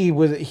he,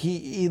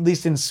 at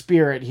least in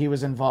spirit, he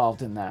was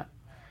involved in that.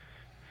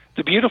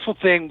 The beautiful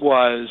thing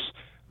was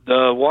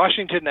the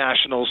Washington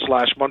Nationals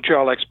 /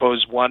 Montreal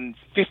Expos won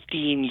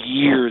 15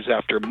 years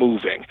after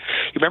moving.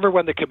 You remember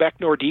when the Quebec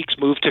Nordiques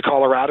moved to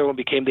Colorado and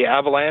became the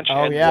Avalanche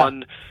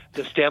won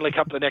the Stanley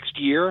Cup the next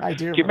year? I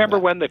do. Do you remember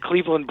when the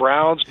Cleveland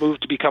Browns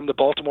moved to become the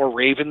Baltimore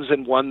Ravens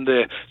and won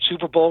the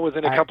Super Bowl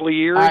within a couple of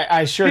years?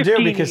 I sure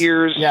do because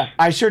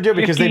I sure do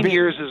because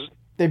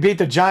they beat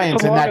the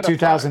Giants in that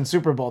 2000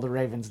 Super Bowl. The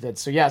Ravens did.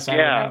 So yes, I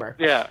remember.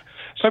 Yeah.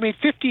 So,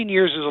 15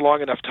 years is a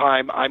long enough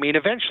time.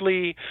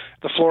 Eventually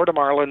the Florida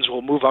Marlins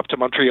will move up to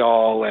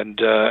Montreal and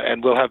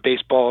we'll have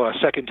baseball, a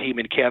second team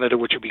in Canada,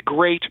 which would be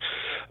great.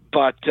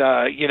 But,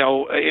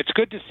 it's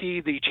good to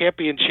see the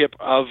championship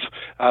of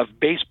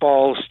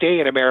baseball stay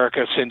in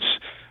America since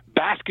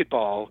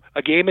basketball,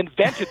 a game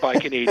invented by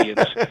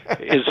Canadians,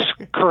 is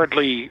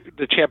currently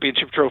the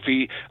championship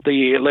trophy.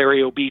 The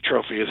Larry O'B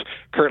trophy is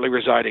currently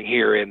residing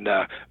here in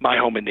my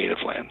home and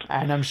native land.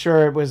 And I'm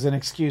sure it was an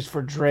excuse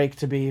for Drake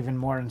to be even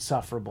more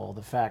insufferable,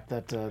 the fact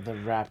that the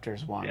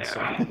Raptors won. Yeah.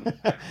 So.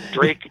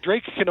 Drake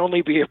can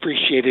only be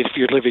appreciated if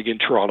you're living in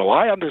Toronto.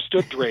 I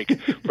understood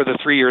Drake for the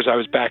 3 years I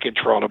was back in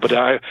Toronto, but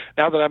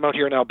now that I'm out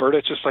here in Alberta,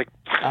 it's just like,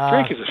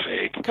 Drake is a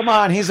fake. Come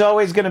on, he's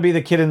always going to be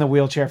the kid in the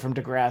wheelchair from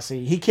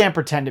Degrassi. He can't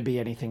pretend to be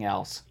anything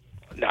else.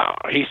 No,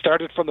 he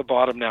started from the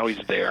bottom. Now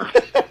he's there.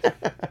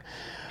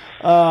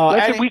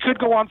 Listen, we could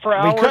go on for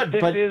hours. We could,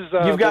 this but is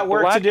you've got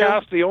work to do.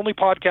 Bladtcast, the only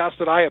podcast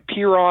that I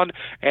appear on,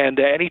 and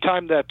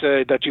anytime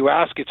that you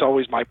ask, it's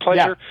always my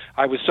pleasure. Yeah.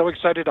 I was so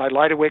excited. I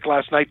lied awake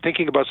last night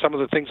thinking about some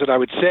of the things that I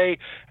would say,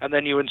 and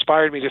then you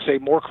inspired me to say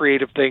more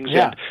creative things.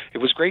 Yeah. And it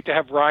was great to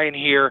have Ryan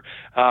here.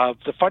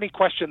 The funny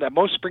question that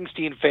most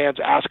Springsteen fans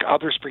ask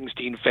other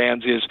Springsteen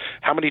fans is,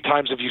 how many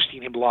times have you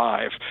seen him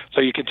live?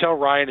 So you can tell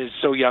Ryan is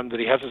so young that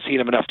he hasn't seen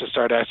him enough to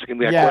start asking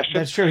that question.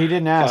 Yeah, that's true. He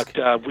didn't ask.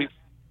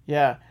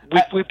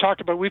 But we've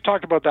talked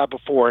about that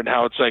before, and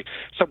how it's like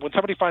when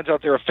somebody finds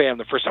out they're a fan,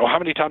 the first time, how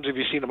many times have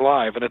you seen them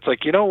live? And it's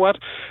like, you know what?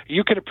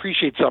 You can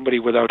appreciate somebody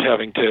without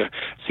having to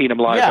see them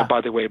live. Yeah. And by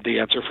the way, the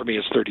answer for me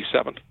is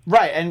 37.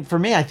 Right, and for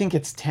me, I think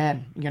it's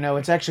 10.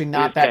 It's actually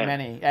not that 10.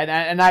 Many.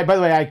 And I, by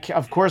the way, I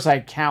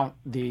count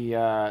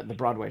the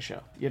Broadway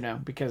show.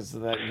 Because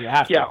you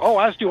have to. Yeah. Oh,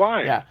 as do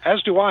I. Yeah.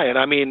 As do I. And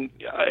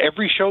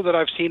every show that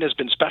I've seen has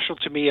been special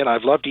to me, and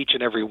I've loved each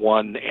and every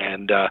one.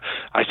 And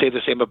I say the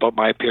same about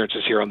my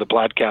appearances here on the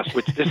Bladtcast,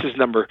 which this is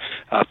number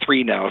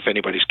 3 now, if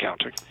anybody's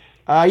counting.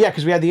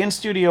 Because we had the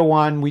in-studio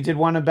one. We did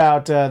one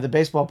about the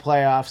baseball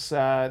playoffs.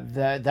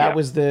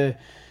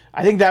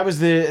 I think that was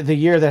the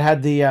year that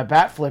had the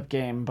bat flip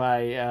game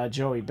by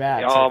Joey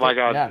Bat. Oh, my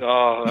God. Yeah.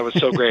 Oh, that was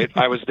so great.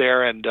 I was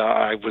there, and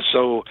I was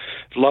so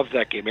loved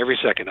that game, every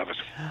second of it.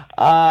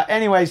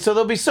 Anyway, so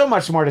there'll be so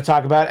much more to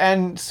talk about.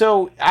 And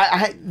so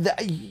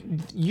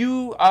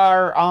you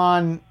are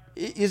on,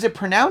 is it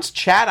pronounced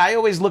chat? I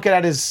always look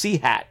at it as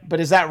C-hat,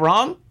 but is that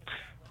wrong?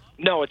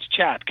 No, it's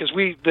chat, because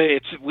we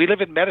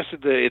live in Medicine.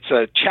 It's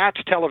a chat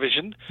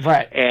television,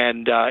 right?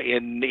 And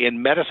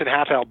in Medicine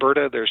Hat,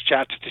 Alberta, there's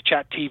chat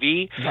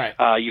TV. Right.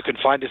 You can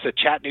find us at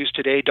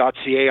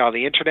chatnewstoday.ca on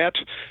the internet,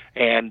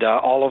 and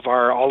all of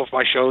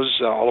my shows,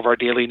 all of our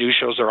daily news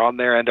shows are on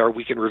there, and our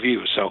weekend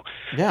review. So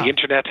the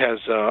internet has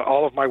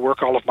all of my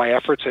work, all of my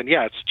efforts, and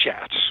it's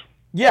chat.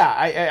 Yeah,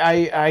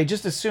 I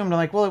just assumed,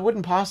 it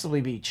wouldn't possibly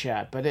be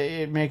chat, but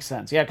it makes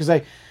sense. Yeah, because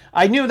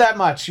I knew that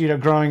much,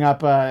 growing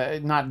up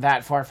not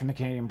that far from the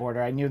Canadian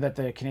border. I knew that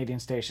the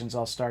Canadian stations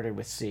all started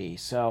with C.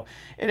 So,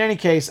 in any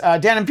case,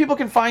 Dan, and people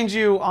can find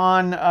you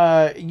on,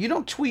 you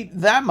don't tweet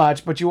that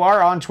much, but you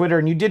are on Twitter,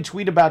 and you did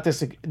tweet about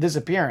this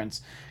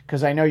appearance,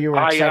 because I know you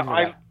were excited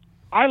about it.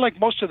 I, like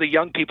most of the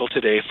young people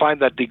today,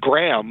 find that the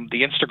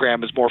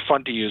Instagram is more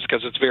fun to use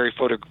because it's very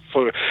photo.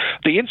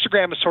 The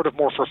Instagram is sort of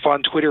more for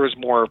fun. Twitter is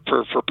more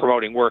for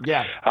promoting work.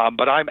 Yeah.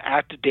 But I'm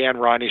at Dan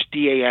Reynish,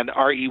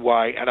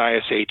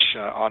 DANREYNISH,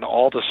 on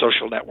all the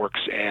social networks.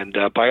 And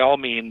by all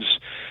means,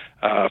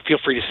 feel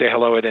free to say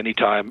hello at any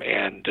time.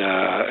 And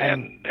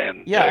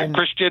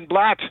Christian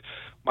Blatt,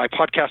 my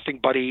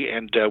podcasting buddy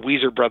and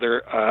Weezer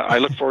brother, I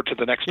look forward to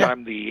the next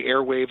time the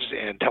airwaves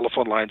and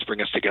telephone lines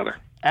bring us together.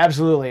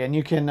 Absolutely. And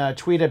you can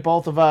tweet at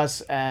both of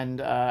us and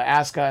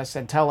ask us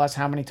and tell us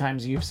how many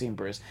times you've seen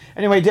Bruce.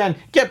 Anyway, Dan,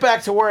 get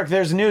back to work.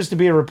 There's news to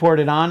be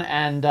reported on,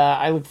 and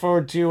I look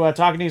forward to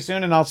talking to you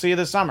soon, and I'll see you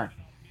this summer.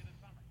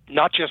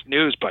 not just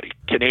news, buddy,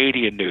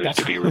 Canadian news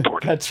to be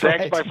reported. That's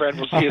Thanks, right. my friend.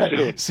 We'll see you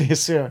soon. See you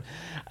soon.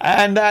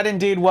 And that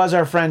indeed was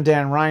our friend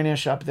Dan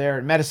Reynish up there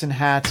in Medicine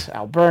Hat,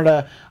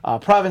 Alberta, a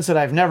province that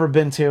I've never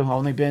been to.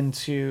 Only been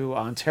to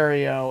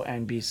Ontario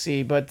and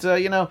BC, but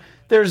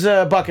there's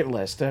a bucket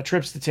list,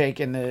 trips to take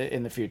in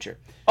the future.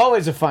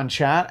 Always a fun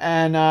chat,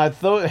 and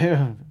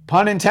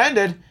pun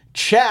intended,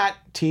 chat,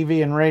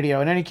 TV and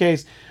radio. In any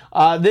case,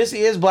 this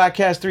is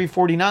Bladtcast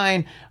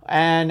 349,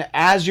 and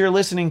as you're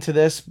listening to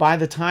this, by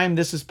the time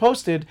this is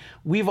posted,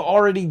 we've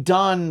already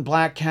done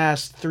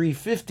Bladtcast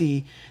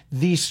 350,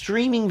 the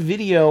streaming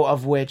video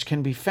of which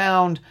can be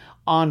found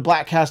on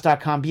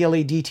bladtcast.com,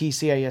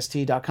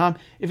 bladtcast.com.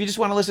 If you just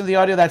want to listen to the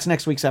audio, that's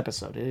next week's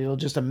episode. It'll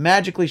just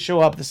magically show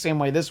up the same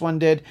way this one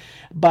did.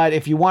 But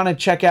if you want to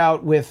check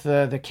out with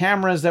the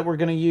cameras that we're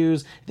going to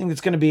use, I think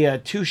it's going to be a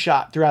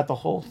 2-shot throughout the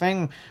whole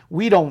thing.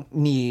 We don't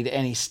need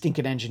any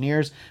stinking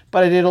engineers,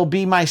 but it'll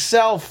be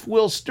myself,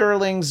 Will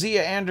Sterling,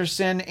 Zia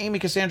Anderson, Amy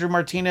Cassandra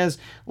Martinez,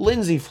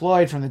 Lindsay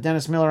Floyd from the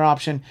Dennis Miller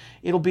Option.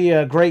 It'll be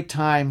a great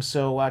time,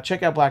 so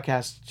check out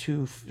Bladtcast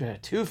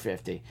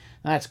 250.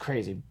 That's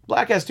crazy.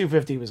 Bladtcast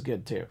 250 was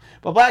good too.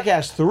 But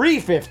Bladtcast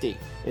 350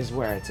 is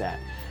where it's at.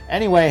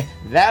 Anyway,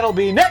 that'll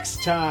be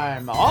next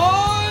time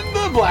on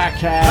the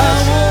Bladtcast.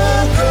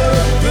 I woke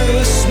up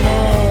this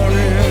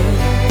morning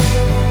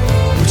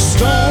with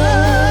storm.